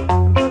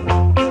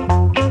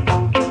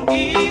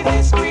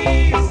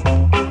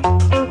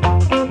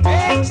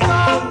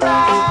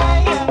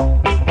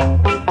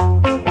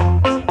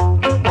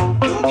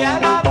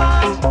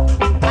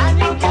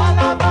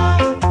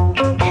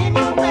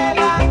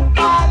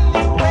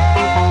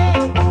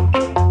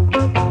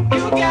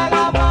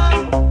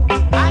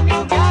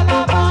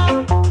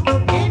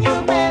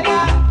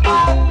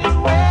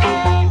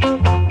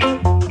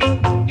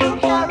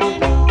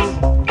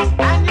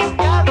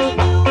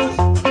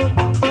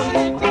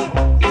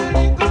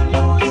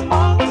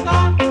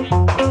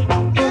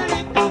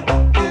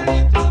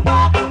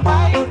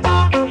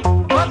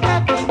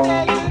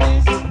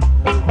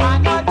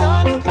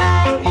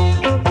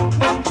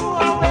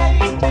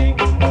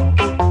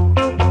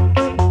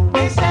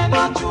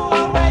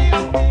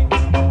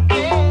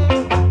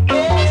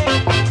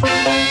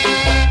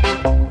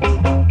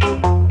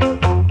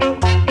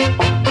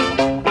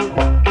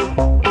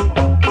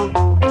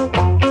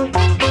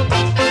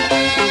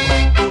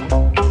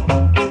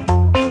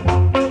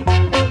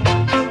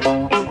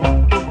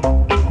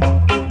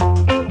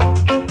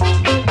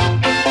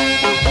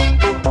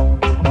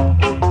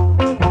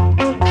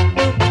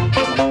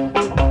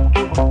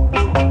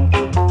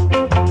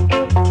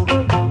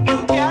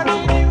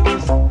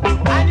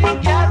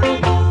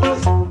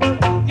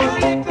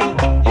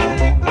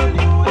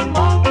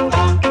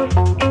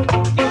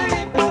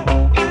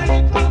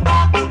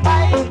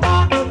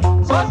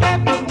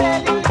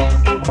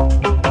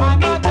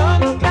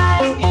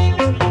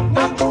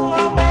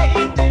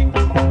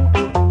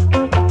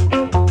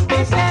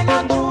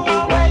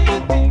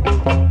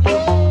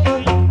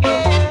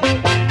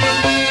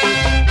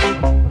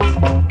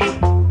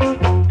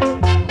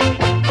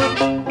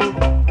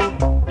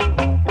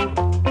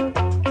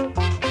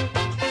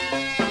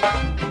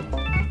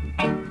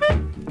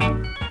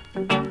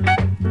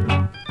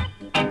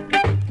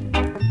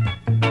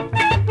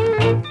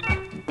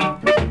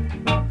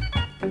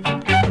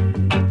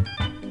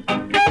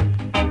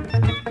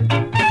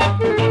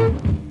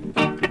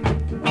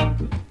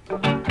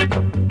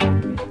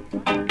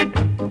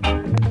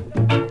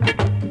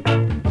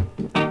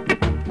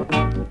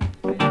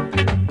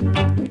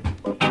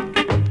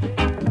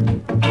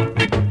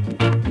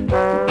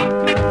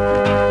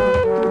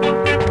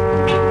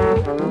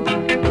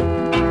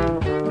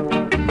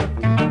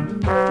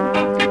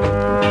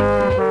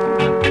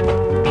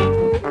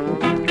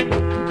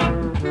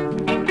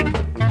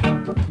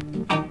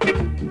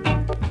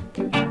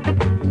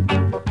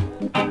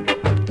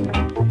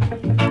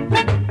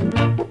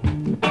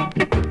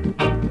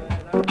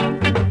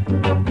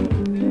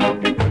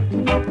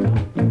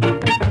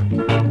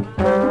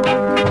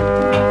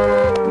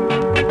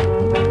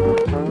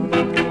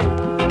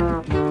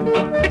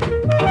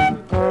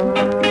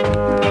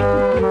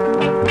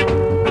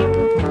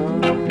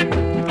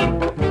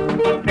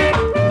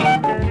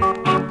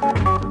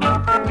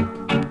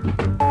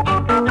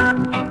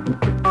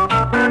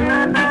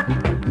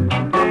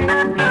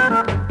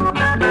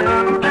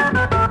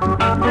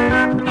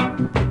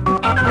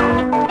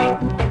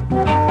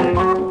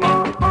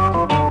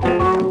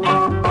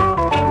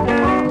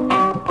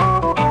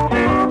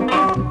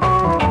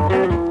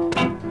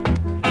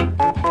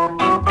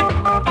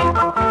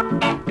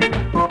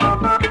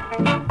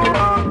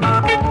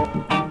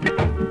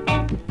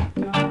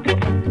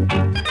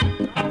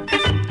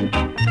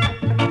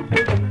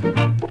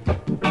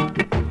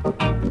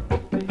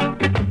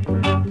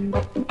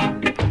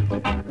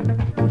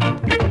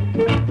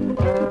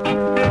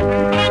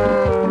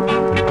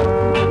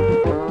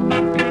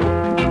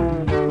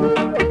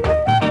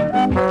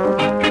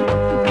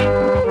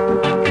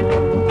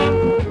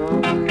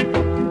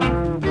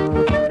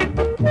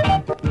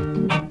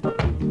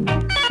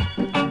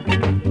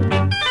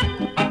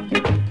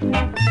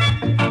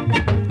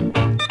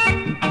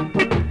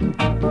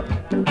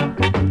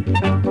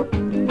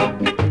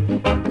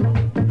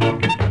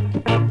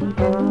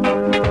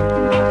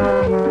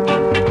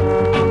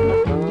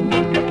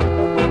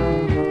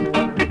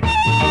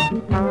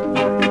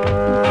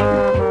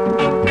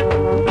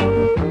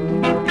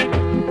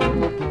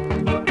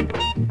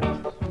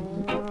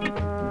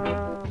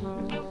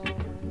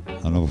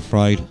 And I'm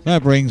afraid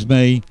that brings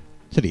me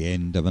to the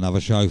end of another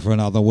show for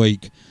another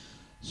week.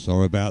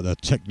 Sorry about the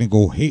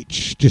technical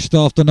hitch just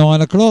after 9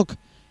 o'clock.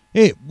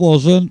 It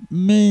wasn't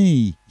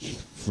me,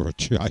 for a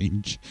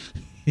change.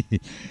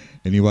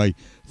 Anyway,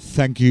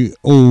 thank you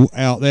all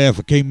out there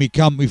for keeping me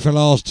company for the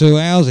last 2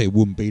 hours. It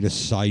wouldn't be the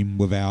same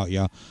without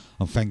you.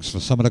 And thanks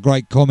for some of the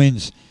great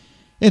comments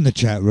in the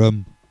chat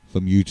room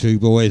from you two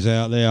boys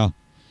out there.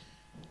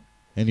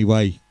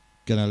 Anyway,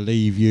 gonna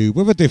leave you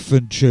with a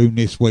different tune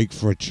this week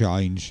for a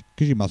change,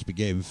 because you must be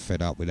getting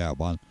fed up with that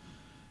one.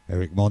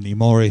 Eric Monty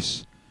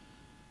Morris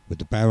with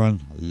the Baron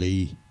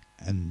Lee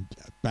and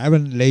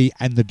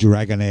the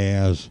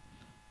Dragonaires,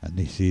 and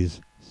this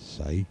is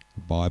Say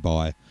Bye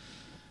Bye.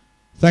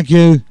 Thank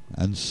you,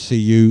 and see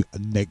you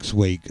next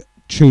week,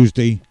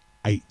 Tuesday,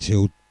 8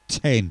 till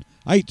 10.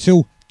 8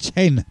 till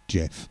 10,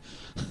 Jeff.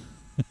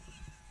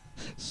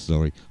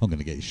 Sorry, I'm going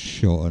to get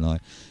shot, aren't I?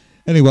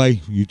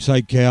 Anyway, you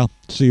take care.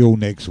 See you all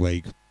next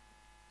week.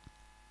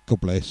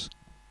 God bless.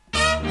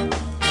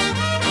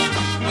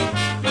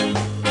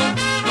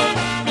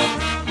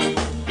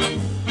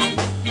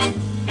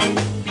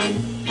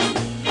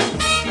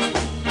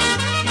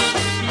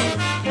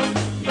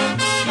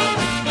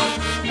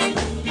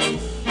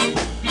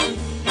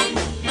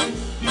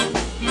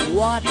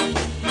 What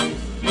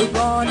you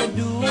gonna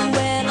do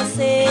when I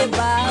say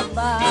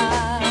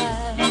bye-bye?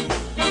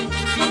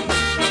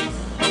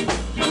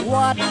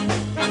 What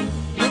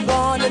you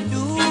gonna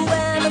do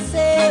when I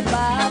say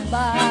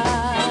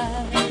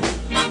bye-bye?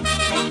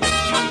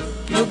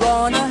 You're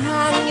gonna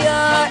hang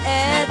your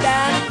head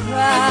and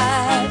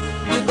cry.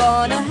 You're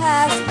gonna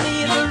ask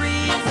me the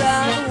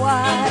reason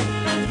why.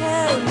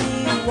 Tell me,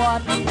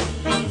 what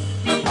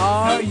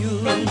are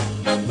you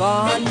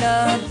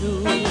gonna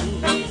do?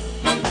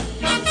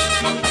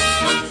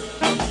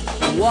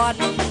 What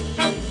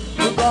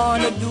you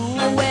gonna do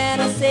when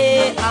I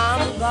say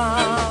I'm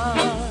gone?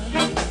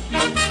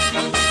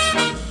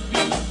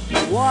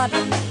 What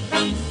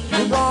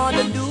you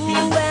gonna do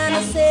when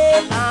I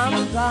say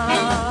I'm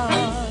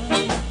gone?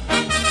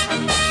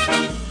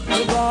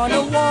 You're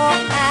gonna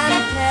walk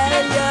and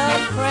tell your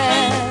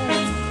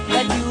friends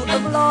that you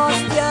have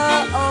lost your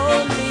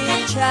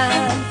only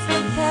chance.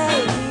 Tell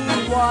me,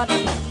 what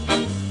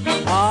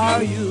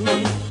are you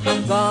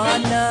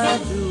gonna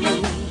do?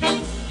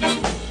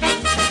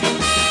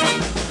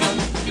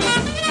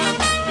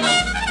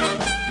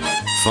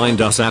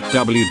 Find us at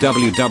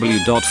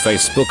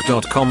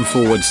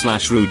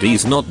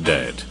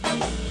www.facebook.com/Rudy'sNotDead.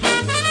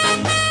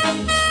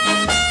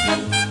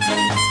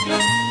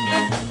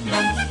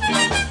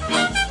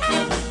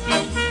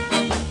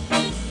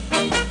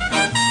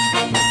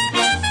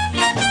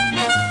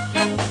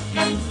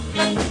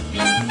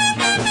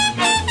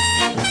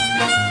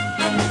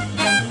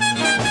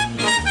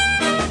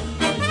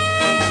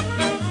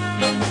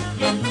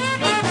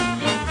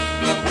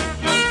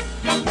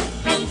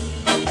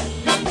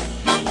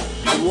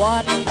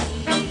 What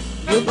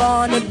you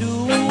gonna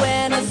do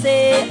when I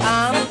say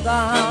I'm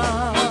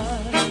gone?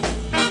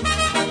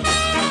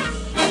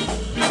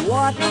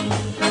 What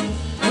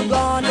you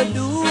gonna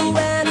do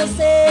when I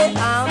say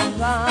I'm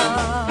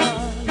gone?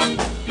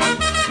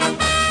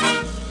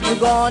 You're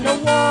gonna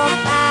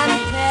walk and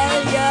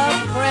tell your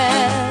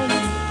friends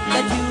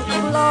that you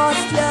have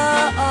lost your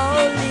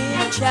only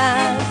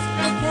chance.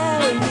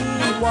 Tell me,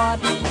 what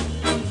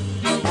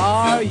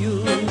are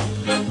you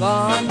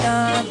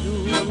gonna do?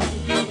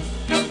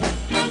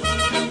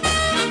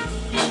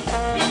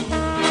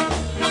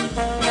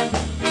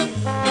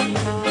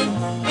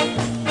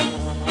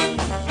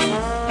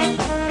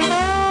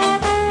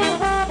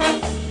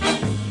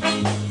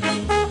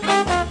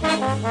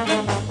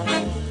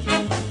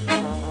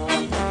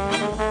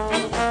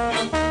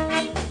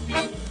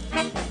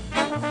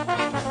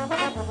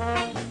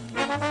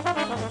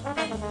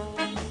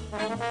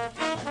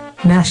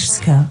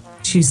 Nashska,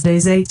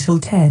 Tuesdays 8 till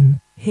 10,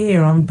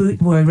 here on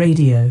Bootboy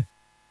Radio.